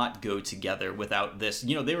could not go together without this.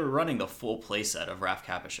 They were running the full playset of Wrath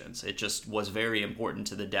Capashens. It just was very important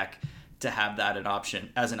to the deck to have that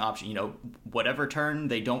as an option. Whatever turn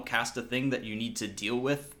they don't cast a thing that you need to deal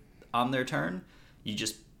with on their turn, you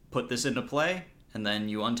just put this into play, and then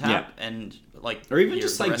you untap and like, or even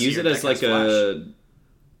just like use it as like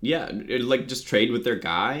like just trade with their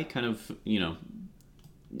guy, kind of.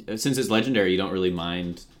 Since it's legendary, you don't really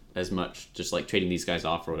mind as much just like trading these guys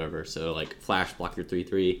off or whatever. So like flash, block your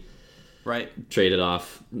 3/3, right? Trade it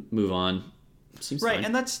off, move on. Seems right, fine.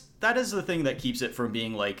 And that is the thing that keeps it from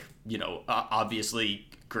being like obviously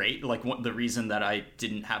great. Like the reason that I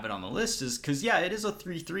didn't have it on the list is because it is a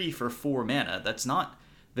 3/3 for 4 mana. That's not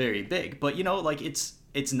very big, but like it's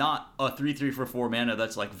not a 3/3 for 4 mana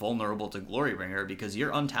that's like vulnerable to Glorybringer, because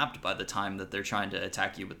you're untapped by the time that they're trying to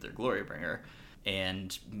attack you with their Glorybringer.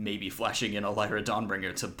 And maybe flashing in a Lyra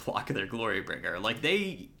Dawnbringer to block their Glorybringer. Like,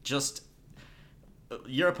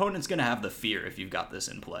 your opponent's going to have the fear if you've got this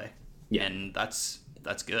in play. Yeah. And that's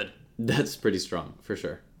good. That's pretty strong, for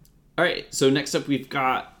sure. All right, so next up we've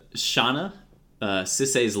got Shana,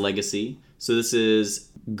 Sisay's Legacy. So this is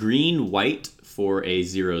green-white for a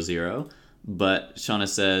 0/0, but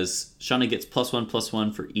Shana gets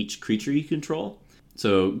 +1/+1 for each creature you control.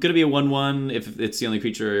 So, going to be a 1/1 if it's the only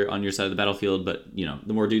creature on your side of the battlefield, but,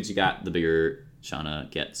 the more dudes you got, the bigger Shana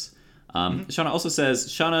gets. Shana also says,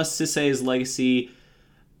 Shana, Sisay's Legacy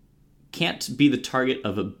can't be the target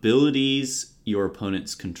of abilities your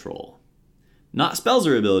opponents control. Not spells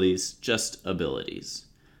or abilities, just abilities.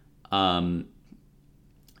 I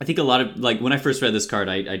think a lot of, like, when I first read this card,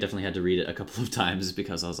 I definitely had to read it a couple of times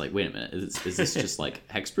because I was like, wait a minute, is this just, like,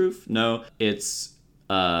 hexproof? No, it's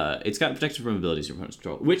got protection from abilities your opponents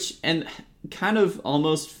control, which and kind of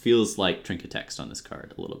almost feels like trinket text on this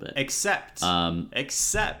card a little bit. Except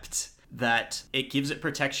that it gives it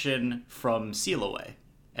protection from Seal Away,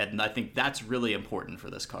 and I think that's really important for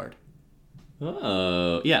this card.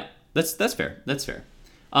 Oh, yeah. That's fair. That's fair.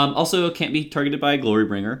 Also, can't be targeted by a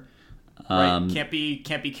Glorybringer. Right. Can't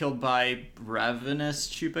be killed by Ravenous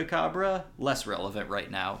Chupacabra. Less relevant right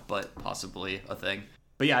now, but possibly a thing.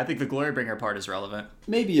 But yeah, I think the Glorybringer part is relevant.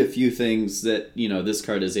 Maybe a few things that, this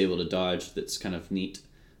card is able to dodge that's kind of neat.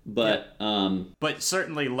 But but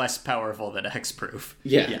certainly less powerful than Hexproof.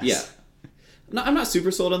 Yeah, yes. Yeah. No, I'm not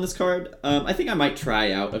super sold on this card. I think I might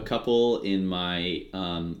try out a couple in my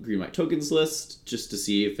green-white tokens list just to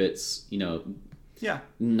see if it's,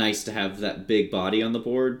 nice to have that big body on the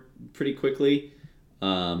board pretty quickly.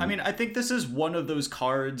 I think this is one of those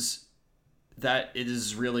cards that it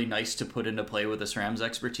is really nice to put into play with the SRAM's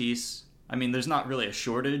expertise. There's not really a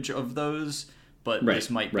shortage of those, but this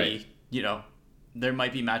might be, there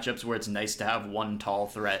might be matchups where it's nice to have one tall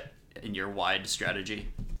threat in your wide strategy.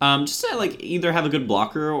 Just to either have a good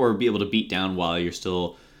blocker or be able to beat down while you're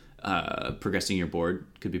still progressing your board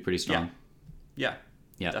could be pretty strong. Yeah,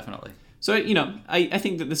 definitely. So, I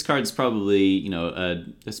think that this card's probably,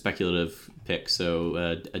 a speculative pick, so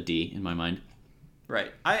a D in my mind.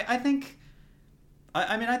 Right. I think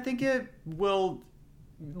it will,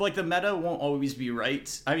 the meta won't always be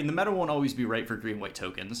right. The meta won't always be right for green-white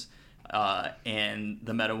tokens. And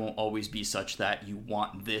the meta won't always be such that you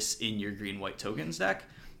want this in your green-white tokens deck.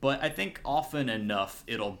 But I think often enough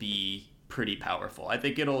it'll be pretty powerful. I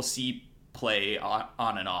think it'll see play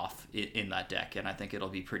on and off in that deck, and I think it'll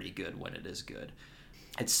be pretty good when it is good.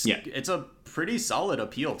 It's a pretty solid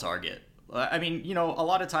appeal target. A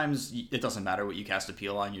lot of times it doesn't matter what you cast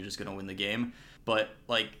appeal on, you're just going to win the game. But,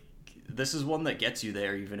 this is one that gets you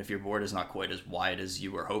there even if your board is not quite as wide as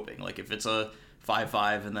you were hoping. If it's a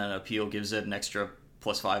 5/5 and then appeal gives it an extra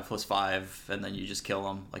 +5/+5 and then you just kill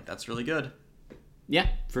them, that's really good. Yeah,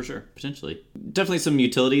 for sure, potentially. Definitely some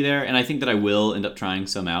utility there, and I think that I will end up trying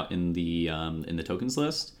some out in the tokens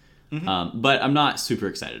list. Mm-hmm. But I'm not super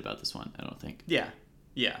excited about this one, I don't think. Yeah.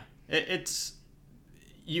 It's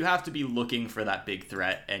you have to be looking for that big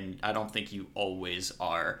threat, and I don't think you always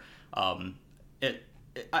are.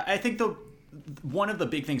 I think one of the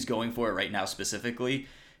big things going for it right now specifically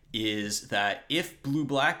is that if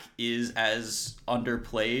blue-black is as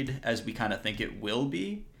underplayed as we kind of think it will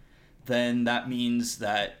be, then that means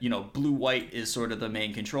that, blue-white is sort of the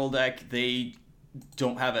main control deck. They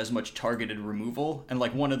don't have as much targeted removal. And,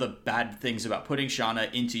 one of the bad things about putting Shanna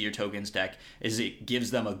into your tokens deck is it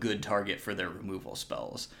gives them a good target for their removal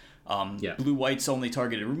spells. Blue-white's only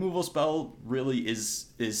targeted removal spell really is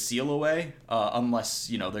Seal Away, unless,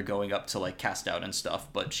 they're going up to, cast out and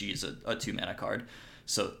stuff, but she's a 2-mana card.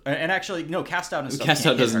 So, and actually, no, cast out and stuff. Cast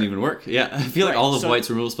out doesn't even work. Yeah, I feel like all of White's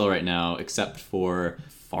removal spell right now, except for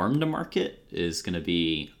Farm to Market, is going to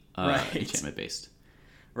be enchantment based.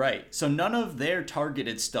 Right. So none of their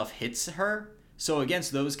targeted stuff hits her. So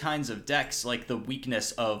against those kinds of decks, the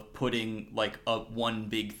weakness of putting a one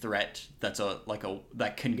big threat that's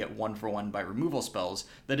that can get 1-for-1 by removal spells,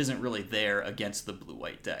 that isn't really there against the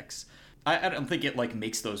blue-white decks. I don't think it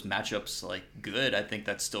makes those matchups good. I think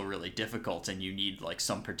that's still really difficult, and you need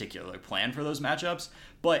some particular plan for those matchups.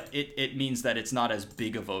 But it means that it's not as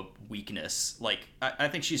big of a weakness. I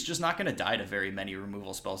think she's just not going to die to very many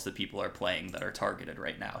removal spells that people are playing that are targeted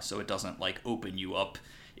right now. So it doesn't open you up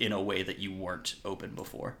in a way that you weren't open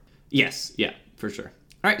before. Yes, yeah, for sure.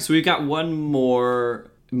 All right, so we've got one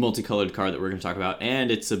more multicolored card that we're going to talk about,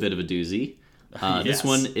 and it's a bit of a doozy. Yes. This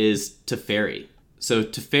one is Teferi. So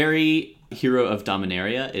Teferi, Hero of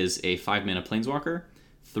Dominaria, is a 5-mana planeswalker,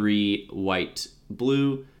 3 white,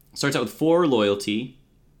 blue. Starts out with 4 loyalty.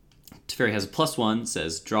 Teferi has a +1,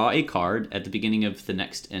 says draw a card at the beginning of the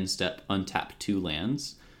next end step, untap 2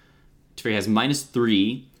 lands. Teferi has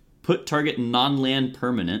 -3, put target non-land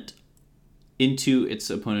permanent into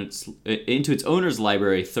its owner's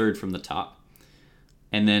library, 3rd from the top.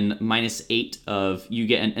 And then -8 of you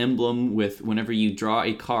get an emblem with whenever you draw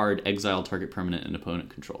a card, exile target permanent an opponent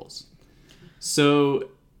controls. So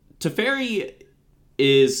Teferi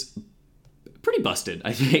is pretty busted,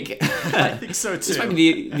 I think. I think so too. This might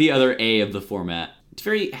be the other A of the format.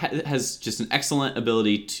 Teferi has just an excellent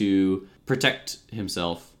ability to protect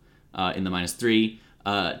himself in the -3.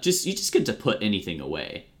 You just get to put anything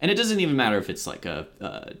away, and it doesn't even matter if it's a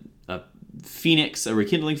Phoenix, a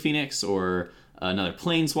Rekindling Phoenix, or another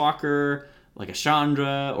Planeswalker, like a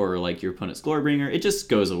Chandra, or your opponent's Glorybringer. It just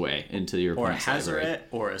goes away into your opponent's library. Or a Hazoret,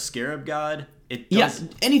 or a Scarab God. Yes,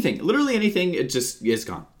 anything. Literally anything, it just is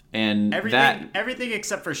gone. And everything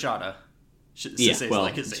except for Shanna.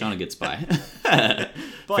 Shanna gets by.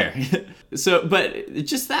 Fair. But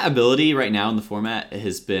just that ability right now in the format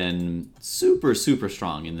has been super, super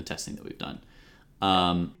strong in the testing that we've done.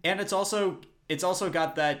 And it's also it's also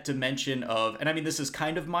got that dimension of, and I mean, this is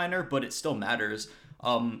kind of minor, but it still matters.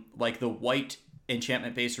 Like the white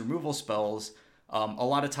enchantment-based removal spells, a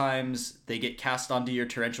lot of times they get cast onto your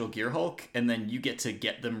Torrential Gearhulk, and then you get to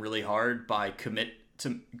get them really hard by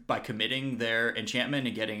committing their enchantment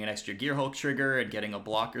and getting an extra Gearhulk trigger and getting a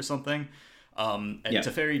block or something. And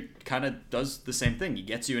Teferi kind of does the same thing. He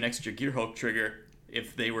gets you an extra Gearhulk trigger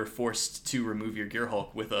if they were forced to remove your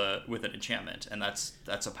Gearhulk with an enchantment, and that's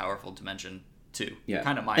a powerful dimension too. Yeah,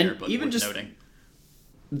 kind of minor, but even worth noting.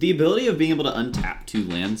 The ability of being able to untap 2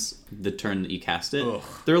 lands the turn that you cast it. Ugh.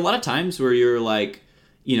 There are a lot of times where you're like,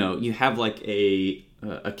 you have like a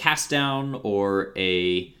cast down or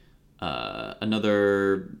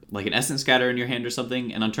another, like an Essence Scatter in your hand or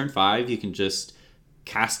something, and on turn 5 you can just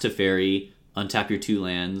cast Teferi, untap your 2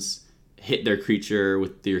 lands, hit their creature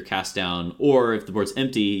with your cast down, or if the board's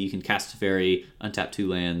empty, you can cast Teferi, untap 2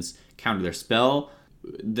 lands, counter their spell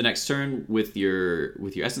the next turn with your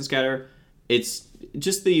Essence Scatter. It's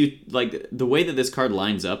just the way that this card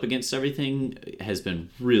lines up against everything has been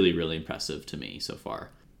really, really impressive to me so far.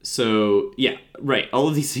 So yeah, right. All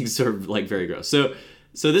of these things are like very gross. So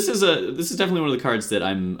this is definitely one of the cards that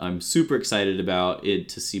I'm super excited about it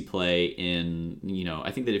to see play in.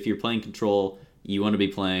 I think that if you're playing Control, you want to be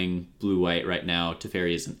playing blue-white right now.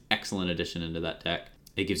 Teferi is an excellent addition into that deck.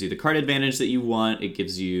 It gives you the card advantage that you want. It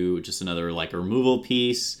gives you just another like a removal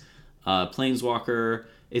piece, Planeswalker.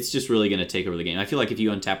 It's just really going to take over the game. I feel like if you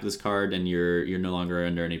untap this card and you're no longer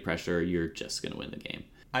under any pressure, you're just going to win the game.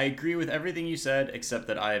 I agree with everything you said, except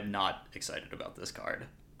that I am not excited about this card.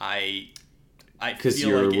 Because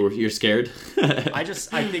you're scared. I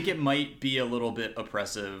think it might be a little bit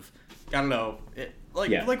oppressive. I don't know.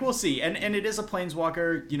 Like we'll see. And it is a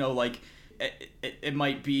Planeswalker. It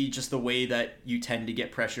might be just the way that you tend to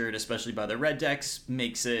get pressured, especially by the red decks,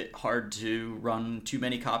 makes it hard to run too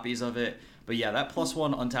many copies of it. But yeah, that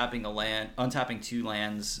 +1 untapping 2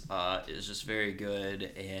 lands is just very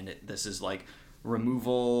good, and this is like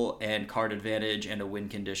removal and card advantage and a win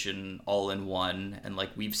condition all in one. And like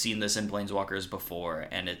we've seen this in Planeswalkers before,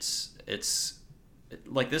 and it's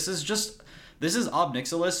like this is Ob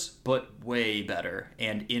Nixilis, but way better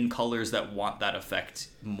and in colors that want that effect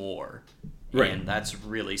more. Right. And that's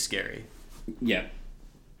really scary. Yeah.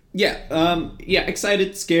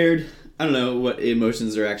 Excited, scared. I don't know what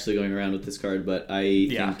emotions are actually going around with this card, but I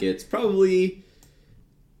think it's probably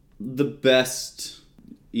the best,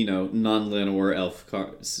 non-Llanowar elf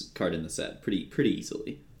card in the set, pretty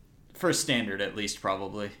easily. For standard, at least,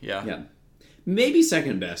 probably. Yeah. Yeah. Maybe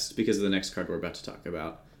second best because of the next card we're about to talk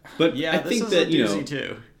about. But yeah, I think that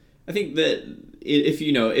too. I think that if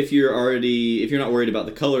you're not worried about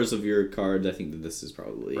the colors of your card, I think that this is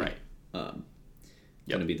probably going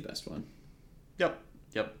to be the best one.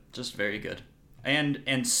 Yep, just very good,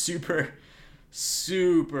 and super,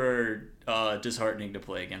 super disheartening to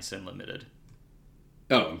play against Unlimited.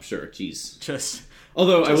 Oh, I'm sure. Jeez.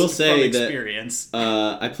 Although I will say that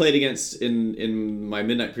I played against in my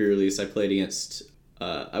Midnight pre-release. I played against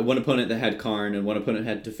one opponent that had Karn and one opponent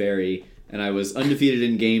had Teferi, and I was undefeated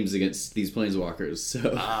in games against these Planeswalkers. So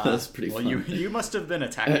that's pretty fun. Well, you must have been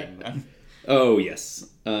attacking them. Oh yes.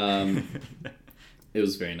 It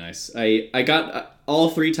was very nice. I got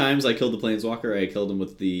all 3 times I killed the Planeswalker. I killed him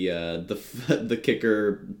with the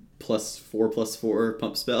kicker +4/+4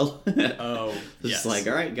 pump spell. Oh, just like,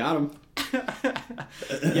 all right, got him.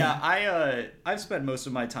 Yeah, I've spent most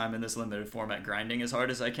of my time in this limited format grinding as hard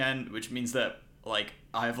as I can, which means that like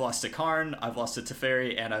I've lost to Karn, I've lost to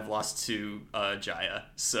Teferi, and I've lost to Jaya.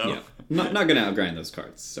 So yeah. not gonna outgrind those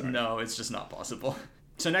cards. Sorry. No, it's just not possible.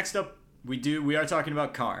 So next up, we are talking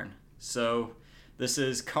about Karn. So this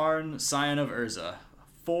is Karn, Scion of Urza.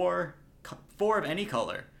 4 of any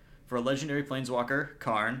color for a legendary Planeswalker,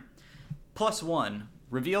 Karn. +1,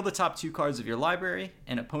 reveal the top 2 cards of your library.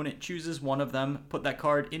 An opponent chooses one of them, put that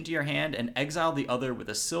card into your hand, and exile the other with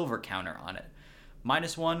a silver counter on it.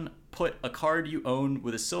 -1, put a card you own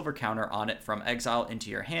with a silver counter on it from exile into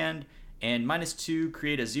your hand. And -2,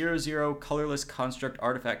 create a 0/0 colorless construct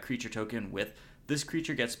artifact creature token with this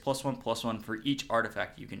creature gets +1/+1 for each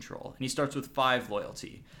artifact you control. And he starts with 5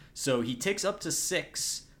 loyalty. So he takes up to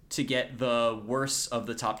 6 to get the worst of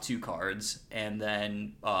the top 2 cards, and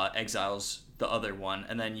then exiles the other one.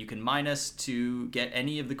 And then you can minus to get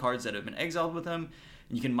any of the cards that have been exiled with him.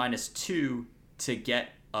 And you can -2 to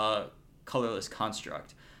get a colorless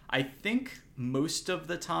construct. I think most of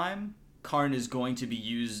the time, Karn is going to be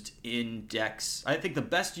used in decks. I think the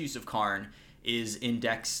best use of Karn is in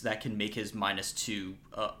decks that can make his -2,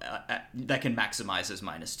 that can maximize his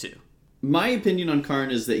 -2. My opinion on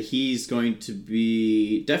Karn is that he's going to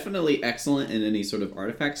be definitely excellent in any sort of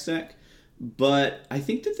artifacts deck, but I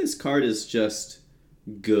think that this card is just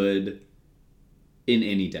good in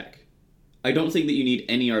any deck. I don't think that you need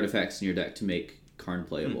any artifacts in your deck to make Karn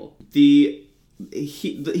playable.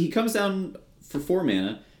 He comes down for 4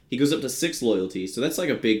 mana. He goes up to 6 loyalty, so that's like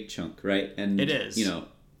a big chunk, right? And it is. You know,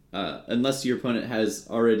 unless your opponent has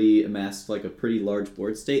already amassed like a pretty large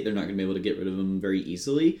board state, they're not going to be able to get rid of him very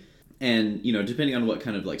easily. And, you know, depending on what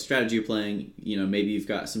kind of like strategy you're playing, you know, maybe you've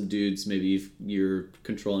got some dudes, maybe you're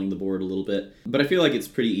controlling the board a little bit. But I feel like it's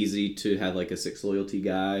pretty easy to have like a 6 loyalty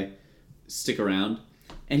guy stick around.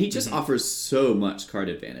 And he just offers so much card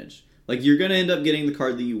advantage. Like, you're going to end up getting the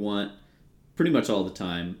card that you want pretty much all the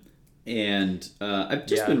time. And I've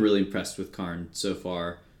just been really impressed with Karn so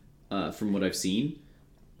far from what I've seen.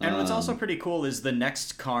 And what's also pretty cool is the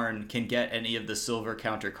next Karn can get any of the silver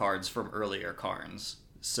counter cards from earlier Karns.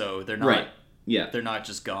 So they're not they're not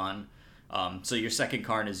just gone. So your second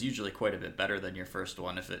Karn is usually quite a bit better than your first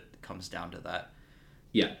one if it comes down to that.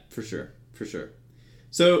 Yeah, for sure.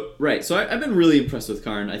 So, so I've been really impressed with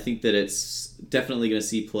Karn. I think that it's definitely going to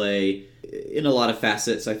see play in a lot of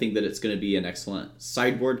facets. I think that it's going to be an excellent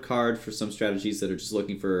sideboard card for some strategies that are just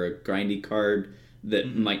looking for a grindy card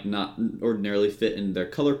that might not ordinarily fit in their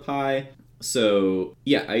color pie. So,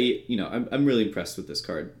 yeah, I'm really impressed with this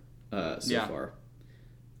card so far.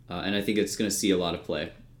 And I think it's going to see a lot of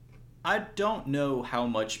play. I don't know how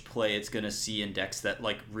much play it's going to see in decks that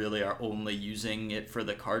like really are only using it for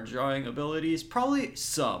the card drawing abilities. Probably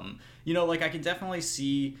some. You know, like I can definitely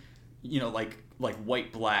see, you know, like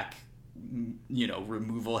white-black, you know,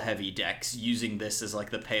 removal heavy decks using this as like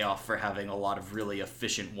the payoff for having a lot of really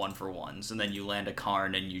efficient 1-for-1s, and then you land a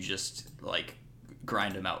Karn and you just like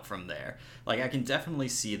grind them out from there. Like I can definitely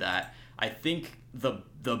see that. I think the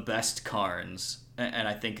best Karns, and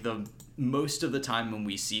I think the most of the time when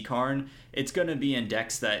we see Karn, it's going to be in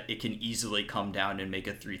decks that it can easily come down and make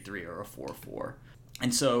a 3/3 or a 4/4.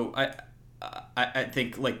 And so I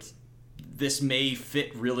think like this may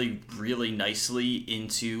fit really, really nicely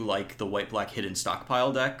into like the white-black hidden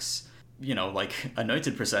stockpile decks. You know, like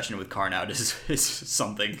Anointed Procession with Karn out is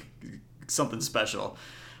something special.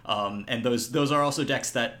 And those are also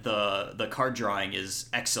decks that the card drawing is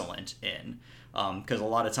excellent in. Because a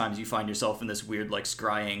lot of times you find yourself in this weird like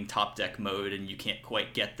scrying top deck mode and you can't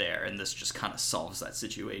quite get there, and this just kind of solves that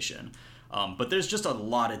situation. But there's just a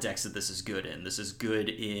lot of decks that this is good in. This is good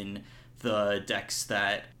in the decks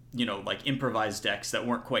that, you know, like improvised decks that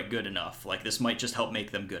weren't quite good enough. Like this might just help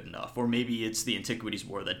make them good enough. Or maybe it's the Antiquities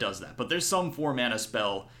War that does that. But there's some 4-mana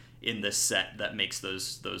spell in this set that makes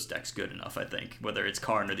those decks good enough, I think. Whether it's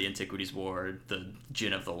Karn or the Antiquities War, or the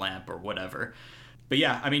Djinn of the Lamp, or whatever. But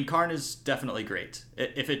yeah, I mean, Karn is definitely great.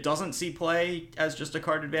 If it doesn't see play as just a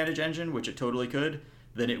card advantage engine, which it totally could,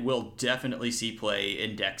 then it will definitely see play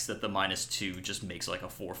in decks that the -2 just makes like a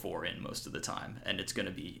 4/4 in most of the time, and it's going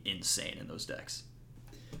to be insane in those decks.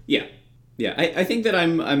 Yeah. I think that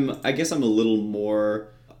I guess I'm a little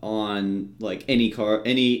more on like any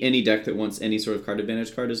deck that wants any sort of card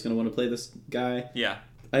advantage card is going to want to play this guy. Yeah.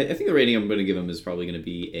 I think the rating I'm going to give him is probably going to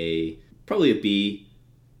be probably a B.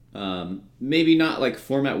 Maybe not like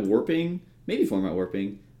format warping. Maybe format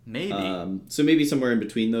warping. Maybe. So maybe somewhere in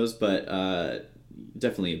between those, but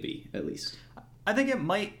definitely a B at least. I think it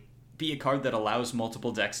might be a card that allows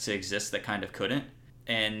multiple decks to exist that kind of couldn't,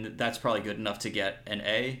 and that's probably good enough to get an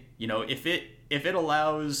A. You know, if it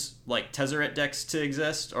allows like Tezzeret decks to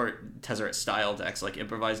exist, or Tezzeret style decks like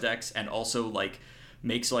improvised decks, and also like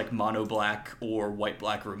makes like mono black or white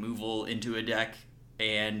black removal into a deck,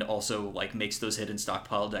 and also like makes those hidden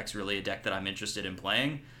stockpile decks really a deck that I'm interested in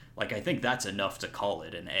playing, like I think that's enough to call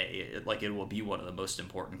it an A. Like it will be one of the most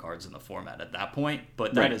important cards in the format at that point,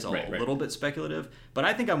 but that is a little bit speculative. But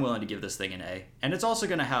I think I'm willing to give this thing an A. And it's also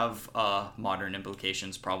going to have modern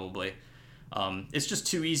implications probably. It's just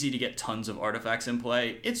too easy to get tons of artifacts in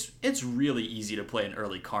play. It's really easy to play an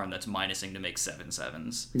early Karn that's minusing to make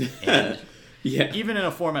 7/7s. And even in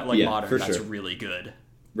a format like Modern, that's really good.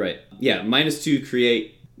 Right. Yeah, -2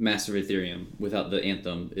 create Master of Ethereum without the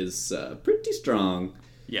Anthem is pretty strong.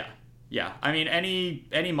 Yeah. I mean,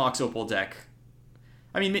 any Mox Opal deck,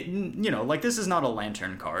 I mean, you know, like this is not a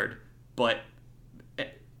Lantern card, but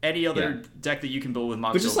any other deck that you can build with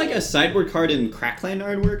Mox Opal. But just like a sideboard card in Crackland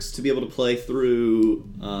works to be able to play through,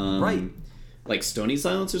 like Stony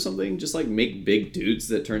Silence or something. Just like make big dudes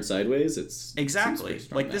that turn sideways. It's exactly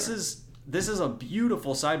like this is a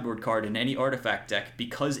beautiful sideboard card in any artifact deck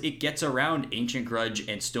because it gets around Ancient Grudge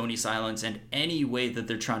and Stony Silence and any way that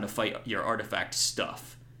they're trying to fight your artifact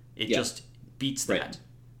stuff. It just beats that.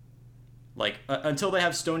 Like, until they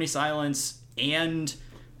have Stony Silence and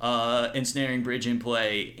Ensnaring Bridge in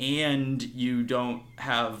play, and you don't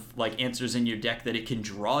have like answers in your deck that it can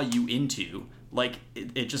draw you into. Like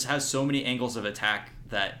it just has so many angles of attack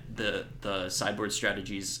that the sideboard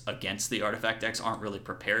strategies against the artifact decks aren't really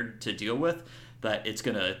prepared to deal with, that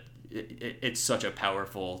it's such a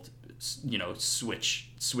powerful,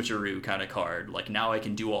 switcheroo kind of card. Like, now I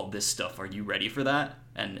can do all this stuff. Are you ready for that?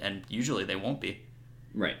 And usually they won't be.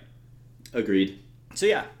 Right. Agreed. So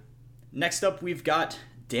yeah. Next up, we've got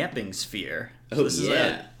Damping Sphere. So this is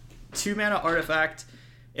a 2-mana artifact.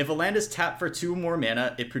 If a land is tapped for 2 or more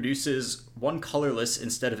mana, it produces 1 colorless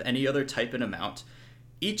instead of any other type and amount.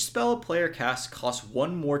 Each spell a player casts costs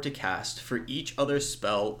 1 more to cast for each other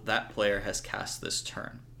spell that player has cast this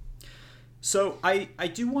turn. So I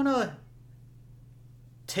do want to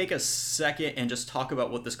take a second and just talk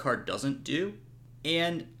about what this card doesn't do.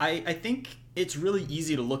 And I think it's really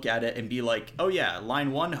easy to look at it and be like, oh yeah,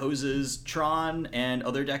 line 1 hoses Tron and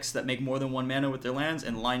other decks that make more than 1 mana with their lands,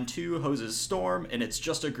 and line 2 hoses Storm, and it's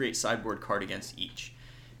just a great sideboard card against each.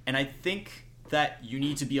 And I think that you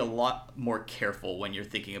need to be a lot more careful when you're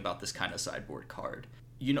thinking about this kind of sideboard card.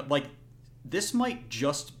 This might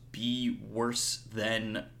just be worse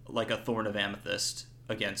than like a Thorn of Amethyst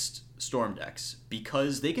against Storm decks,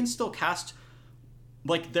 because they can still cast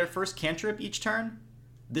like their first cantrip each turn.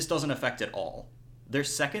 This doesn't affect at all. Their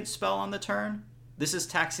second spell on the turn, this is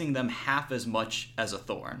taxing them half as much as a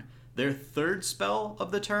Thorn. Their third spell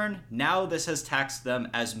of the turn, now this has taxed them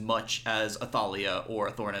as much as a Thalia or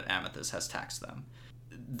a Thorn of Amethyst has taxed them.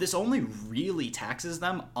 This only really taxes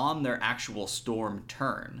them on their actual Storm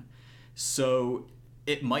turn. So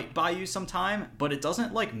it might buy you some time, but it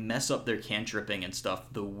doesn't like mess up their cantripping and stuff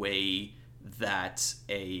the way that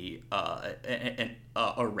a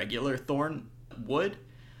regular Thorn would.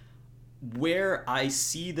 Where I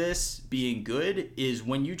see this being good is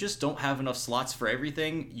when you just don't have enough slots for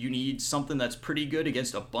everything. You need something that's pretty good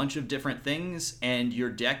against a bunch of different things, and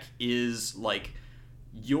your deck is like,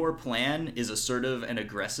 your plan is assertive and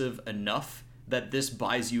aggressive enough that this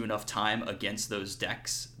buys you enough time against those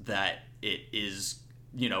decks that it is,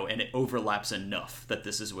 and it overlaps enough that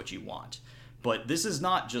this is what you want. But this is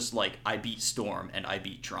not just like, I beat Storm and I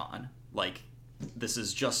beat Tron. Like, this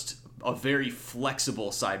is just a very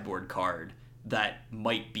flexible sideboard card that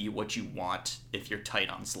might be what you want if you're tight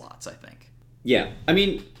on slots, I think. Yeah, I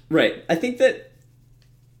mean, right. I think that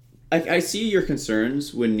I see your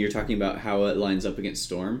concerns when you're talking about how it lines up against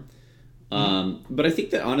Storm. But I think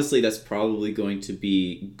that honestly that's probably going to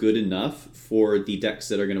be good enough for the decks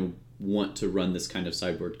that are going to want to run this kind of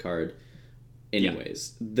sideboard card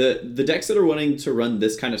anyways. Yeah. The decks that are wanting to run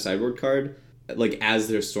this kind of sideboard card, like as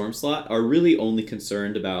their Storm slot, are really only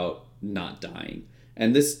concerned about not dying.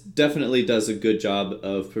 And this definitely does a good job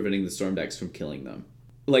of preventing the Storm decks from killing them.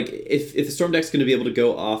 Like, if the Storm deck's going to be able to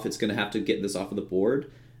go off, it's going to have to get this off of the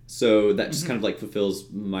board. So that just kind of like fulfills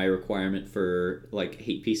my requirement for like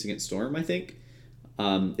hate piece against Storm, I think.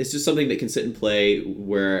 It's just something that can sit and play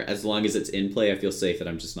where as long as it's in play, I feel safe that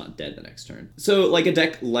I'm just not dead the next turn. So like a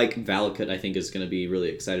deck like Valakut, I think, is going to be really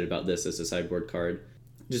excited about this as a sideboard card.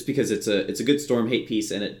 Just because it's a good Storm hate piece,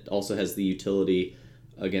 and it also has the utility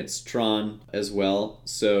against Tron as well.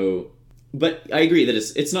 So, but I agree that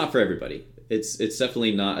it's not for everybody. It's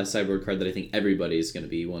definitely not a sideboard card that I think everybody's going to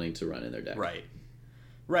be wanting to run in their deck. Right.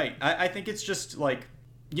 I think it's just like,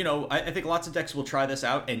 I think lots of decks will try this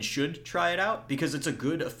out and should try it out because it's a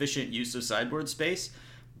good, efficient use of sideboard space.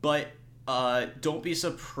 But don't be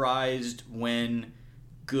surprised when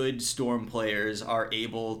good Storm players are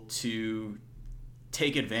able to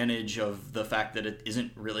take advantage of the fact that it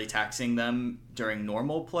isn't really taxing them during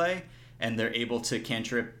normal play, and they're able to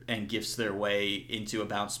cantrip and gifts their way into a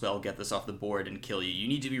bounce spell, get this off the board, and kill you. You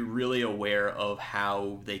need to be really aware of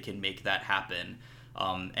how they can make that happen.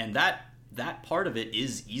 And that part of it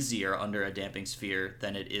is easier under a Damping Sphere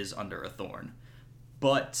than it is under a Thorn.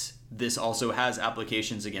 But this also has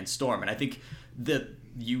applications against Storm, and I think that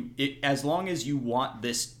as long as you want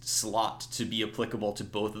this slot to be applicable to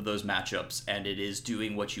both of those matchups, and it is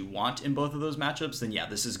doing what you want in both of those matchups, then yeah,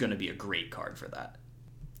 this is going to be a great card for that.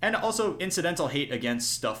 And also incidental hate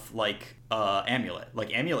against stuff like Amulet.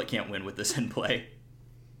 Like, Amulet can't win with this in play.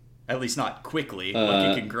 At least not quickly.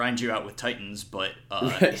 Like, it can grind you out with Titans, but...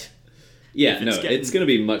 right. Yeah, it's going to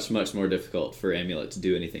be much, much more difficult for Amulet to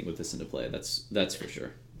do anything with this into play. That's for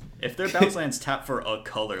sure. If their bounce lands tap for a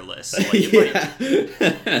colorless, like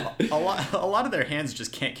a lot of their hands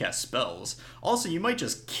just can't cast spells. Also, you might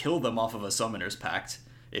just kill them off of a Summoner's Pact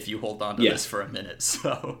if you hold on to this for a minute.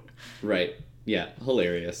 So right, yeah,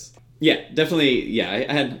 hilarious. Yeah, definitely. Yeah,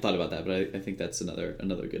 I hadn't thought about that, but I think that's another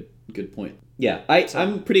good point. Yeah,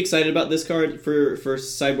 I'm pretty excited about this card for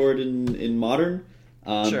sideboard in Modern.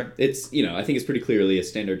 Sure. It's I think it's pretty clearly a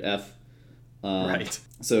standard F. Right.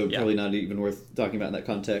 So probably not even worth talking about in that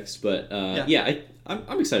context. But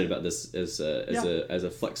I'm excited about this as a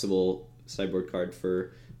flexible sideboard card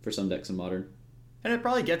for some decks in Modern. And it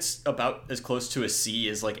probably gets about as close to a C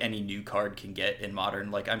as like any new card can get in Modern.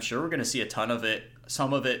 Like I'm sure we're going to see a ton of it,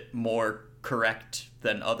 some of it more correct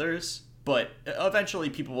than others, but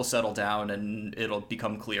eventually people will settle down and it'll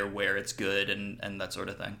become clear where it's good and that sort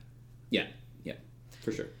of thing. Yeah,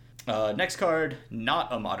 for sure. Next card,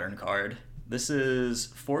 not a Modern card. This is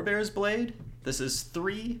Forebear's Blade. This is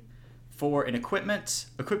 3 for an equipment.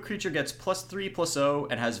 Equipped creature gets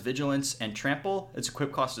 +3/+0 and has Vigilance and Trample. Its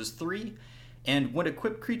equip cost is 3. And when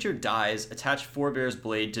equipped creature dies, attach Forebear's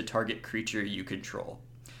Blade to target creature you control.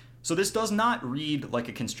 So this does not read like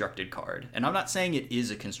a constructed card. And I'm not saying it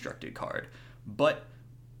is a constructed card. But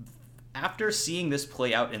after seeing this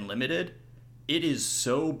play out in Limited, it is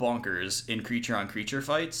so bonkers in creature-on-creature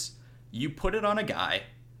fights. You put it on a guy.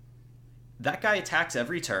 That guy attacks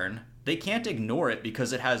every turn. They can't ignore it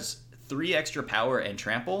because it has 3 extra power and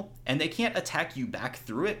trample. And they can't attack you back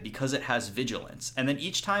through it because it has Vigilance. And then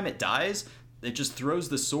each time it dies, it just throws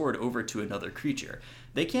the sword over to another creature.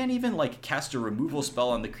 They can't even cast a removal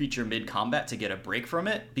spell on the creature mid-combat to get a break from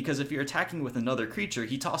it, because if you're attacking with another creature,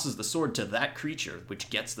 he tosses the sword to that creature,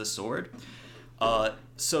 which gets the sword.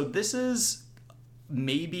 So this is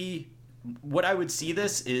maybe what I would see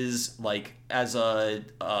this is as a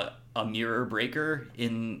mirror breaker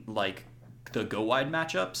in the go wide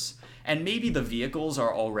matchups. And maybe the vehicles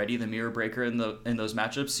are already the mirror breaker in those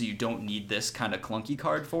matchups, so you don't need this kind of clunky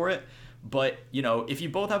card for it. But, if you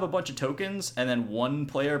both have a bunch of tokens and then one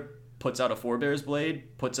player puts out a Forebear's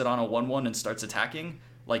Blade, puts it on a 1/1 and starts attacking,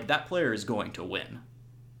 that player is going to win.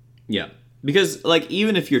 Yeah. Because,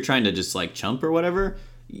 even if you're trying to just, chump or whatever,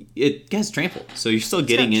 it has trample. So you're still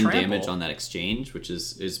getting in damage on that exchange, which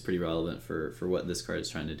is pretty relevant for what this card is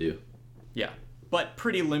trying to do. Yeah. But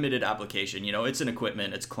pretty limited application. It's an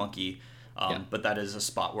equipment. It's clunky. But that is a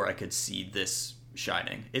spot where I could see this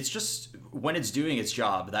shining. It's just when it's doing its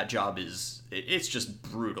job, that job it's just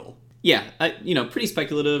brutal. Yeah, pretty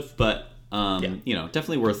speculative, but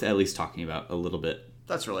definitely worth at least talking about a little bit.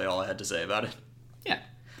 That's really all I had to say about it. Yeah.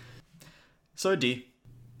 So a D.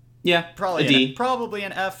 Yeah, probably a D. Probably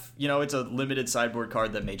an F. It's a limited sideboard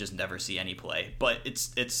card that may just never see any play, but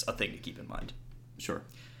it's a thing to keep in mind. Sure.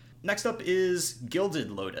 Next up is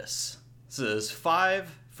Gilded Lotus. This is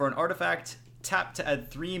 5 for an artifact. Tap to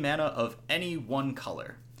add 3 mana of any one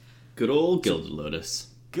color. Good old Gilded Lotus.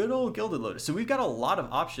 Good old Gilded Lotus. So we've got a lot of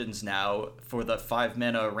options now for the 5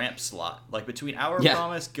 mana ramp slot. Between Hour of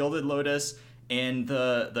Promise, Gilded Lotus, and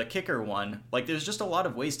the kicker one, there's just a lot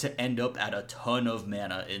of ways to end up at a ton of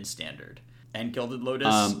mana in Standard. And Gilded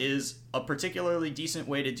Lotus is a particularly decent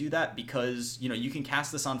way to do that because, you can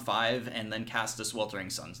cast this on 5 and then cast the Sweltering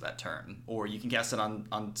Suns that turn. Or you can cast it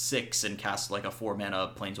on 6 and cast a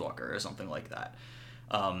 4-mana Planeswalker or something like that.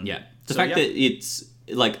 The fact that it's,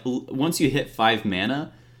 once you hit 5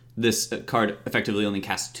 mana, this card effectively only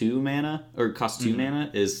casts 2 mana, or costs 2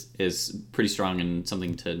 mana, is pretty strong and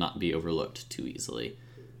something to not be overlooked too easily.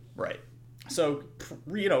 Right. So,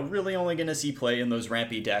 really only going to see play in those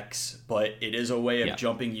rampy decks, but it is a way of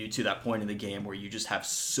jumping you to that point in the game where you just have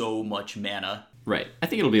so much mana. Right. I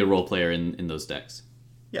think it'll be a role player in those decks.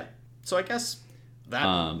 Yeah. So I guess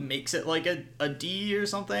that makes it a D or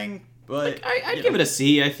something. But I'd give it a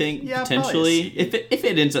C, I think, potentially. If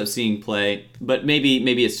it ends up seeing play. But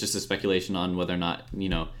maybe it's just a speculation on whether or not,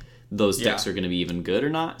 those decks are going to be even good or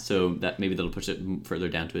not. So that maybe that'll push it further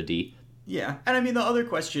down to a D. Yeah, and the other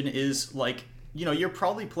question is, you're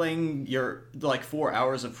probably playing your, 4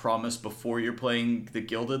 Hours of Promise before you're playing the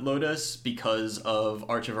Gilded Lotus because of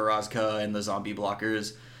Arch of Orazca and the zombie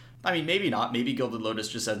blockers. Maybe not. Maybe Gilded Lotus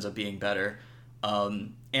just ends up being better.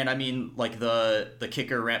 And the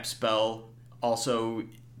kicker ramp spell also,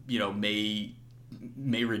 may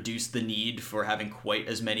reduce the need for having quite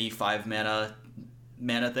as many 5 mana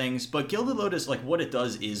things, but Gilded Lotus, what it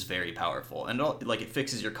does is very powerful, and it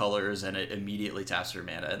fixes your colors and it immediately taps your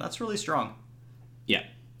mana, and that's really strong. Yeah,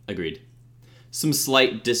 agreed. Some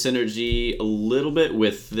slight dysynergy a little bit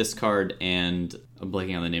with this card, and I'm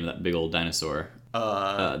blanking on the name of that big old dinosaur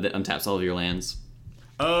that untaps all of your lands.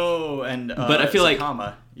 Oh, and but I feel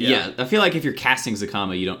Zakama. Yeah, I feel like if you're casting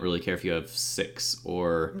Zakama, you don't really care if you have 6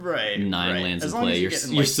 or 9 lands in play.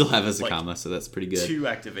 You still have a Zakama, so that's pretty good. 2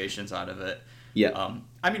 activations out of it. Yeah.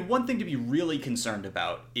 One thing to be really concerned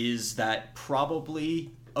about is that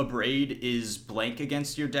probably Abrade is blank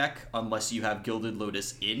against your deck unless you have Gilded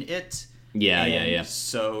Lotus in it. Yeah.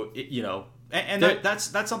 So, and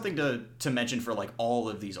that's something to mention for like all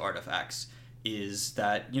of these artifacts is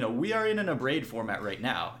that, we are in an Abrade format right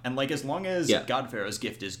now. And like as long as Godpharaoh's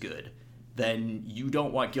Gift is good, then you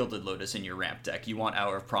don't want Gilded Lotus in your ramp deck. You want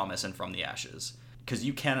Hour of Promise and From the Ashes. Because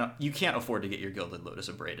you can't afford to get your Gilded Lotus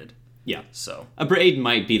abraded. Yeah. So Abrade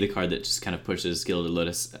might be the card that just kind of pushes Gilded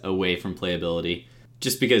Lotus away from playability.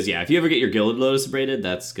 Just because, if you ever get your Gilded Lotus abraded,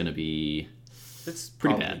 that's going to be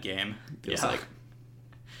pretty bad. Game. Feels like.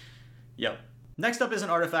 Yep. Next up is an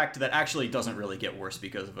artifact that actually doesn't really get worse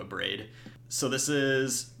because of Abrade. So this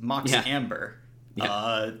is Mox Amber.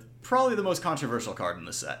 Yeah. Probably the most controversial card in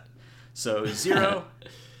the set. So 0,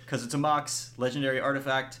 because it's a Mox, legendary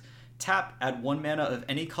artifact. Tap, add 1 mana of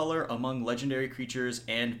any color among legendary creatures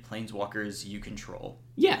and planeswalkers you control.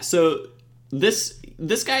 Yeah, so this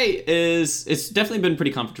guy it's definitely been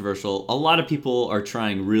pretty controversial. A lot of people are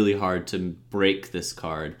trying really hard to break this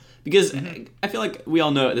card because I feel like we all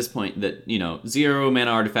know at this point that 0 mana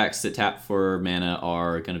artifacts that tap for mana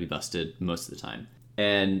are going to be busted most of the time.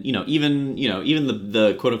 And even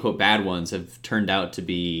the quote unquote bad ones have turned out to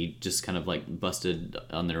be just kind of like busted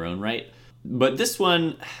on their own right. But this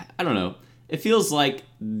one, I don't know. It feels like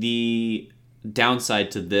the downside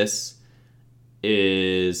to this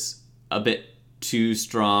is a bit too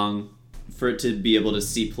strong for it to be able to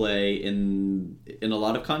see play in a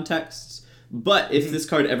lot of contexts. But if this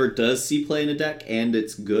card ever does see play in a deck and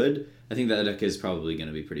it's good, I think that deck is probably going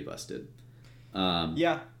to be pretty busted.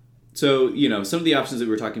 So, some of the options that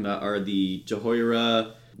we were talking about are the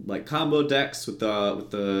Jehoira like combo decks with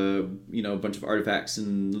the bunch of artifacts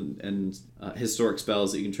and historic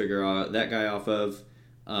spells that you can trigger that guy off of.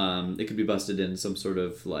 It could be busted in some sort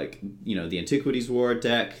of like the Antiquities War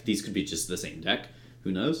deck. These could be just the same deck.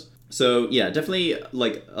 Who knows? So yeah, definitely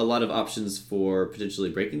like a lot of options for potentially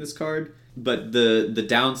breaking this card. But the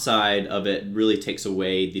downside of it really takes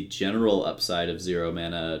away the general upside of 0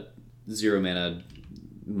 mana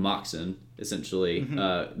Moxen, essentially,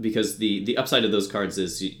 because the upside of those cards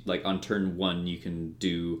is like on turn 1 you can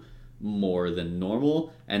do more than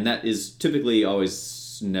normal, and that is typically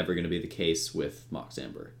always never going to be the case with Mox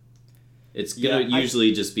Amber. It's going to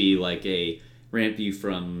usually just be like a ramp you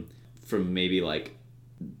from maybe like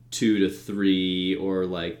 2 to 3 or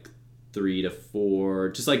like 3 to 4,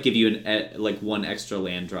 just like give you like 1 extra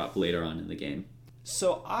land drop later on in the game.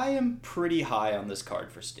 So I am pretty high on this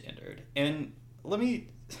card for Standard, and let me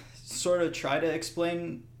sort of try to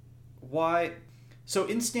explain why. So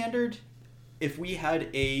in Standard, if we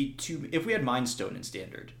had Mind Stone in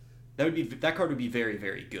Standard, that card would be very,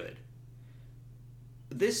 very good.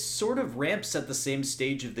 This sort of ramps at the same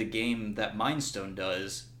stage of the game that Mind Stone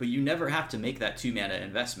does, but you never have to make that 2 mana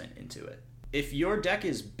investment into it. If your deck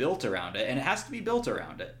is built around it, and it has to be built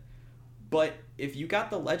around it, but if you got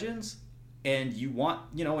the Legends and you want,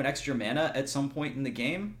 an extra mana at some point in the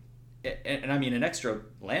game, and I mean an extra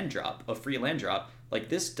land drop, a free land drop, like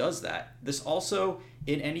this does that. This also,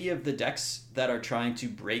 in any of the decks that are trying to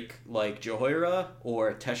break like Jehoira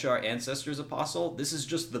or Teshar Ancestors Apostle, this is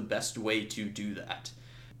just the best way to do that.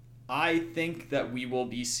 I think that we will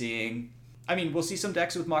be seeing, we'll see some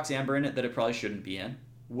decks with Mox Amber in it that it probably shouldn't be in.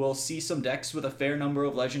 We'll see some decks with a fair number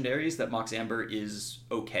of legendaries that Mox Amber is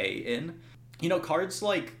okay in. Cards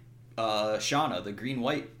like Shauna, the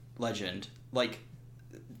green-white legend, like,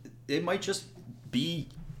 it might just be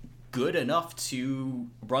good enough to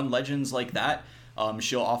run legends like that.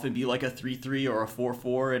 She'll often be like a 3/3 or a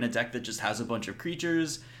 4/4 in a deck that just has a bunch of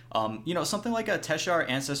creatures. Something like a Teshar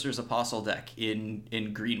Ancestors Apostle deck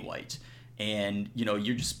in green-white. And,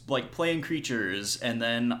 you're just like playing creatures, and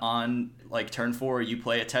then on like turn 4, you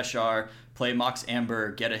play a Teshar, play Mox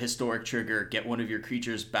Amber, get a historic trigger, get one of your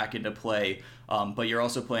creatures back into play. But you're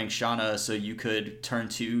also playing Shauna, so you could turn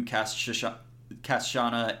 2, cast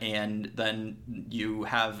Shauna, and then you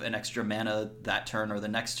have an extra mana that turn or the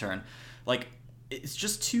next turn. Like, it's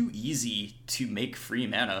just too easy to make free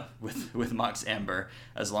mana with Mox Amber,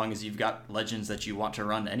 as long as you've got legends that you want to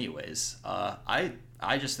run anyways.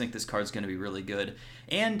 I just think this card's going to be really good.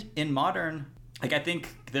 And in Modern, like, I think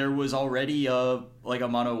there was already a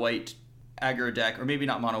mono white aggro deck, or maybe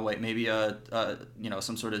not mono white, maybe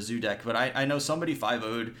some sort of zoo deck. But I know somebody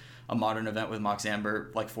 5-0'd a Modern event with Mox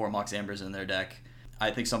Amber, like 4 Mox Ambers in their deck. I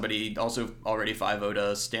think somebody also already 5-0'd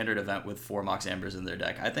a Standard event with 4 Mox Ambers in their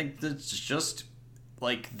deck. I think that's just,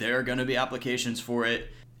 like, there are going to be applications for it.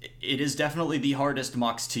 It is definitely the hardest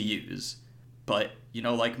Mox to use. But,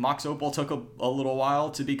 like, Mox Opal took a little while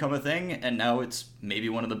to become a thing, and now it's maybe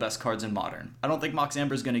one of the best cards in Modern. I don't think Mox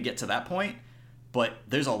Amber is going to get to that point, but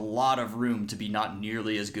there's a lot of room to be not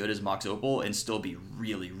nearly as good as Mox Opal and still be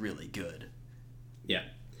really, really good. Yeah.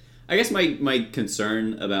 I guess my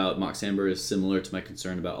concern about Mox Amber is similar to my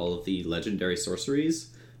concern about all of the legendary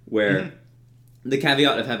sorceries, where the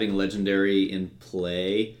caveat of having legendary in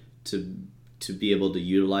play to be able to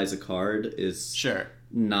utilize a card is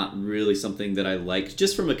not really something that I like,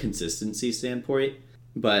 just from a consistency standpoint.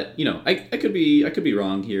 But, you know, I could be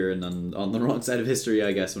wrong here and on the wrong side of history,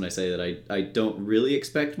 I guess, when I say that I don't really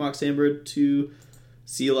expect Mox Amber to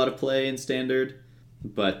see a lot of play in Standard.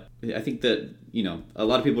 But I think that, you know, a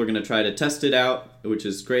lot of people are going to try to test it out, which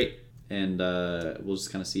is great. And we'll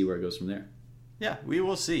just kind of see where it goes from there. Yeah, we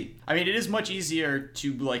will see. I mean, it is much easier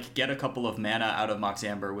to, like, get a couple of mana out of Mox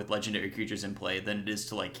Amber with legendary creatures in play than it is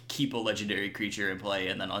to, like, keep a legendary creature in play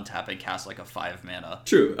and then untap and cast, like, a 5-mana.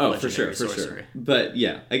 True. Oh, for sure. But,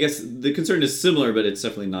 yeah, I guess the concern is similar, but it's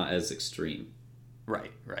definitely not as extreme.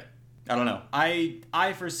 Right. I don't know.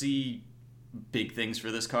 I foresee big things for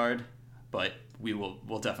this card, but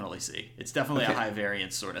we'll definitely see. It's definitely a high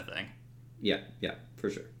variance sort of thing. Yeah, for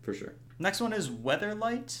sure. Next one is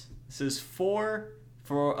Weatherlight. This is 4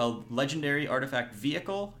 for a legendary artifact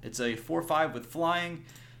vehicle. It's a 4/5 with flying.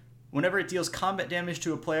 Whenever it deals combat damage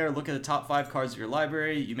to a player, look at the top 5 cards of your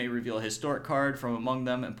library. You may reveal a historic card from among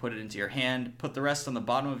them and put it into your hand. Put the rest on the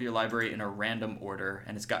bottom of your library in a random order,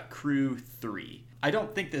 and it's got Crew 3. I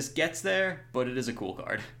don't think this gets there, but it is a cool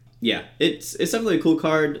card. Yeah, it's definitely a cool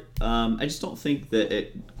card. I just don't think that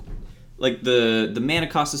it... Like, the mana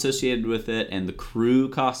cost associated with it and the crew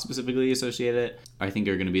cost specifically associated, I think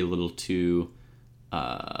are going to be a little too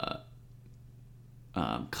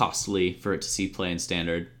costly for it to see play in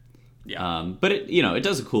Standard. Yeah. But it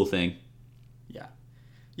does a cool thing.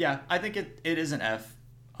 Yeah, I think it is an F.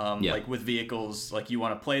 Like with vehicles, like you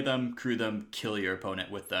want to play them, crew them, kill your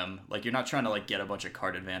opponent with them. Like you're not trying to like get a bunch of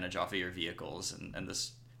card advantage off of your vehicles and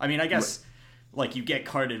this. I mean, I guess like you get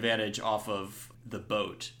card advantage off of the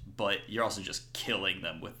boat, but you're also just killing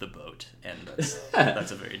them with the boat, and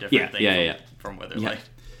that's a very different thing from Weatherlight.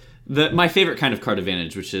 My favorite kind of card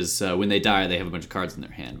advantage, which is when they die, they have a bunch of cards in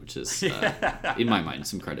their hand, which is, in my mind,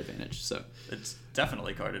 some card advantage. So it's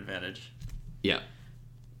definitely card advantage. Yeah.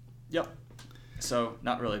 Yep. So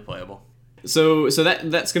not really playable. So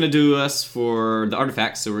that's going to do us for the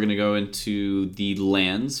artifacts. So we're going to go into the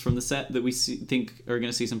lands from the set that we think are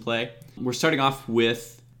going to see some play. We're starting off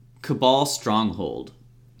with Cabal Stronghold.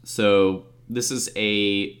 So this is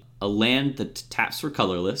a land that taps for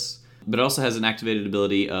colorless, but it also has an activated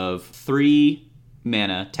ability of 3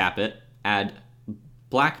 mana, tap it, add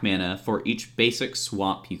black mana for each basic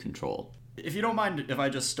swamp you control. If you don't mind if I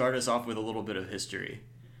just start us off with a little bit of history.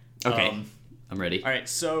 Okay, I'm ready. All right,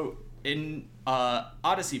 so in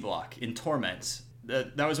Odyssey block, in Torment,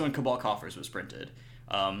 that was when Cabal Coffers was printed,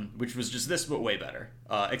 which was just this, but way better.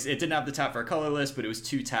 It didn't have the tap for a colorless, but it was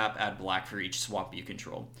 2 tap, add black for each swamp you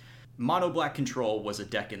control. Mono Black Control was a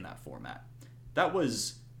deck in that format. That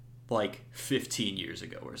was like 15 years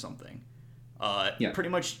ago or something. Pretty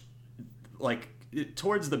much like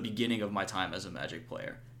towards the beginning of my time as a Magic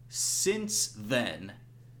player. Since then,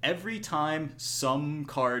 every time some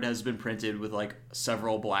card has been printed with like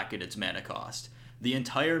several black in its mana cost, the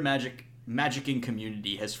entire Magicking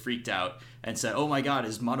community has freaked out and said, oh my god,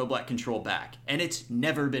 is Mono Black Control back? And it's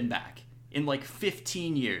never been back. In like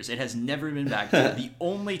 15 years, it has never been back. The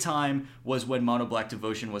only time was when Mono Black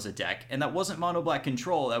Devotion was a deck, and that wasn't Mono Black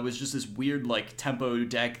Control. That was just this weird like tempo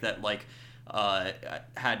deck that like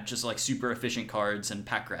had just like super efficient cards and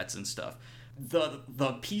pack rats and stuff.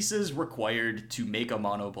 The pieces required to make a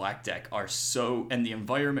mono black deck are so, and the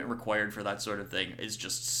environment required for that sort of thing is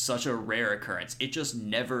just such a rare occurrence. It just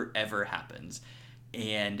never ever happens.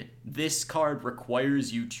 And this card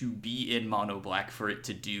requires you to be in mono black for it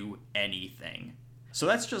to do anything. So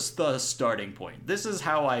that's just the starting point. This is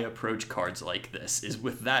how I approach cards like this, is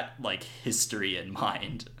with that like history in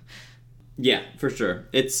mind. Yeah, for sure.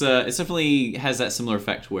 It's definitely has that similar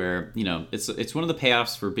effect where, you know, it's one of the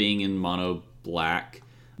payoffs for being in mono black.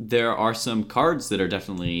 There are some cards that are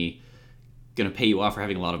definitely going to pay you off for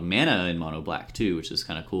having a lot of mana in mono black too, which is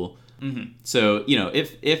kind of cool. Mm-hmm. So, you know,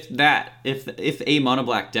 if a mono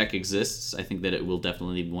black deck exists, I think that it will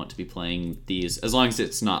definitely want to be playing these, as long as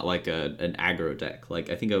it's not like an aggro deck. Like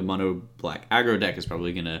I think a mono black aggro deck is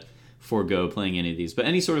probably going to forego playing any of these, but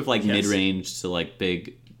any sort of like mid-range to like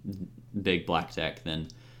big black deck, then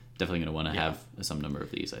definitely going to want to have some number of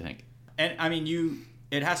these, I think. And I mean,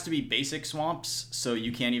 it has to be basic swamps, so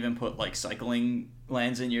you can't even put like cycling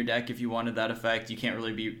lands in your deck if you wanted that effect. You can't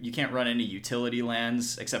run any utility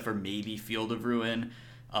lands except for maybe Field of Ruin.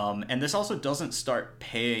 And this also doesn't start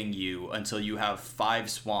paying you until you have 5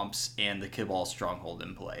 swamps and the Cabal Stronghold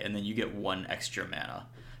in play, and then you get 1 extra mana.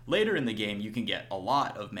 Later in the game, you can get a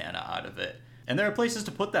lot of mana out of it. And there are places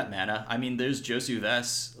to put that mana. I mean, there's Josu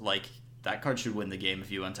Ves, like, that card should win the game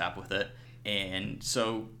if you untap with it. And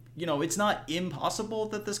so, you know, it's not impossible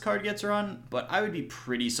that this card gets run, but I would be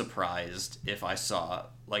pretty surprised if I saw,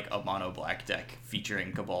 like, a mono black deck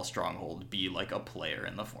featuring Cabal Stronghold be, like, a player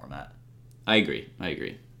in the format. I agree.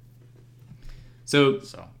 So,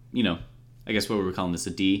 you know, I guess what were we calling this,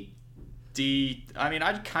 a D? D. I mean,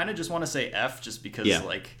 I'd kind of just want to say F just because,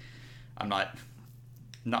 like, I'm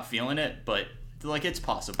not feeling it, but, like, it's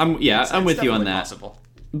possible. I'm with you on that. Possible.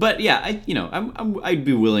 But yeah, I'd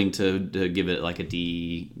be willing to give it like a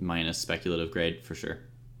D- speculative grade for sure.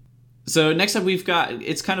 So next up we've got,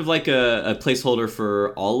 it's kind of like a placeholder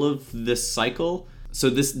for all of this cycle. So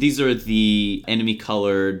these are the enemy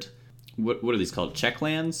colored, what are these called? Check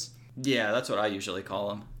lands? Yeah, that's what I usually call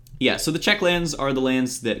them. Yeah, so the check lands are the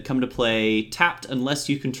lands that come to play tapped unless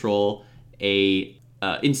you control a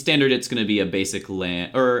in standard it's going to be a basic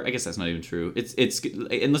land, or I guess that's not even true. It's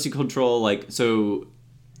unless you control like, so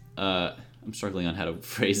I'm struggling on how to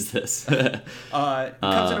phrase this. It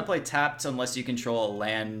comes into play tapped unless you control a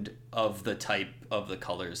land of the type of the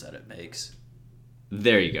colors that it makes.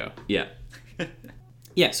 There you go. Yeah.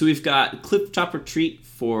 Yeah, so we've got Clifftop Retreat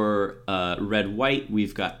for red-white.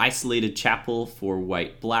 We've got Isolated Chapel for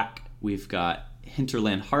white-black. We've got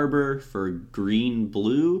Hinterland Harbor for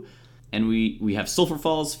green-blue. And we have Sulphur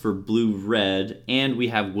Falls for blue-red. And we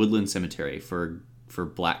have Woodland Cemetery for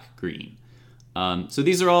black-green. So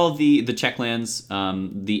these are all the check lands,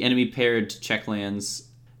 the enemy paired check lands,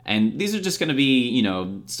 and these are just going to be, you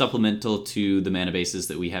know, supplemental to the mana bases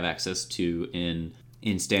that we have access to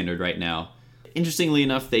in standard right now. Interestingly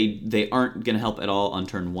enough, they aren't going to help at all on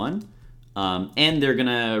turn 1, and they're going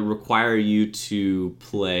to require you to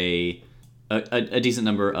play a decent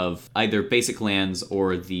number of either basic lands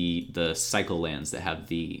or the cycle lands that have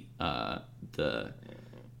the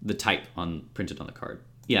type printed on the card.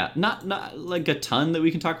 Yeah, not like a ton that we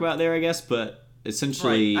can talk about there, I guess, but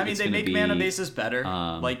essentially... Right. I mean, they make mana bases better.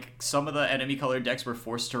 Like, some of the enemy-colored decks were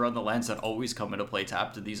forced to run the lands that always come into play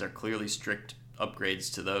tapped, and these are clearly strict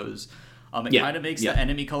upgrades to those. It kind of makes the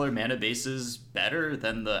enemy-colored mana bases better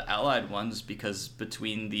than the allied ones, because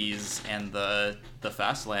between these and the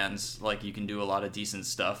fast lands, like, you can do a lot of decent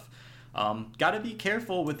stuff. Gotta be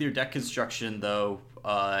careful with your deck construction, though,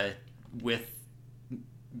 with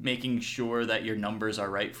making sure that your numbers are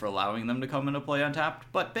right for allowing them to come into play untapped.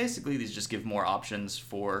 But basically, these just give more options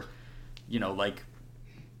for, you know, like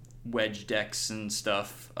wedge decks and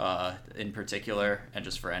stuff in particular, and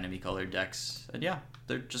just for enemy-colored decks. And yeah,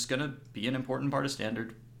 they're just going to be an important part of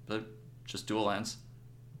standard, but just dual lands.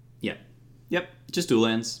 Yeah. Yep, just dual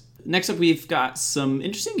lands. Next up, we've got some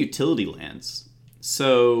interesting utility lands.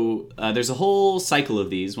 So there's a whole cycle of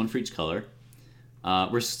these, one for each color.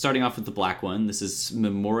 We're starting off with the black one. This is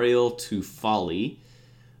Memorial to Folly.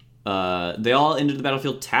 They all enter the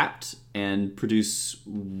battlefield tapped and produce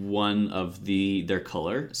one of their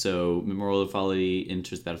color. So Memorial to Folly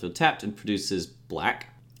enters the battlefield tapped and produces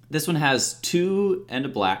black. This one has 2 and a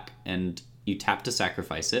black, and you tap to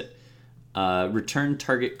sacrifice it. Return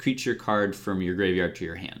target creature card from your graveyard to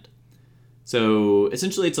your hand. So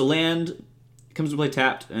essentially it's a land, it comes to play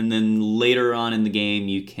tapped, and then later on in the game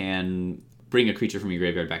you can bring a creature from your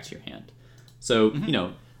graveyard back to your hand. So, you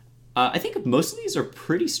know, I think most of these are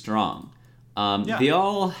pretty strong. They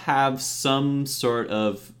all have some sort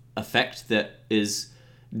of effect that is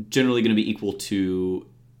generally going to be equal to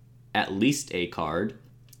at least a card,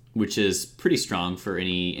 which is pretty strong for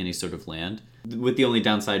any sort of land, with the only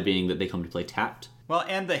downside being that they come to play tapped. Well,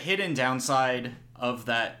 and the hidden downside of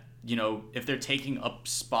that, you know, if they're taking up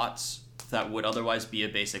spots that would otherwise be a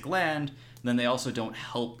basic land, then they also don't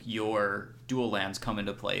help your dual lands come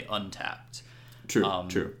into play untapped.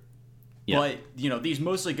 True. Yeah. But, you know, these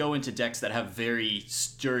mostly go into decks that have very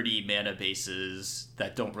sturdy mana bases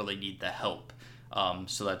that don't really need the help.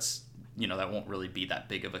 So that's, you know, that won't really be that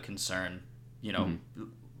big of a concern. You know,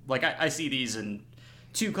 like I see these in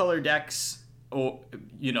 2-color decks, or,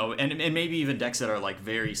 you know, and maybe even decks that are like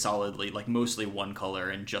very solidly, like mostly 1 color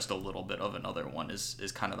and just a little bit of another one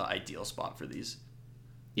is kind of the ideal spot for these.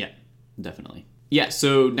 Yeah, definitely. Yeah,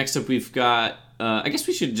 so next up we've got, I guess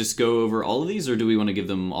we should just go over all of these, or do we want to give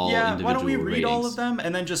them all individual ratings? Yeah, why don't we read all of them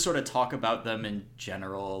and then just sort of talk about them in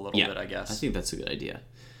general a little bit, I guess. I think that's a good idea.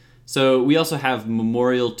 So we also have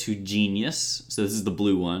Memorial to Genius. So this is the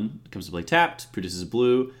blue one. It comes to play tapped, produces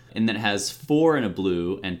blue, and then it has 4 and a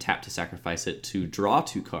blue, and tap to sacrifice it to draw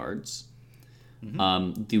 2 cards.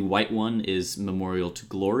 The white one is Memorial to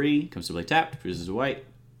Glory. Comes to play tapped, produces a white.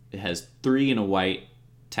 It has 3 and a white,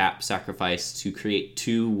 tap, sacrifice to create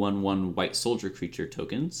 2 1/1 white soldier creature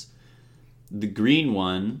tokens. The green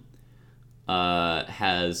one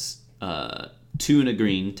has 2 and a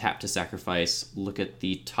green, tap to sacrifice. Look at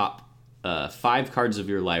the top 5 cards of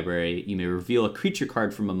your library. You may reveal a creature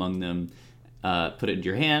card from among them, put it into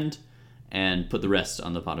your hand, and put the rest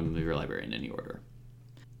on the bottom of your library in any order.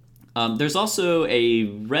 There's also a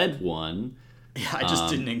red one. Yeah, I just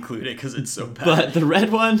didn't include it because it's so bad. But the red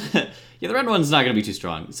one, the red one's not going to be too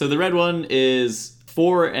strong. So the red one is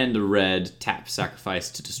 4 and a red, tap, sacrifice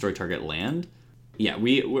to destroy target land. Yeah,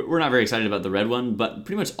 we're not very excited about the red one, but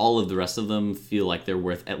pretty much all of the rest of them feel like they're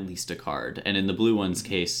worth at least a card. And in the blue one's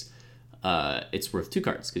case, it's worth 2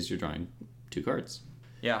 cards because you're drawing 2 cards.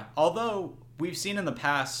 Yeah, although we've seen in the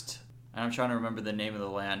past, and I'm trying to remember the name of the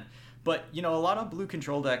land, but, a lot of blue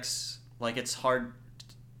control decks, like, it's hard,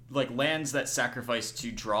 like, lands that sacrifice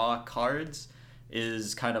to draw cards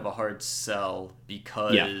is kind of a hard sell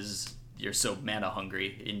because you're so mana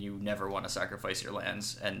hungry and you never want to sacrifice your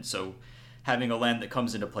lands. And so having a land that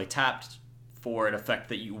comes into play tapped for an effect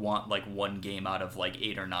that you want, like, 1 game out of, like,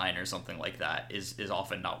 8 or 9 or something like that is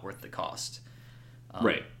often not worth the cost.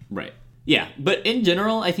 Right. Yeah, but in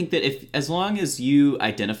general, I think that as long as you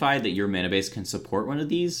identify that your mana base can support one of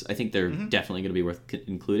these, I think they're definitely going to be worth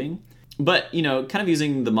including. But, kind of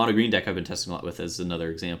using the mono green deck I've been testing a lot with as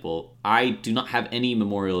another example, I do not have any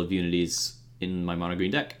Memorial of Unities in my mono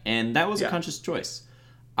green deck, and that was a conscious choice.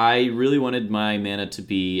 I really wanted my mana to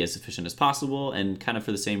be as efficient as possible, and kind of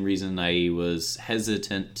for the same reason I was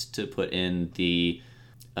hesitant to put in the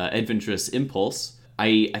Adventurous Impulse.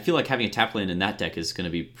 I feel like having a tap land in that deck is going to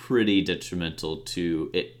be pretty detrimental to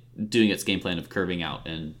it doing its game plan of curving out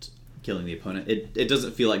and killing the opponent. It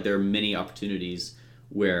doesn't feel like there are many opportunities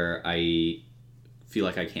where I feel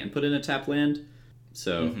like I can put in a tap land.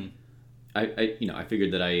 So I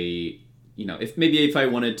figured that if I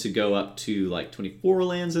wanted to go up to like 24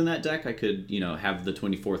 lands in that deck, I could, have the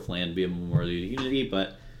 24th land be a Memorial of Unity,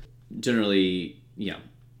 but generally,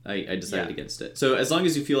 I decided against it. So as long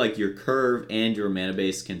as you feel like your curve and your mana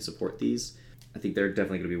base can support these, I think they're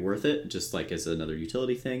definitely going to be worth it, just like as another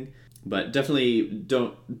utility thing. But definitely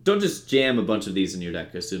don't just jam a bunch of these in your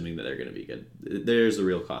deck assuming that they're going to be good. There's a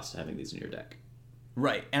real cost to having these in your deck.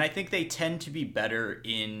 Right, and I think they tend to be better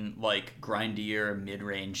in, like, grindier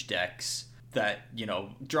mid-range decks that,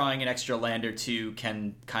 drawing an extra land or 2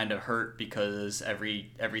 can kind of hurt because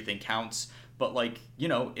everything counts. But, like,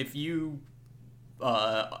 if you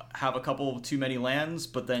have a couple too many lands,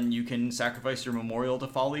 but then you can sacrifice your Memorial to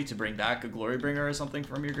Folly to bring back a Glorybringer or something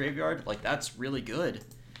from your graveyard, like, that's really good.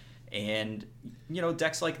 And,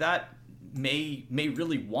 decks like that may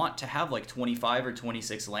really want to have, like, 25 or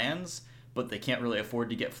 26 lands, but they can't really afford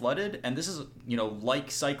to get flooded. And this is,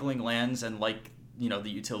 like cycling lands and like, the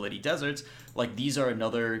utility deserts, like, these are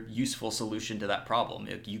another useful solution to that problem.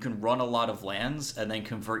 You can run a lot of lands and then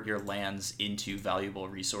convert your lands into valuable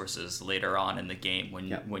resources later on in the game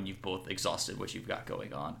when you've both exhausted what you've got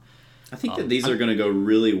going on. I think that these are going to go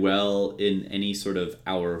really well in any sort of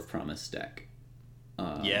Hour of Promise deck.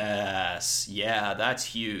 Yes. Yeah, that's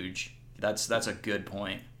huge. That's a good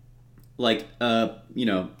point. Like,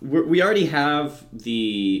 we already have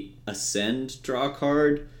the Ascend draw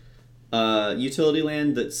card utility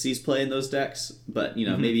land that sees play in those decks, but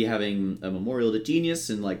maybe having a Memorial to Genius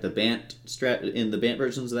and like the Bant in the Bant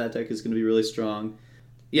versions of that deck is going to be really strong.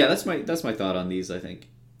 Yeah, that's my thought on these. I think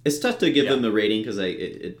it's tough to give them the rating because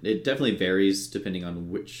it definitely varies depending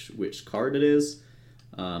on which card it is.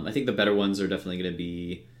 I think the better ones are definitely going to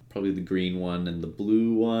be probably the green one and the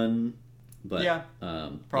blue one. But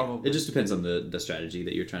probably it just depends on the strategy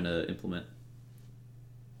that you're trying to implement.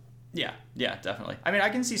 Yeah, definitely. I mean, I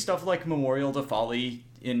can see stuff like Memorial to Folly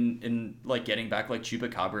in like getting back like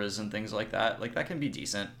Chupacabras and things like that. Like, that can be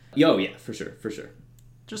decent. Oh yeah, for sure.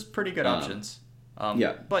 Just pretty good options.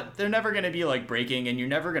 But they're never going to be like breaking, and you're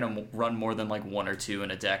never going to run more than like 1 or 2 in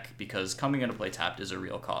a deck because coming into play tapped is a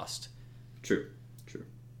real cost. True.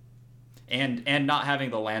 And not having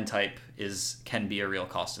the land type can be a real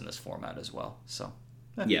cost in this format as well. So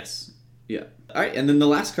yes, yeah. All right, and then the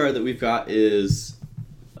last card that we've got is,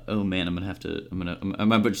 oh man, I'm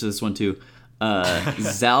gonna butcher this one too.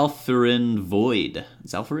 Zalfirin Void.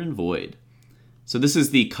 So this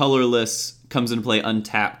is the colorless, comes into play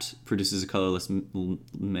untapped, produces a colorless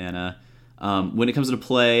mana. When it comes into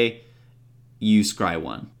play, you scry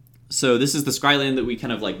 1. So this is the scry land that we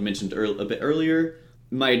kind of like mentioned a bit earlier.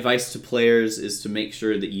 My advice to players is to make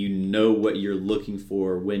sure that you know what you're looking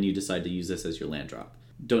for when you decide to use this as your land drop.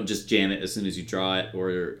 Don't just jam it as soon as you draw it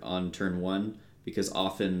or on turn 1. because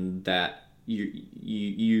often that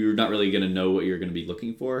you're not really going to know what you're going to be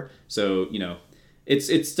looking for. So,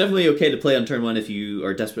 it's definitely okay to play on turn 1 if you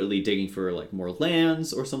are desperately digging for like more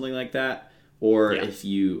lands or something like that. Or if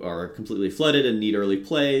you are completely flooded and need early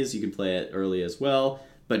plays, you can play it early as well.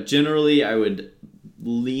 But generally, I would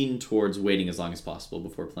lean towards waiting as long as possible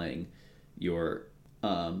before playing your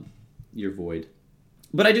Void.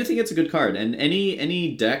 But I do think it's a good card, and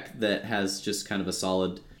any deck that has just kind of a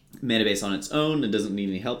solid mana base on its own and doesn't need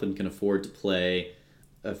any help and can afford to play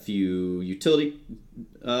a few utility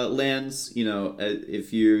lands,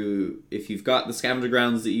 if you've got the Scavenger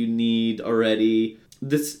Grounds that you need already.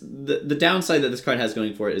 The downside that this card has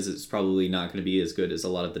going for it is it's probably not going to be as good as a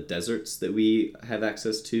lot of the deserts that we have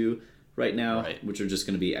access to right now, which are just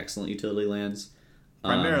going to be excellent utility lands.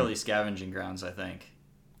 Primarily Scavenging Grounds, I think.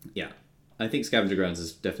 Yeah. I think Scavenger Grounds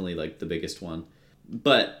is definitely like the biggest one.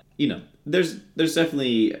 But, there's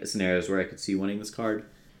definitely scenarios where I could see winning this card.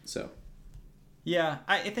 So. Yeah,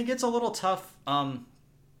 I think it's a little tough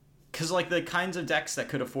because like the kinds of decks that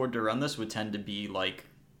could afford to run this would tend to be like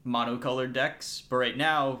monocolored decks. But right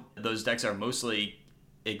now, those decks are mostly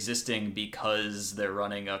existing because they're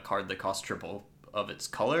running a card that costs triple of its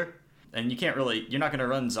color. And you're not going to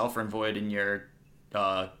run Zalfrin Void in your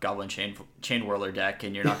Goblin Chain Whirler deck,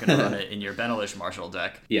 and you're not going to run it in your Benalish Marshal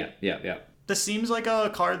deck. Yeah. This seems like a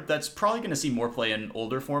card that's probably going to see more play in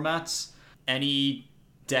older formats. Any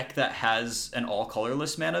deck that has an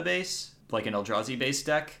all-colorless mana base, like an Eldrazi-based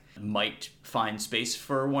deck, might find space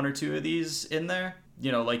for one or two of these in there.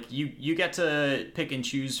 Like you get to pick and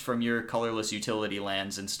choose from your colorless utility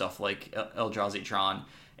lands and stuff like Eldrazi Tron,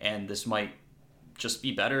 and this might just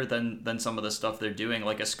be better than some of the stuff they're doing.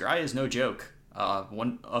 Like a Scry is no joke.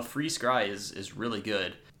 A free Scry is really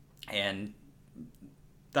good, and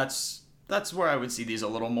that's where I would see these a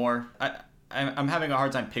little more. I'm having a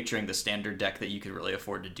hard time picturing the standard deck that you could really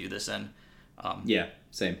afford to do this in. Yeah,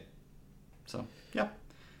 same. So yeah,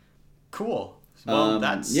 cool. Well,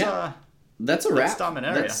 that's a wrap.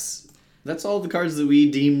 Dominaria. That's all the cards that we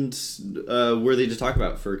deemed worthy to talk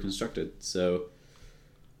about for Constructed. So.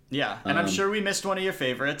 Yeah, and I'm sure we missed one of your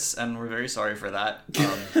favorites, and we're very sorry for that.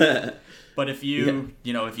 But if you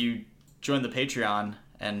join the Patreon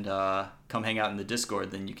and come hang out in the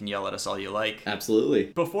Discord, then you can yell at us all you like. Absolutely.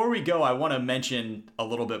 Before we go, I want to mention a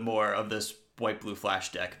little bit more of this white-blue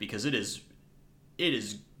flash deck, because it is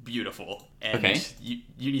beautiful, and you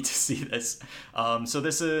need to see this. So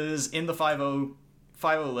this is in the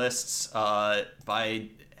 5.0 lists by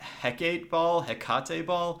Hecate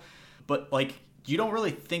Ball, but like, you don't really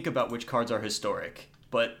think about which cards are historic,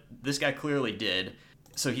 but this guy clearly did.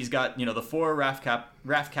 So he's got, the 4 Wrath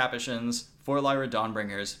Capuchins, 4 Lyra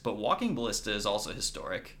Dawnbringers, but Walking Ballista is also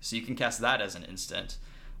historic, so you can cast that as an instant.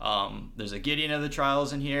 There's a Gideon of the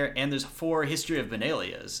Trials in here, and there's 4 History of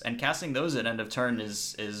Benalias, and casting those at end of turn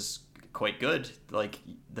is quite good. Like,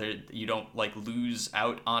 you don't like lose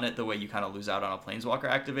out on it the way you kind of lose out on a Planeswalker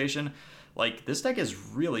activation. Like, this deck is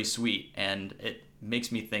really sweet, and it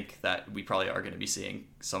makes me think that we probably are going to be seeing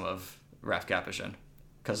some of Wrath Capuchin.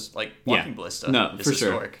 Because, like, Walking Ballista is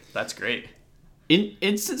historic. Sure. That's great.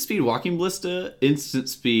 Instant Speed Walking Ballista, Instant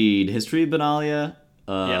Speed History of Benalia.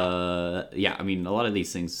 Yeah, I mean, a lot of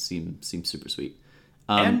these things seem super sweet.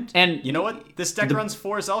 And you know what? This deck runs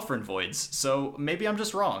 4 Zalfrin Voids, so maybe I'm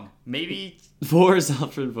just wrong. Maybe 4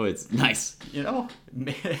 Zalfrin Voids. Nice.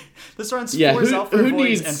 This runs 4 Zalfrin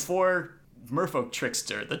Voids and 4 Merfolk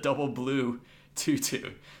Trickster, the double blue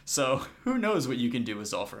 2/2. So who knows what you can do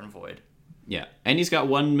with Zalfrin Void? Yeah, and he's got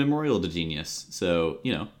 1 Memorial to Genius, so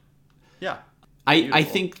Yeah. I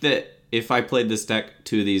think that if I played this deck,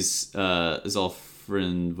 2 of these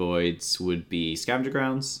Zalfrin Voids would be Scavenger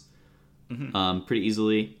Grounds. Pretty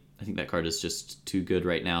easily. I think that card is just too good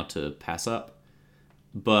right now to pass up.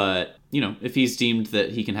 But, if he's deemed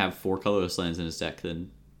that he can have 4 colorless lands in his deck,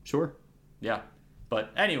 then sure. Yeah.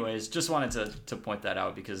 But anyways, just wanted to point that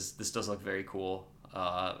out because this does look very cool.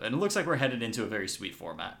 And it looks like we're headed into a very sweet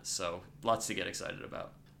format. So lots to get excited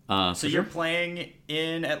about. So you're playing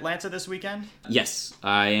in Atlanta this weekend? Yes,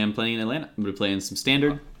 I am playing in Atlanta. I'm going to play in some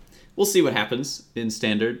Standard. We'll see what happens in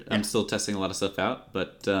Standard. Yeah. I'm still testing a lot of stuff out,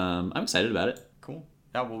 but I'm excited about it. Cool.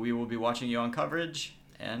 Yeah, well, we will be watching you on coverage.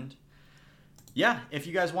 And yeah, if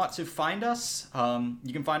you guys want to find us,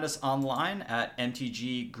 you can find us online at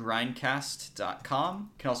mtggrindcast.com. You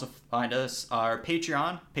can also find us our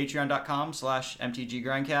Patreon,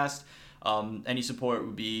 patreon.com/mtggrindcast. Any support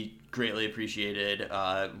would be greatly appreciated.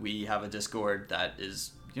 We have a Discord that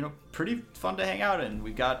is pretty fun to hang out in.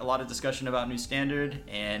 We've got a lot of discussion about New Standard,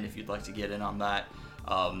 and if you'd like to get in on that,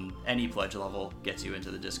 Any pledge level gets you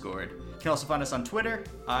into the Discord. You can also find us on Twitter.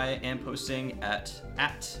 I am posting at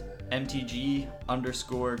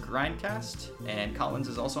MTG_Grindcast, and Collins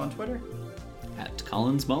is also on Twitter. At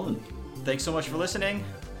Collins Mullen. Thanks so much for listening.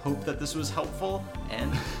 Hope that this was helpful,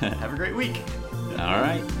 and have a great week. All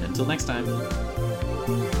right. Until next time.